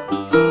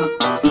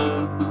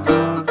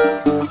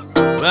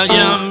 Well,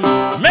 you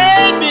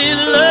made me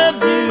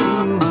love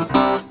you,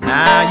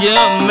 now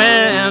your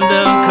man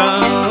done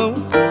come.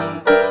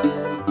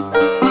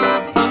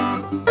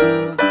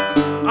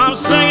 I'm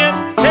singing,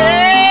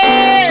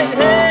 hey,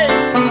 hey,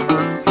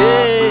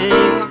 hey,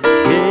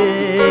 hey,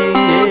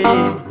 hey,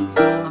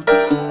 hey.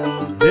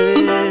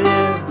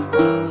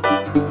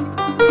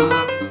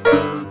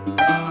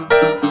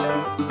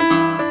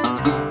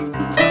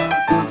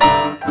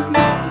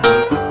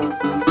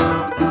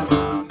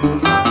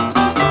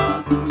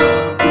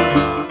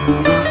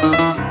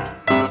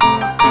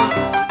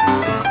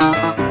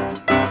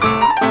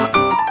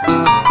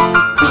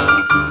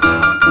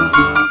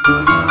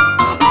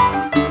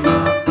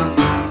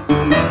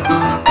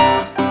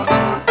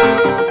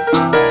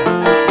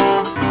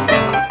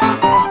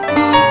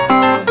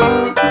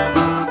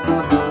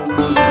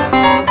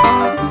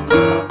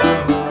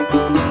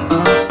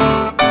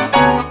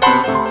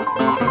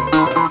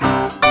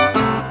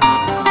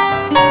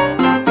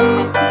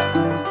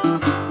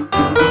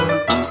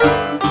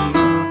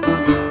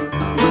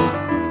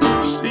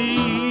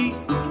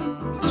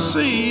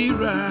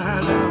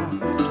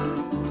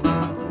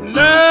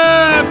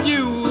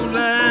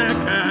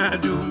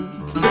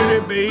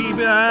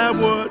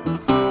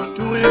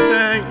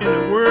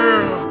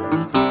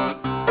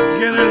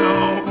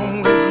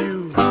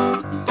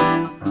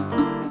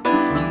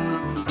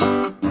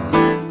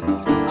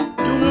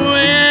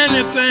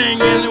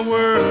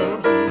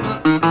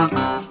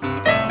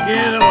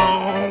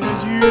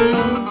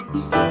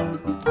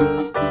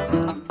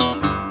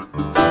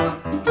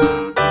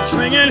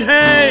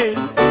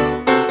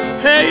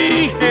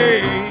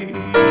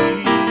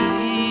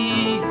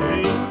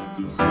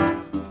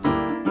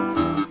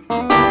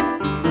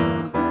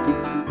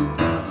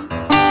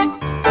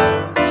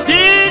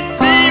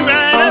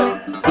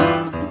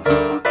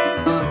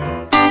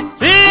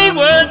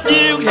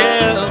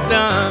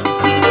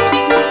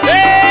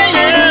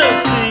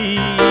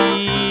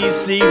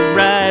 see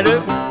right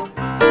up.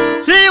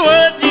 See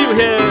what you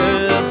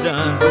have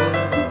done.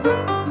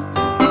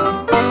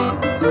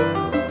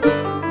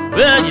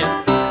 Well, you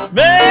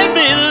made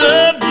me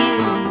love you.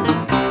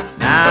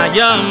 Now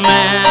your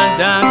man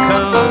done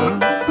come.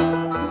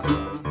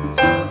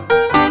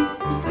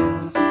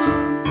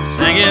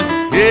 Singing,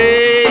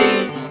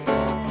 hey,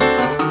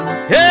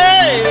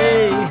 hey,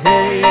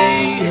 hey,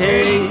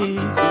 hey.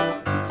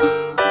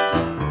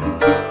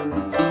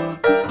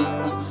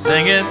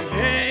 Singing,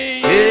 hey,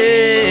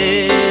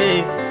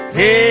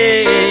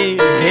 hey,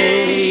 hey,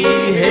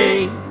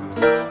 hey.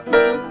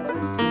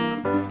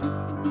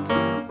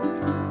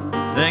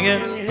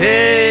 Singing,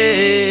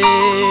 hey,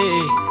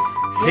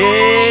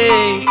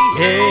 hey,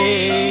 hey,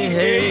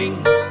 hey.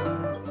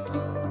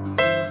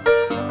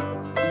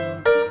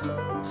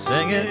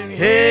 Singing,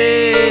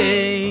 hey,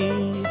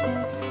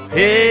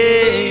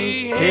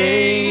 hey,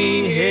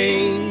 hey,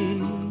 hey.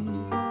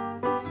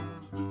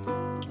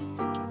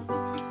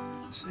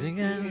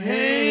 Singing,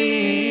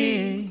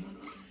 hey,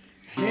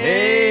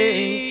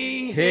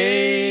 hey,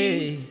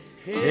 hey,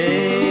 hey.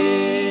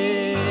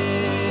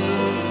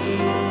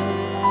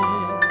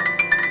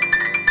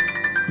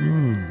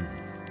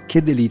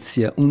 Che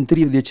delizia, un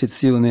trio di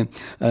eccezione,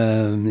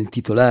 il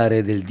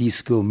titolare del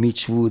disco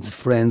Mitch Woods,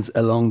 Friends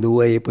Along the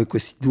Way, e poi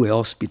questi due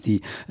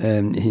ospiti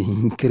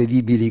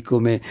incredibili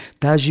come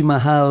Taj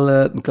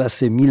Mahal,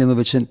 classe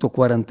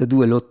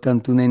 1942,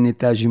 l'81enne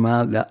Taj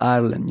Mahal da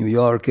Harlem, New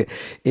York,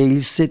 e il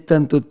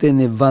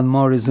 78enne Van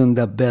Morrison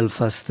da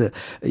Belfast,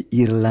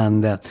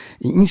 Irlanda.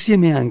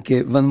 Insieme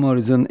anche Van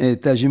Morrison e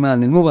Taj Mahal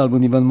nel nuovo album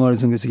di Van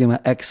Morrison che si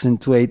chiama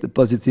Accentuate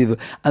Positive,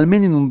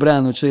 almeno in un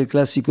brano c'è il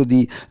classico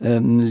di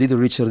Little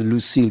Richard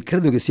Lucille,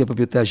 credo che sia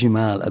proprio Taj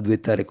Mahal a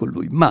duettare con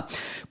lui, ma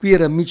qui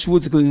era Mitch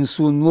Woods con il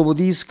suo nuovo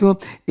disco,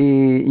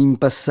 e in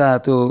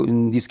passato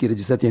dischi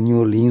registrati a New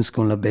Orleans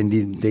con la band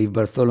di Dave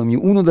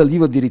Bartholomew, uno dal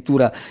vivo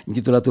addirittura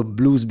intitolato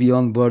Blues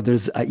Beyond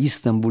Borders a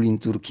Istanbul in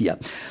Turchia.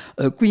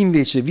 Qui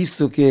invece,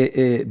 visto che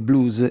è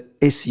blues,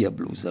 e sia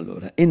blues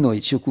allora, e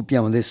noi ci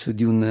occupiamo adesso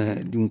di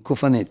un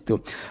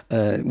cofanetto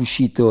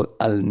uscito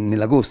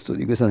nell'agosto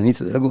di quest'anno,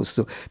 all'inizio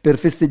dell'agosto, per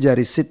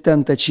festeggiare i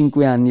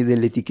 75 anni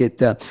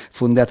dell'etichetta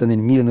fondata nel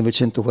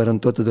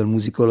 1948 dal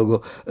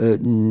musicologo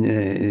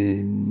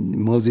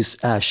Moses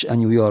Ash a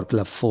New York,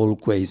 la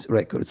Folkways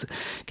Records,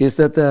 che è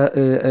stata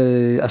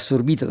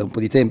assorbita da un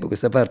po' di tempo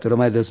questa parte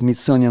ormai da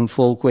Smithsonian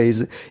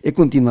Folkways, e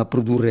continua a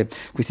produrre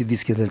questi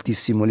dischi ad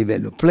altissimo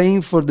livello.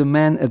 Playing for the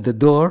Man at the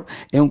Door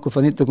è un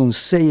cofanetto con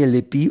 6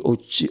 LP o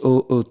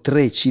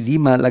 3 CD,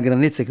 ma la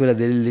grandezza è quella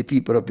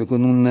dell'LP, proprio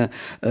con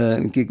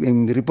che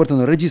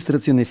riportano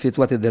registrazioni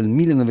effettuate dal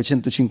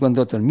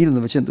 1958 al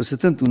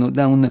 1971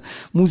 da un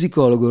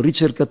musicologo,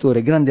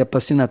 ricercatore, grande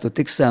appassionato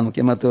texano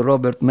chiamato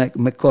Robert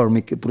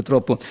McCormick, che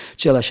purtroppo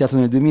ci ha lasciato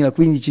nel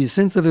 2015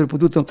 senza aver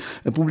potuto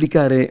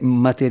pubblicare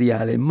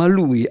materiale, ma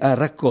lui ha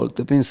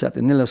raccolto,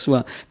 pensate, nella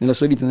sua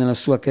vita, nella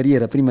sua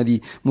carriera, prima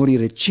di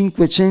morire,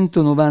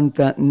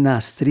 590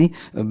 nastri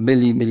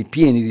belli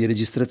pieni di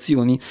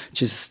registrazioni,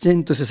 c'è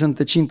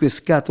 165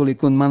 scatole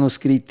con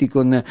manoscritti,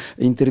 con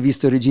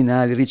interviste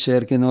originali,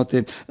 ricerche,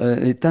 note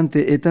e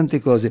tante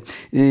cose.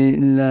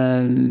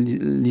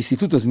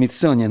 L'istituto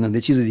Smithsonian ha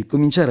deciso di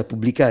cominciare a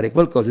pubblicare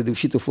qualcosa ed è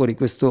uscito fuori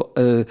questo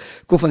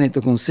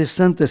cofanetto con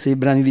 66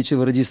 brani,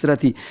 dicevo,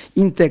 registrati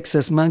in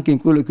Texas, ma anche in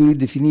quello che lui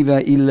definiva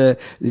il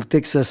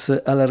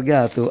Texas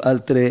allargato,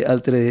 altre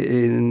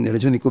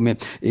regioni come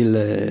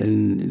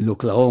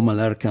l'Oklahoma,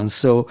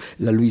 l'Arkansas,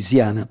 la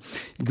Louisiana,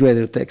 il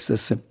Greater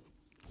Texas.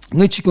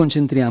 Noi ci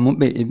concentriamo,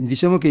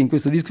 diciamo che in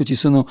questo disco ci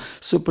sono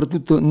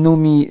soprattutto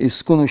nomi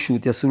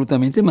sconosciuti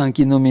assolutamente, ma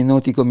anche nomi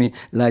noti come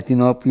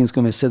Lightning Hopkins,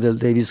 come Cedar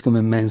Davis,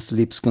 come Mance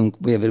Lipscomb,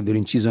 poi avrebbero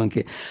inciso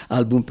anche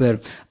album per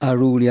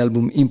Aruli,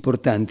 album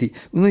importanti.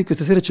 Noi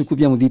questa sera ci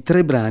occupiamo di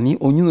 3 brani,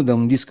 ognuno da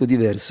un disco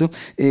diverso,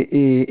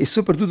 e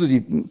soprattutto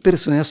di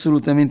persone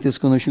assolutamente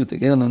sconosciute,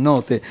 che erano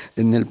note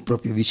nel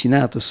proprio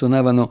vicinato,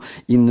 suonavano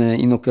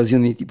in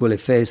occasioni tipo le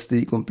feste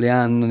di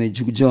compleanno, nei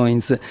juke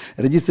joints,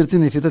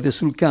 registrazioni effettuate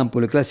sul campo,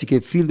 le classiche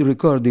field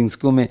recordings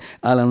come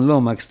Alan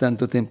Lomax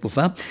tanto tempo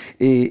fa,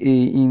 e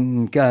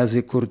in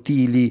case,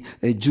 cortili,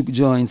 juke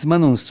joints, ma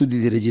non studi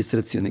di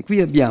registrazione.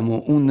 Qui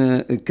abbiamo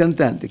un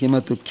cantante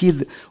chiamato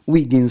Kid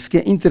Wiggins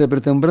che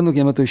interpreta un brano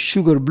chiamato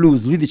Sugar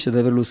Blues. Lui dice di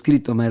averlo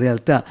scritto, ma in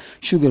realtà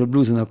Sugar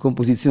Blues è una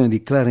composizione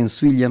di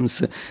Clarence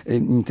Williams,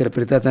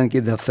 interpretata anche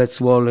da Fats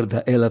Waller,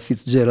 da Ella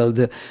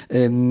Fitzgerald.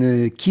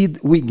 Kid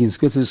Wiggins,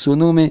 questo è il suo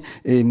nome,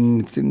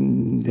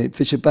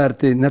 fece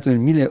parte, nato nel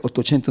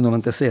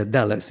 1896 a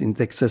Dallas in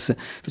Texas,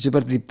 fece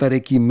parte di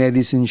parecchi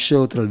Madison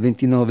show tra il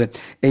 29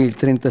 e il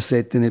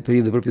 37 nel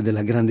periodo proprio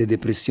della Grande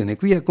Depressione.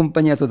 Qui è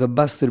accompagnato da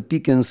Buster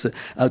Pickens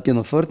al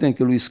pianoforte,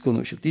 anche lui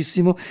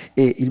sconosciutissimo,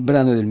 e il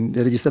brano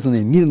è registrato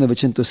nel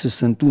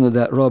 1961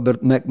 da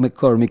Robert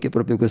McCormick, è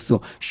proprio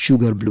questo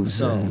Sugar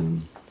Blues.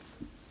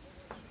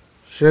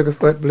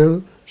 Sugarfoot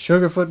Blues?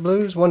 Sugarfoot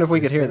Blues? Wonder if we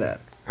could hear that.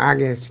 I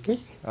guess you can.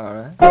 All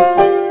right.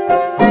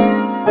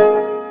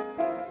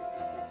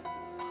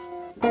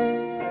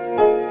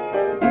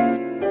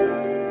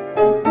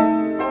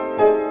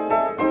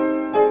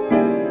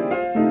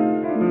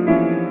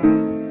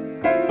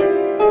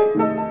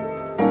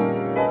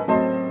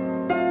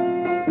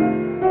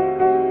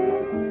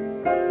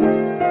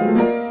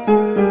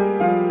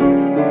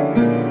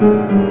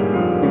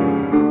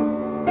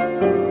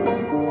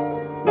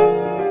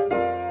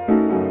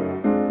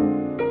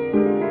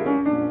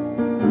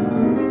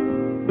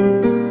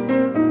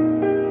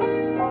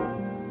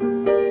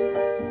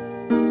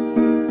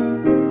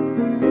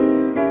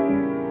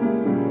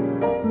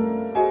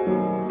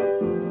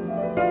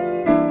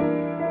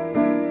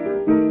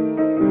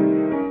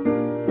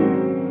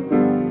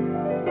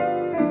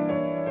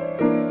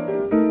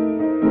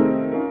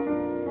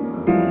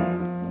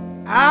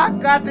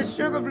 got the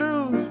sugar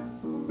blues.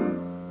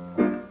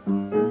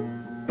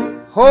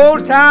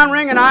 Whole time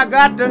ringing, I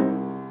got the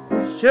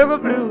sugar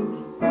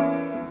blues.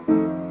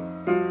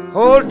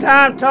 Whole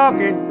time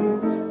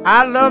talking,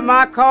 I love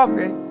my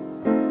coffee,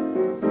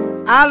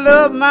 I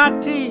love my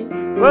tea,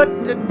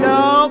 but the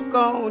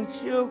doggone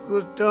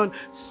sugar's done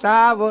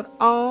soured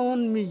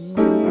on me.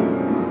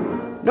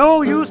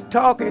 No use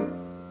talking,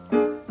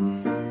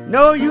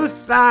 no use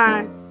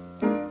sighing,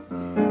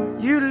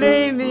 you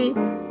lay me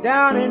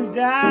down and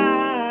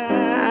die.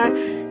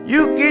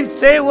 You can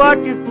say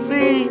what you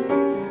please,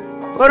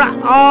 but I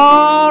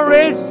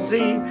already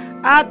see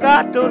I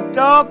got those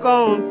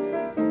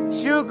doggone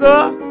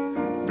sugar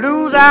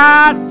blues,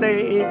 I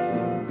say.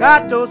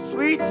 Got those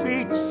sweet,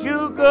 sweet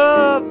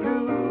sugar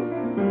blues.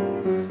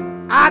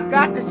 I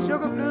got the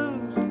sugar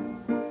blues.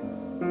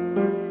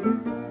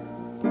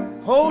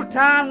 Whole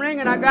time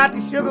ringing, I got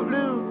the sugar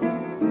blues.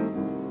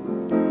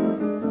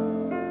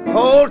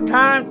 Whole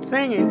time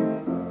singing,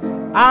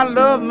 I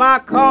love my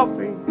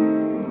coffee,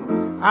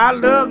 I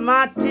love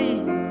my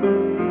tea.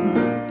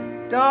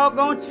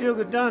 Doggone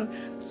sugar done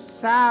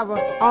sour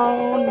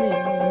on me.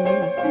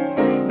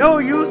 No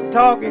use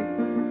talking,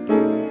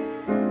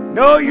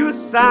 no use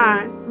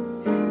sighing,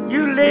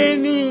 you lay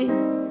me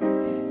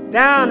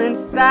down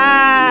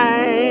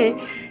inside.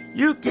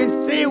 You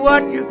can say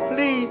what you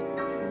please,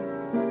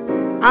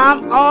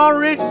 I'm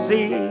already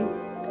see.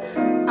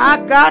 I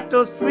got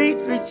those sweet,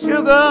 sweet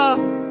sugar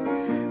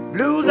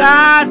blues,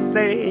 I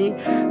say.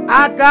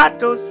 I got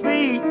those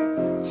sweet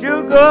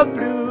sugar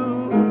blues.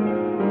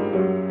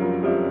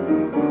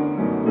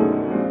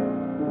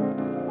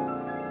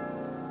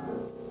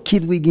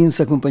 Kid Wiggins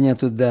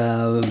accompagnato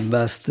da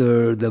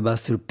Buster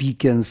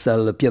Pickens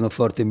al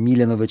pianoforte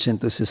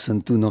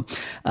 1961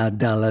 a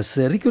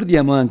Dallas.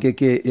 Ricordiamo anche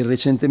che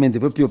recentemente,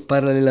 proprio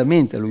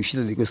parallelamente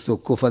all'uscita di questo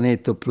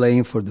cofanetto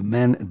Playing for the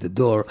Man at the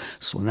Door,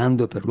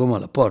 suonando per l'uomo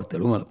alla porta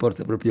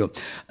proprio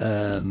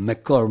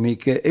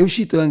McCormick, è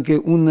uscito anche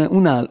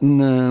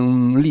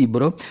un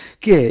libro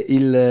che è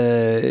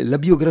la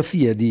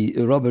biografia di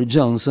Robert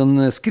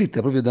Johnson, scritta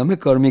proprio da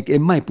McCormick e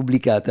mai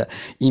pubblicata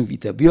in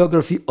vita.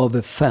 Biography of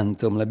a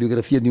Phantom, la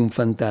biografia di un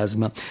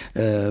fantasma,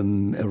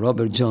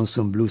 Robert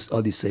Johnson Blues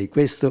Odyssey,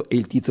 questo è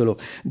il titolo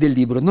del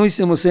libro. Noi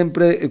siamo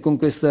sempre con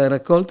questa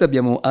raccolta,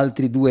 abbiamo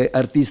altri due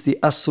artisti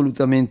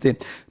assolutamente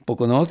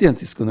poco noti,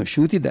 anzi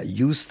sconosciuti, da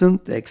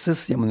Houston,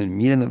 Texas. Siamo nel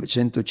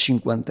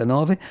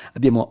 1959,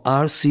 abbiamo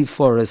R.C.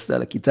 Forrest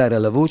alla chitarra e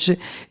alla voce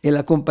e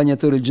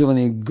l'accompagnatore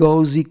giovane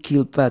Gussie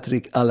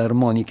Kilpatrick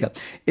all'armonica,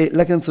 e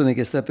la canzone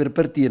che sta per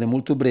partire,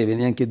 molto breve,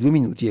 neanche 2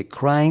 minuti, è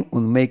Crying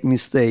Won't Make Me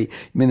Stay.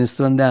 Me ne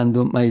sto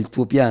andando, ma il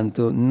tuo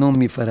pianto non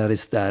mi farà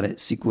restare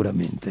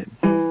sicuramente.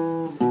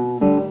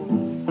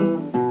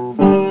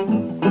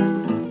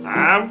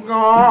 I'm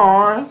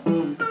gone.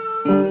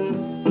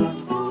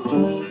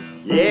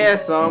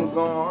 Yes, I'm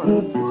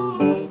gone.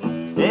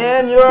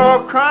 And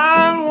your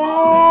crying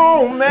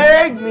won't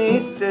make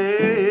me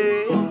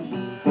stay.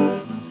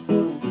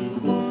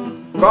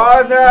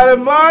 'Cause the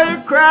more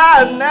you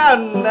cry now,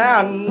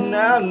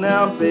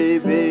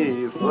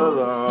 baby,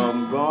 further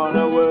I'm gone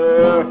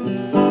away.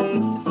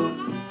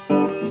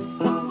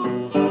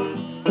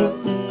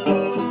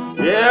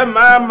 Yeah,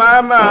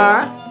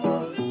 my,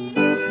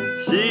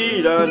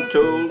 she done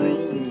told me.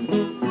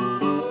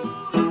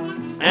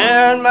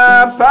 And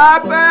my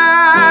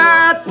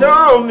papa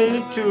told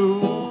me too.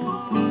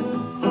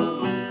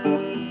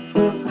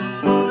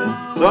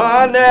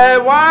 Son, that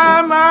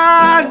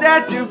woman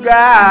that you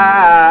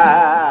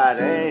got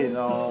ain't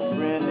no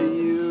friend of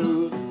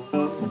you.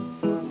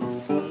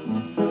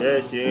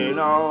 Yeah, she ain't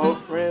no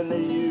friend of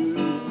you.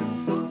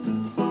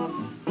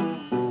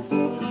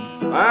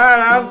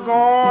 And I'm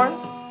going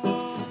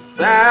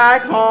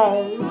back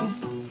home.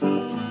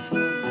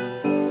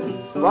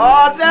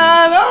 Fall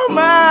down on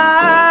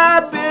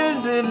my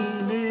bended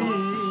knee.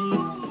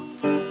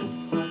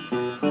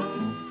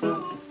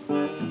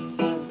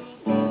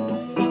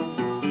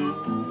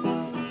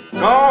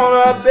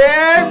 Gonna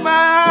beg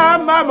my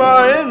mama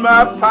and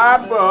my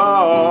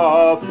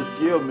papa,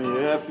 forgive me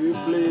if you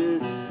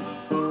please.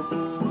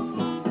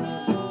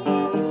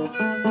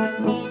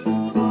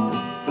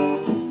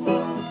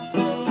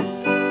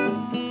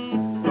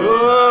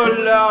 Oh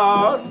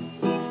Lord,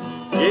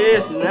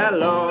 yes now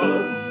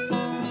Lord,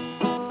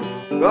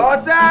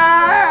 'cause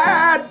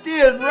I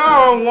did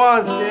wrong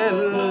once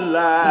in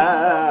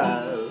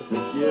life.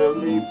 Forgive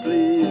me,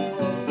 please.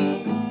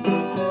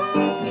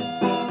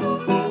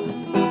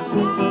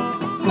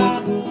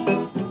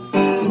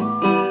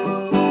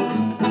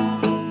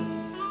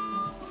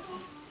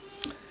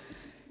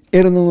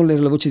 Erano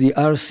la voce di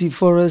R.C.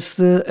 Forrest,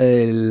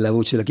 la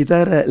voce e la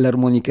chitarra,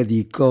 l'armonica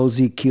di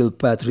Cozy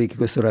Kilpatrick.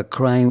 Questo era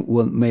Crime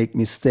Won't Make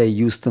Me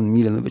Stay, Houston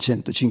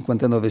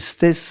 1959,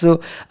 stesso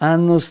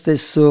anno,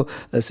 stesso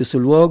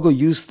luogo,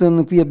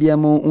 Houston. Qui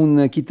abbiamo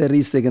un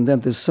chitarrista e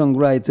cantante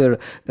songwriter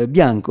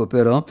bianco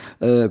però,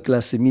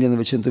 classe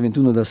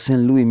 1921 da St.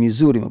 Louis,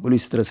 Missouri, ma poi lui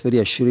si trasferì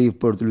a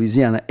Shreveport,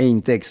 Louisiana e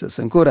in Texas.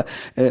 Ancora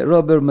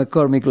Robert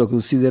McCormick lo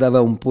considerava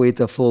un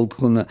poeta folk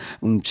con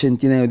un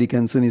centinaio di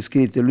canzoni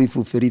scritte. Lui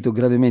fu ferito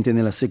gravemente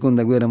nella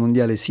seconda guerra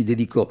mondiale e si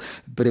dedicò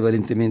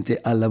prevalentemente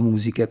alla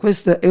musica.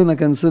 Questa è una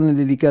canzone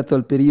dedicata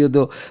al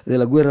periodo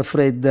della guerra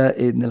fredda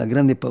e nella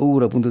grande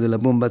paura appunto della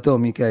bomba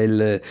atomica.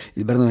 Il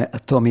brano è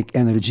Atomic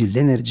Energy,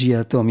 l'energia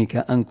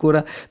atomica,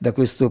 ancora da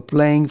questo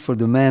Playing for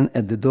the Man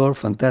at the Door,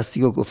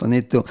 fantastico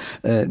cofanetto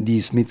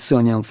di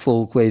Smithsonian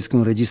Folkways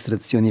con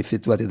registrazioni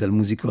effettuate dal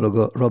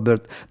musicologo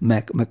Robert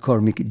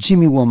McCormick.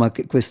 Jimmy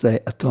Womack, questa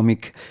è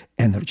Atomic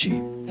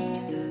Energy.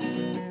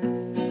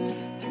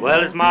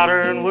 Well, this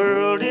modern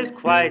world is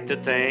quite the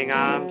thing,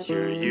 I'm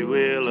sure you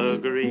will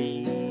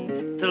agree.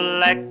 To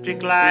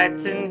electric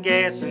lights and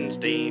gas and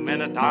steam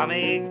and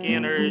atomic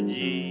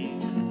energy.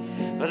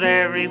 But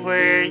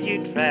everywhere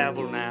you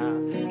travel now,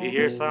 you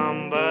hear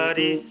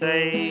somebody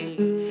say,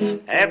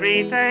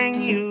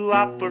 everything you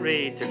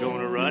operate's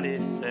gonna run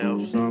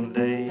itself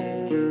someday.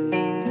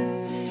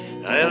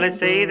 Well, they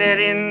say that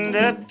in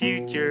the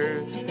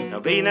future,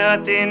 there'll be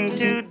nothing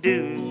to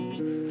do,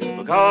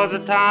 because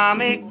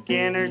atomic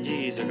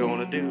energies are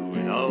gonna do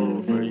it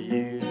all for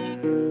you.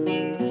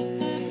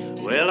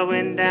 Well, I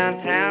went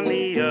downtown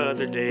the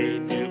other day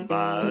to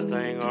buy a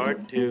thing or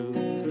two.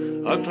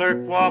 A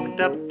clerk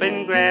walked up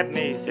and grabbed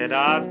me, said,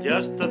 I've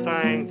just the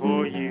thing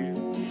for you.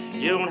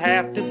 You don't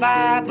have to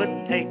buy,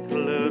 but take a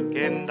look,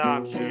 and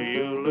I'm sure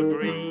you'll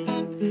agree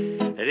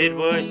that it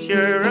was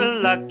sure a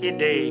lucky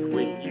day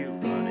when you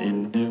run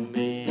into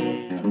me.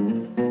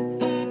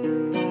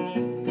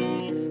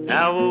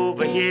 Now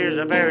over here's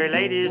the very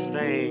latest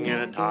thing,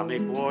 an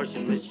atomic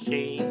washing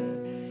machine.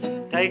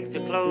 Takes the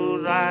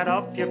clothes right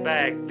off your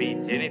back,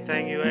 beats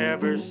anything you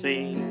ever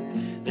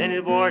seen. Then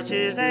it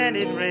washes and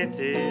it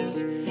rinses,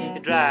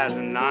 it dries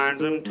and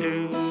irons them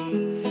too.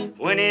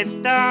 When it's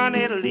done,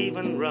 it'll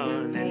even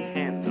run and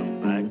hand them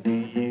back to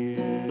you.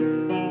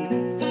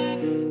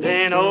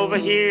 Then over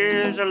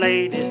here's the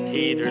latest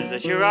heaters, they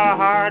sure are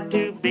hard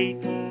to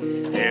beat.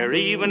 They're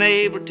even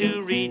able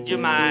to read your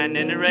mind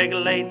and to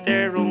regulate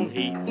their own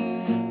heat.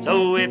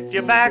 So if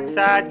your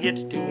backside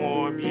gets too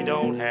warm, you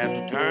don't have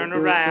to turn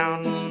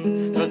around,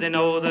 'cause they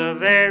know the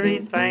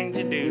very thing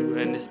to do,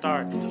 and it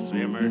starts to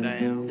simmer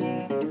down.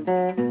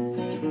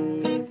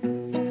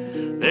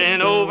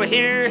 Then over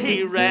here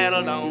he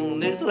rattled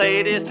on his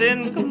latest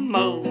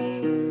incommode,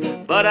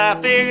 but I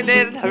figured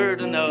it'd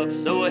hurt enough,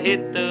 so I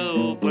hit the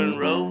open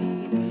road.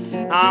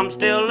 I'm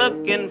still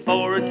looking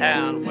for a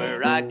town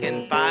where I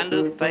can find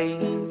a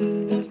face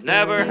that's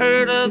never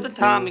heard of the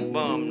atomic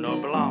bomb nor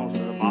belongs to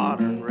the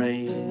modern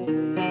race.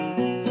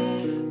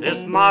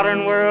 This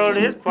modern world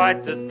is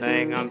quite the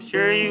thing, I'm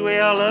sure you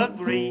will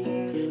agree,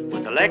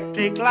 with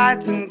electric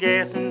lights and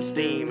gas and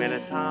steam and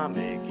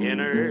atomic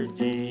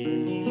energy.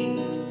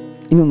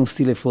 In uno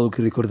stile folk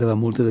ricordava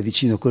molto da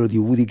vicino quello di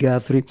Woody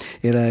Guthrie,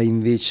 era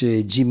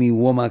invece Jimmy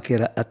Womack,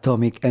 era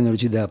Atomic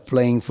Energy da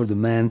Playing for the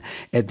Man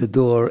at the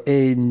Door.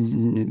 E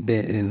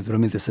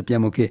naturalmente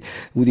sappiamo che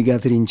Woody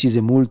Guthrie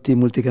incise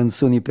molte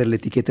canzoni per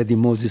l'etichetta di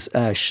Moses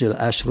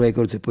Ash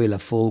Records e poi la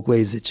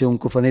Folkways. C'è un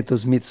cofanetto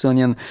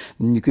Smithsonian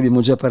di cui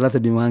abbiamo già parlato,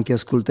 abbiamo anche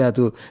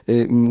ascoltato,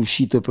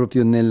 uscito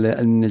proprio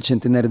nel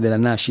centenario della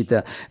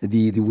nascita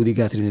di Woody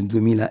Guthrie nel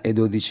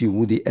 2012,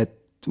 Woody at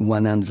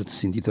 100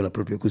 si intitola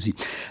proprio così.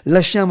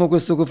 Lasciamo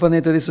questo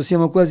cofanetto, adesso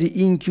siamo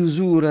quasi in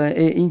chiusura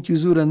e in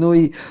chiusura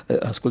noi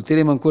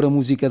ascolteremo ancora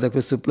musica da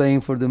questo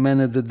Playing for the Man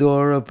at the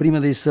Door. Prima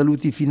dei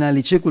saluti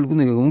finali c'è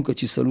qualcuno che comunque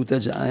ci saluta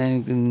già,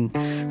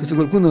 questo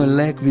qualcuno è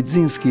Lech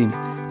Widzinski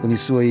con i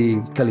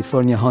suoi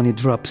California Honey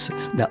Drops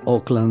da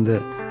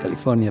Oakland,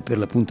 California, per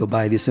l'appunto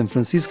Bay di San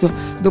Francisco.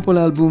 Dopo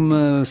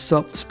l'album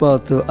Soft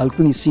Spot,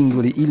 alcuni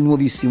singoli, il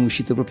nuovissimo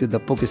uscito proprio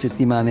da poche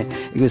settimane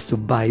e questo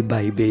Bye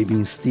Bye Baby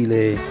in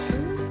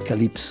stile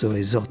calipso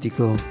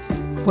esotico.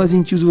 Quasi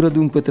in chiusura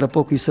dunque, tra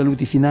poco i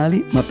saluti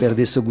finali, ma per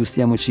adesso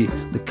gustiamoci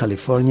The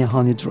California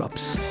Honey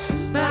Drops.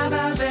 Bye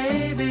bye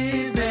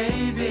baby,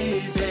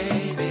 baby,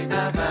 baby,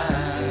 bye bye.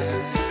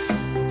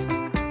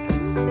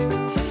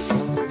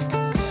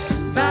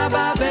 Bye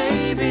bye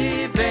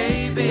baby,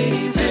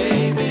 baby,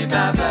 baby,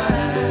 bye bye.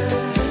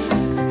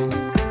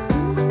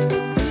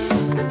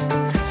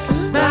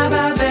 Bye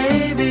bye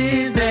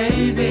baby,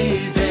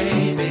 baby,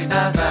 baby,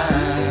 bye bye.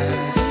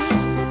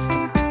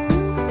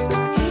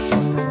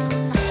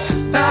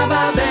 Bye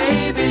bye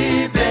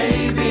baby,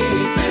 baby,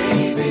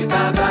 baby,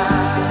 bye bye.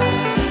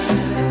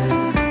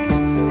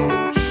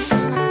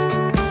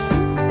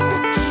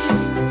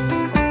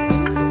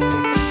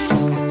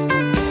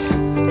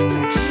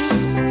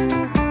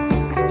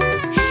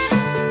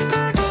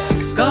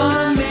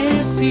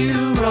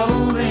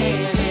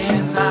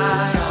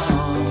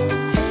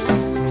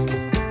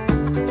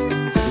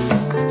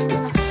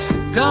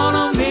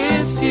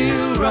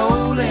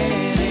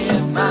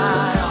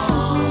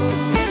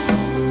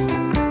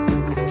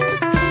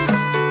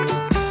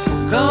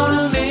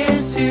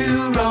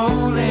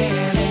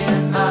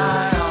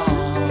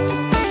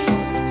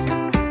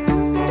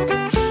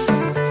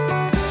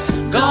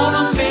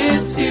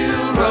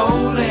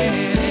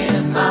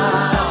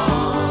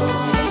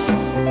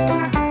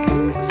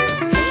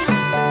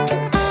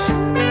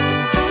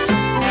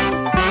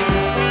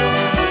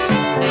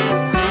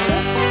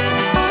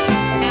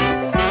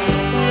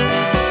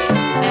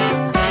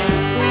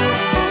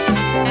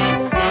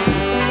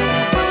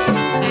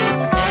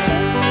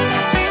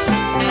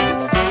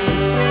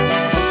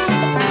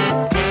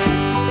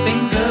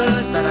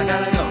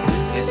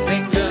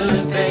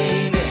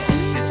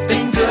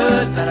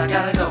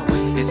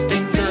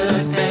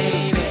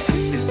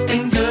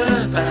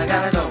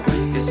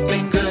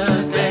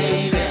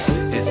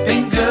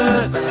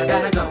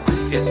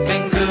 It's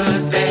been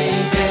good, baby.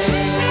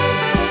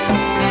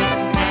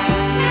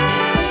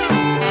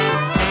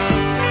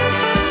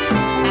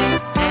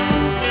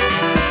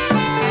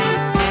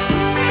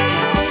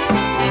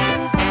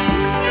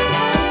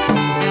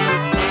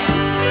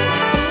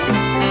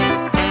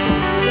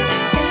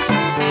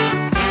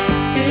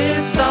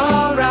 It's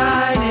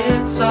alright,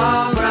 it's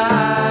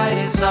alright,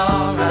 it's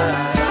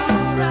alright.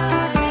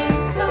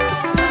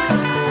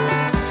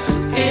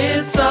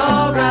 It's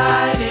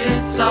alright,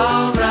 it's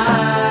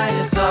alright,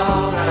 it's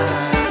alright.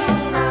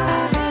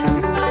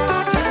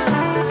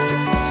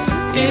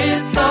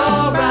 It's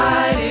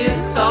alright,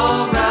 it's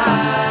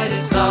alright,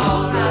 it's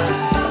alright.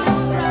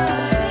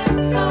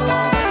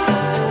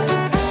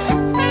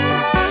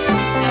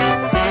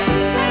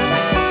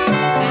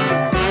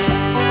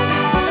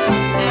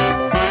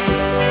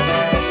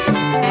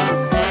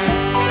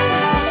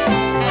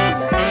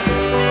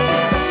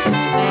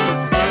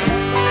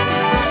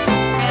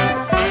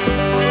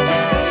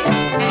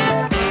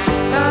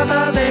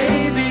 Bye-bye,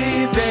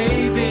 baby,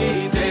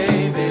 baby,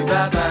 baby,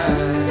 bye-bye.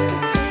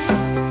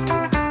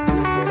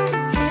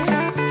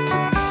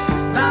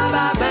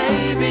 Bye-bye,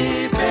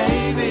 baby,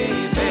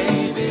 baby,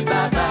 baby,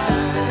 bye-bye.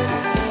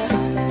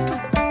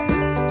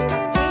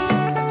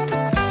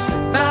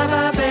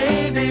 Bye-bye,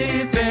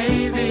 baby,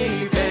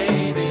 baby,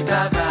 baby,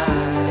 bye-bye.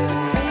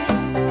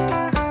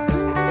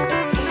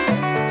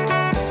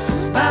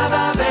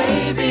 Bye-bye,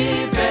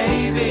 baby,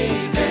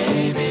 baby,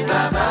 baby,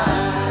 bye-bye.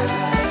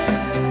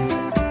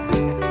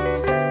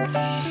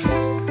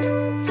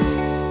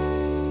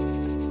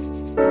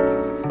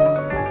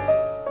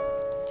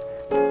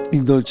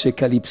 Il dolce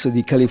calipso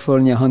di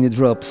California Honey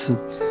Drops.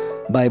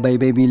 Bye Bye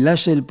Baby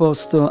lascia il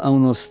posto a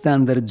uno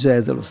standard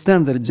jazz, lo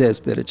standard jazz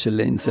per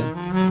eccellenza.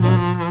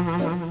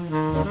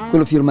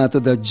 Quello firmato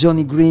da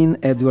Johnny Green,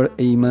 Edward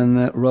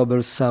Ayman,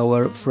 Robert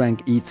Sauer,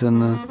 Frank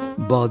Eaton,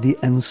 Body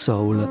and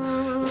Soul.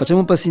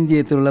 Facciamo un passo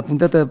indietro, la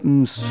puntata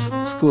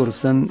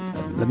scorsa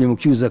l'abbiamo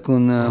chiusa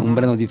con un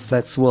brano di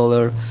Fats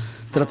Waller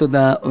tratto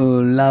da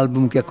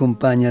l'album che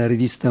accompagna la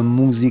rivista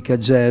Musica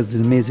Jazz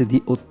del mese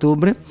di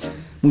ottobre.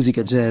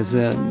 Musica Jazz,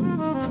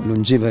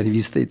 longeva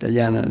rivista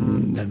italiana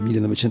dal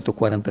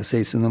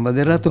 1946 se non vado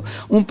errato.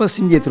 Un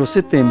passo indietro,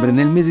 settembre,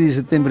 nel mese di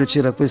settembre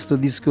c'era questo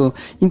disco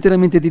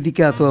interamente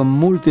dedicato a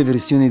molte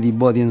versioni di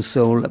Body and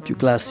Soul. La più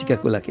classica,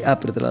 quella che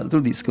apre tra l'altro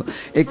il disco,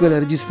 è quella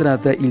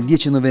registrata il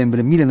 10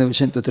 novembre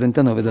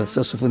 1939 dal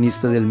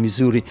sassofonista del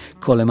Missouri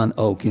Coleman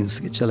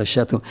Hawkins, che ci ha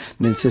lasciato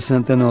nel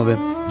 69.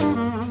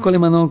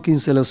 Coleman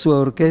Hawkins e la sua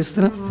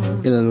orchestra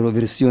e la loro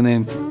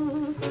versione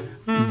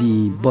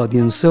di Body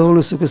and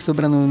Soul. Su questo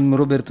brano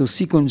Roberto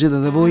si congeda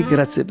da voi,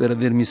 grazie per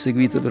avermi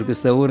seguito per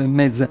questa ora e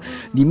mezza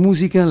di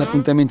musica.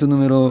 L'appuntamento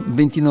numero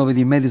 29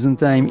 di Madison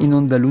Time in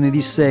onda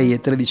lunedì 6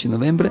 e 13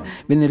 novembre,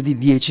 venerdì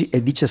 10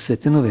 e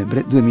 17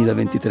 novembre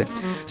 2023.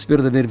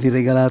 Spero di avervi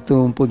regalato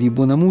un po' di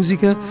buona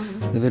musica,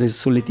 di aver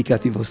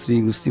solleticato i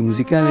vostri gusti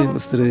musicali, le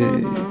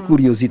vostre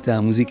curiosità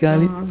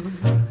musicali,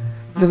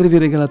 di avervi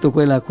regalato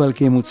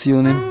qualche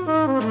emozione.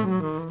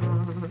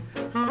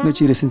 Noi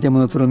ci risentiamo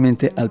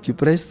naturalmente al più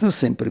presto,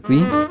 sempre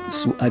qui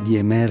su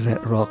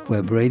ADMR Rock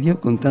Web Radio,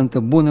 con tanta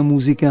buona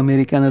musica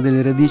americana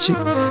delle radici.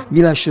 Vi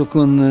lascio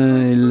con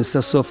il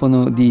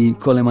sassofono di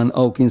Coleman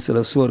Hawkins e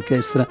la sua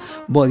orchestra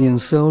Body and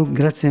Soul.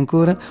 Grazie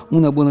ancora,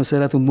 una buona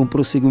serata, un buon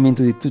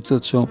proseguimento di tutto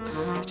ciò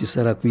che ci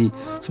sarà qui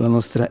sulla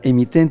nostra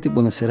emittente.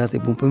 Buona serata e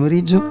buon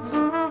pomeriggio.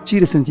 Ci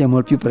risentiamo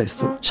al più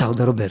presto. Ciao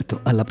da Roberto,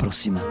 alla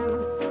prossima.